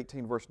chapter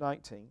 18, verse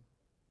 19.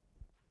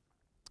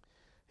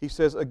 He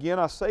says, "Again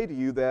I say to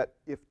you that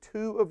if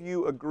two of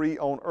you agree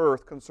on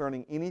earth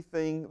concerning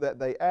anything that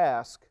they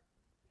ask,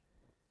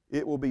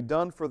 it will be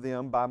done for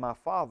them by my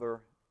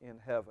Father in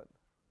heaven."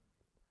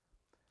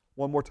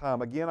 One more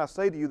time. "Again I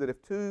say to you that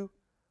if two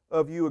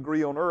of you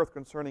agree on earth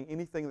concerning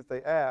anything that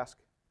they ask,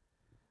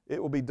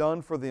 it will be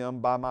done for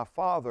them by my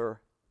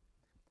Father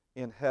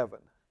in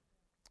heaven."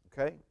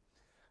 Okay?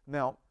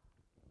 Now,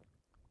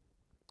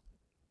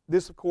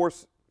 this, of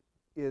course,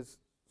 is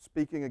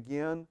speaking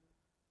again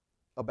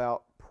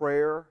about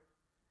prayer.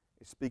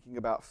 It's speaking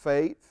about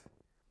faith.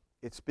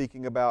 It's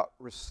speaking about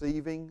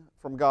receiving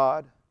from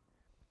God.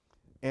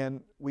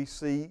 And we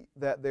see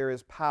that there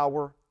is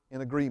power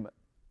in agreement.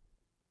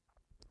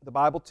 The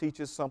Bible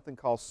teaches something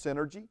called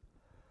synergy.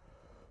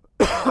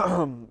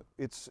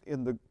 It's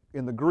in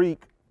the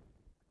Greek,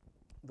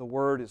 the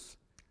word is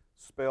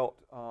spelt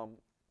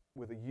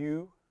with a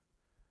U,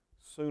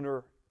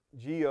 sooner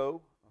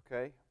geo,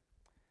 okay?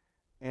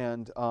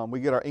 And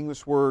we get our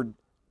English word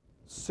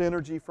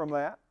synergy from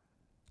that.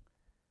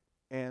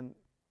 And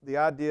the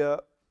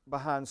idea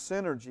behind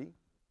synergy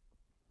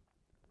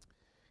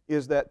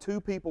is that two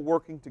people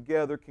working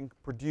together can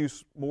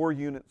produce more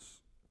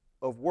units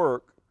of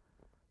work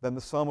than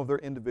the sum of their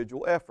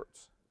individual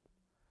efforts.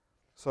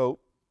 So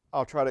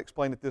I'll try to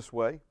explain it this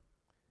way.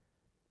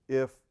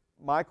 If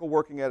Michael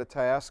working at a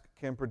task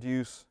can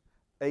produce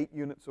 8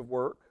 units of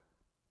work,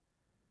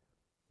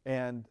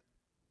 and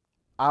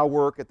I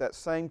work at that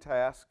same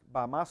task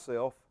by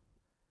myself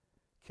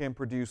can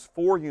produce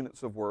 4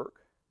 units of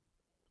work,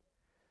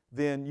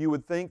 then you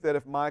would think that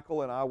if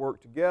Michael and I work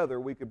together,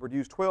 we could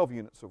produce 12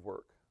 units of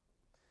work.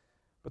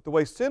 But the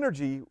way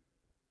synergy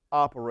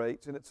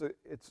operates, and it's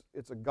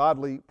a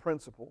godly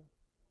principle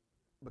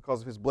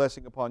because of His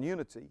blessing upon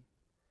unity,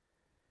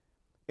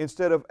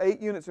 instead of 8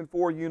 units and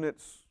 4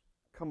 units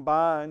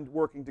combined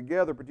working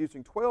together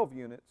producing 12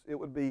 units, it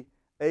would be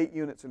 8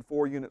 units and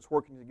 4 units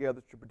working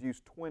together to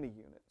produce 20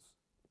 units.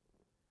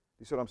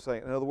 You see what I'm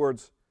saying? In other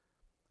words,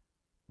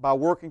 by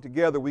working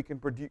together, we can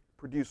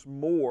produce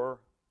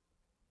more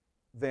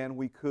than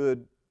we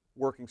could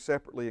working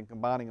separately and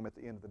combining them at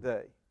the end of the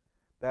day.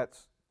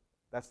 That's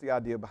the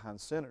idea behind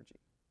synergy.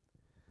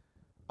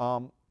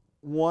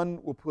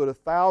 One will put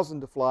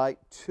 1,000 to flight.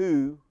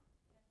 2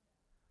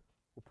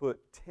 will put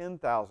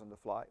 10,000 to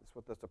flight.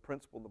 That's a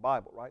principle in the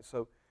Bible, right?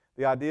 So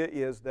the idea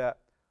is that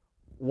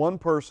one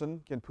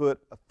person can put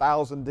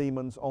 1,000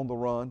 demons on the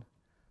run.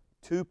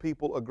 2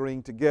 people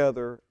agreeing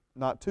together,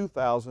 not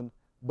 2,000,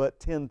 but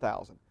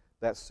 10,000.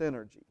 That's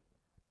synergy,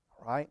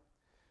 right?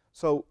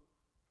 So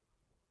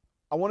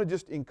I want to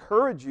just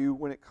encourage you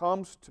when it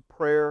comes to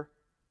prayer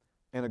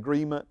and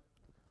agreement.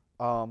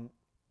 Don't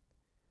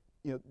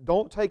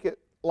take it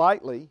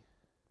lightly.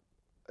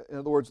 In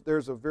other words,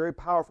 there's a very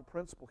powerful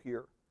principle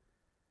here.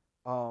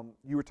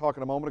 You were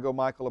talking a moment ago,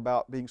 Michael,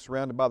 about being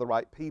surrounded by the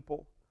right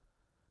people,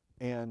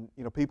 and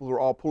people who are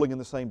all pulling in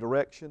the same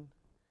direction,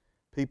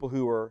 people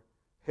who are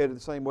headed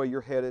the same way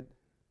you're headed.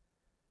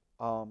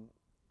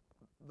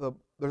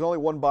 There's only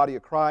one body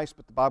of Christ,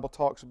 but the Bible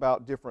talks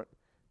about different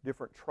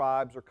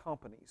tribes or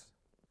companies.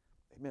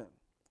 Amen.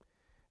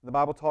 And the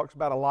Bible talks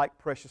about a like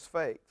precious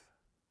faith.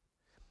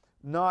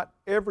 Not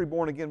every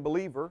born-again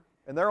believer,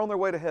 and they're on their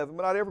way to heaven,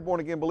 but not every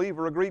born-again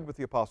believer agreed with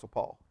the Apostle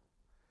Paul.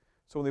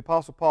 So when the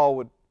Apostle Paul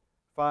would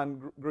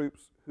find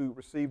groups who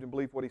received and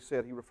believed what he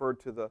said, he referred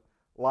to the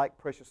like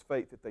precious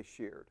faith that they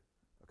shared.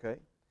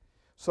 Okay?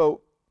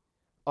 So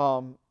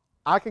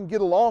I can get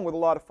along with a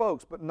lot of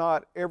folks, but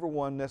not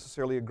everyone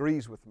necessarily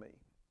agrees with me.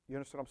 You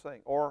understand what I'm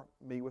saying? Or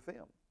me with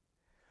them.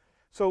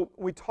 So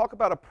when we talk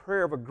about a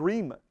prayer of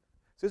agreement,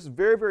 this is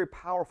very, very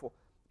powerful.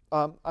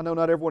 I know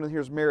not everyone in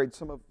here is married.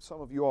 Some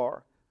of you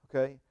are.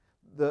 Okay?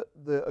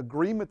 The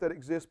agreement that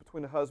exists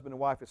between a husband and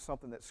wife is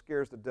something that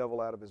scares the devil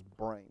out of his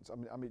brains.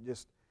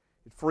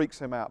 It freaks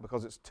him out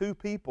because it's 2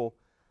 people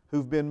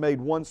who've been made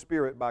one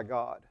spirit by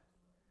God.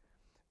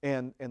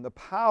 And the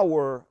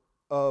power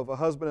of a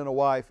husband and a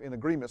wife in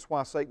agreement is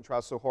why Satan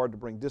tries so hard to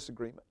bring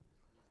disagreement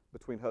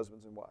between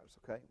husbands and wives.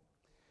 Okay?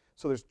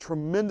 So there's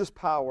tremendous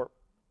power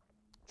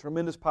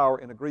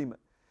in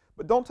agreement.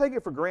 But don't take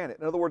it for granted.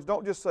 In other words,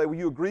 don't just say, well,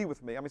 you agree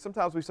with me.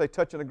 Sometimes we say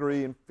touch and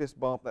agree and fist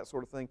bump, that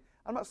sort of thing.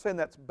 I'm not saying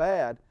that's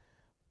bad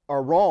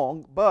or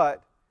wrong,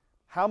 but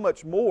how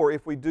much more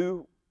if we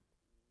do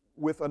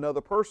with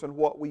another person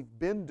what we've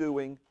been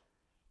doing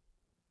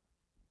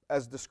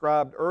as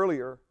described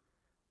earlier,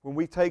 when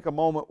we take a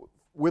moment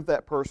with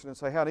that person and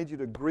say, hey, I need you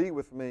to agree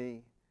with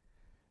me,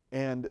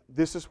 and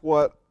this is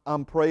what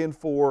I'm praying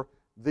for.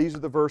 These are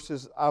the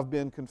verses I've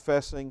been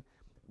confessing.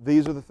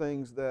 These are the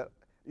things that...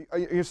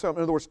 In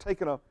other words,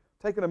 taking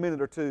a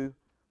minute or two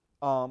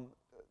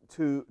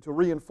to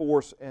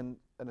reinforce and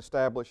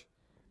establish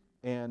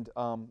and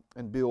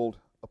build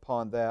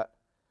upon that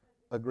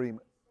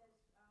agreement.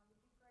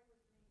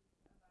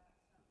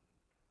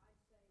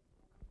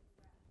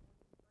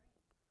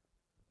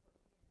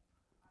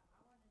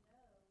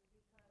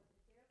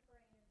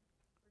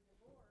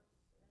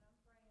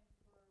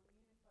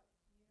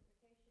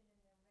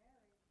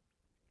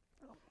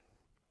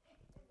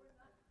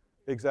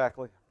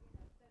 Exactly.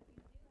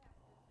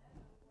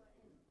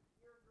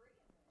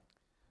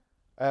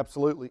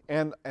 Absolutely.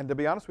 And to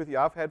be honest with you,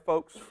 I've had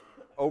folks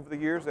over the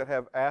years that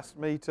have asked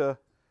me to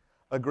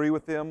agree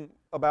with them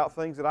about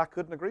things that I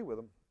couldn't agree with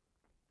them.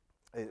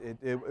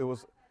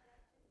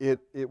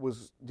 It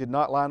was did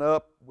not line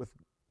up with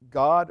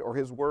God or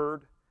His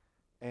Word.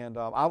 And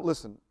I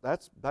listen.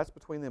 That's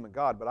between them and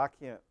God. But I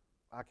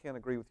can't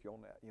agree with you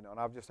on that. And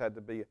I've just had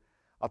to be.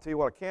 I'll tell you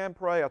what I can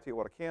pray. I'll tell you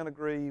what I can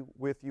agree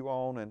with you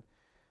on.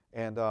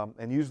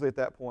 And usually at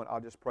that point,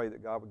 I'll just pray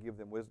that God would give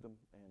them wisdom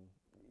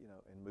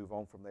and move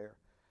on from there.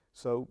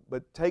 So,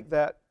 but take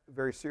that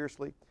very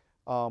seriously.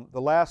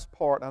 The last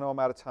part, I know I'm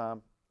out of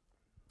time.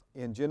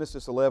 In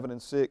Genesis 11 and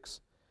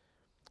 6,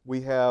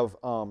 we have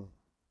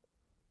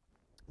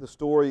the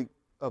story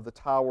of the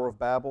Tower of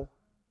Babel.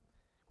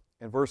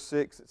 In verse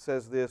 6, it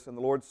says this, "And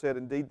the Lord said,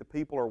 Indeed, the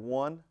people are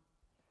one.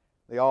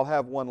 They all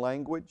have one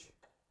language.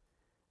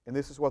 And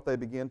this is what they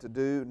begin to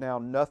do. Now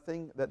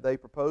nothing that they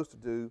propose to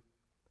do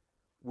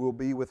will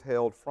be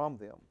withheld from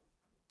them."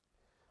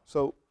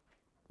 So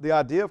the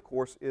idea, of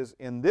course, is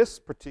in this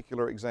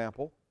particular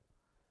example,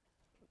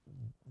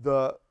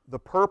 the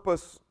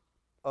purpose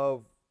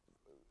of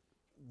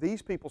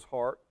these people's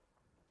heart,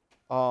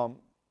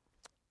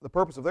 the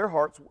purpose of their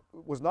hearts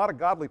was not a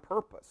godly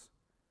purpose.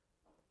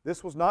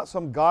 This was not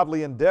some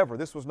godly endeavor.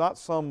 This was not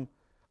some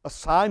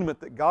assignment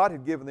that God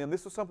had given them.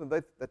 This was something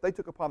that they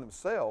took upon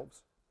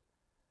themselves.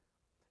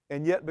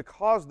 And yet,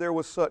 because there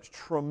was such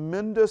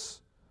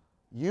tremendous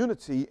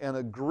unity and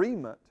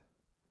agreement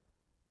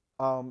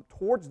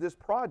towards this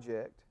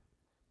project,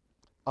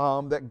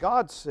 that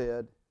God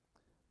said,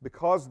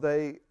 because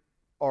they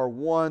are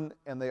one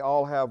and they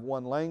all have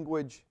one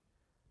language,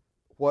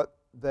 what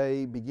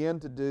they begin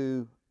to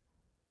do,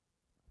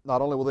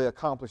 not only will they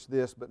accomplish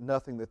this, but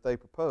nothing that they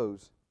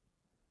propose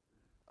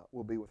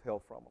will be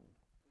withheld from them.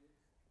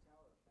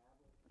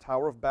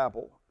 Tower of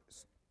Babel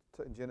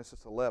in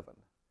Genesis 11.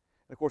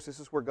 And of course, this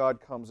is where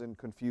God comes and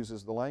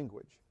confuses the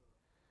language.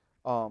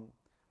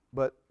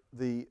 But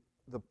the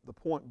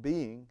point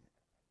being,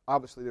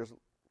 obviously there's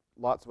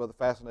lots of other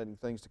fascinating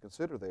things to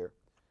consider there,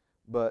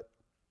 but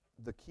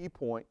the key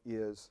point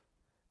is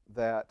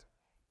that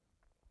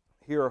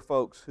here are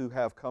folks who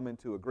have come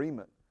into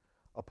agreement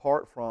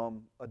apart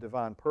from a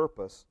divine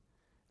purpose,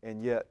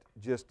 and yet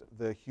just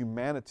the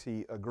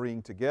humanity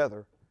agreeing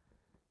together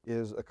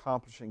is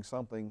accomplishing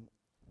something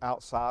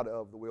outside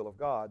of the will of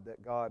God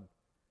that God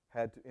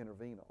had to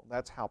intervene on.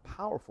 That's how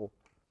powerful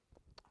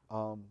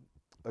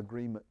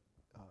agreement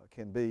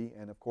can be,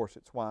 and of course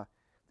it's why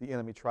the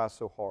enemy tries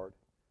so hard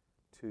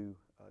to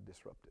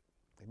disrupt it.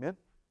 Amen?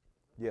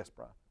 Yes,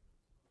 Brian.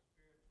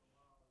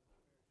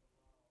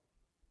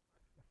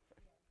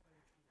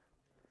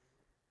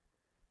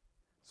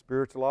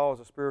 Spiritual law is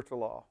a spiritual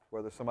law,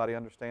 whether somebody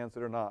understands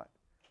it or not.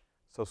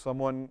 So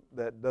someone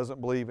that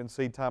doesn't believe in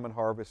seed time and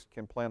harvest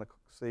can plant a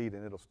seed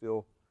and it'll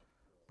still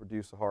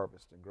produce a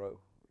harvest and grow.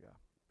 Yeah,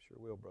 sure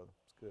will, brother.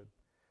 It's good.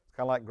 It's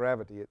kind of like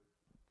gravity.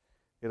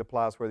 It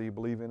applies whether you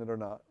believe in it or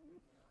not.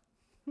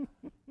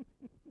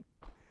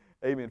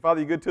 Amen.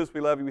 Father, you're good to us.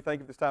 We love you. We thank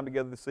you for this time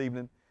together this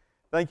evening.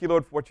 Thank you,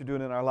 Lord, for what you're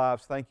doing in our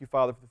lives. Thank you,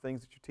 Father, for the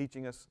things that you're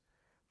teaching us.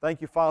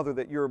 Thank you, Father,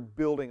 that you're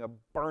building a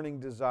burning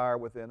desire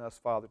within us,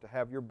 Father, to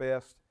have your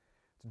best,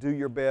 to do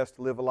your best,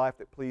 to live a life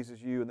that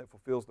pleases you and that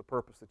fulfills the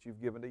purpose that you've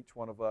given to each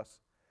one of us.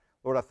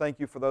 Lord, I thank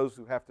you for those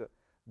who have to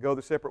go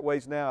their separate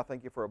ways now. I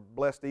thank you for a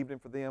blessed evening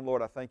for them.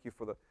 Lord, I thank you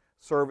for the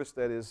service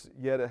that is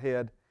yet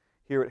ahead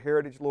here at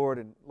Heritage, Lord.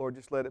 And Lord,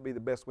 just let it be the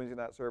best Wednesday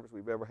night service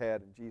we've ever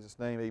had. In Jesus'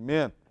 name,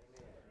 amen.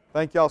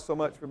 Thank y'all so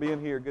much for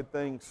being here. Good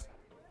things.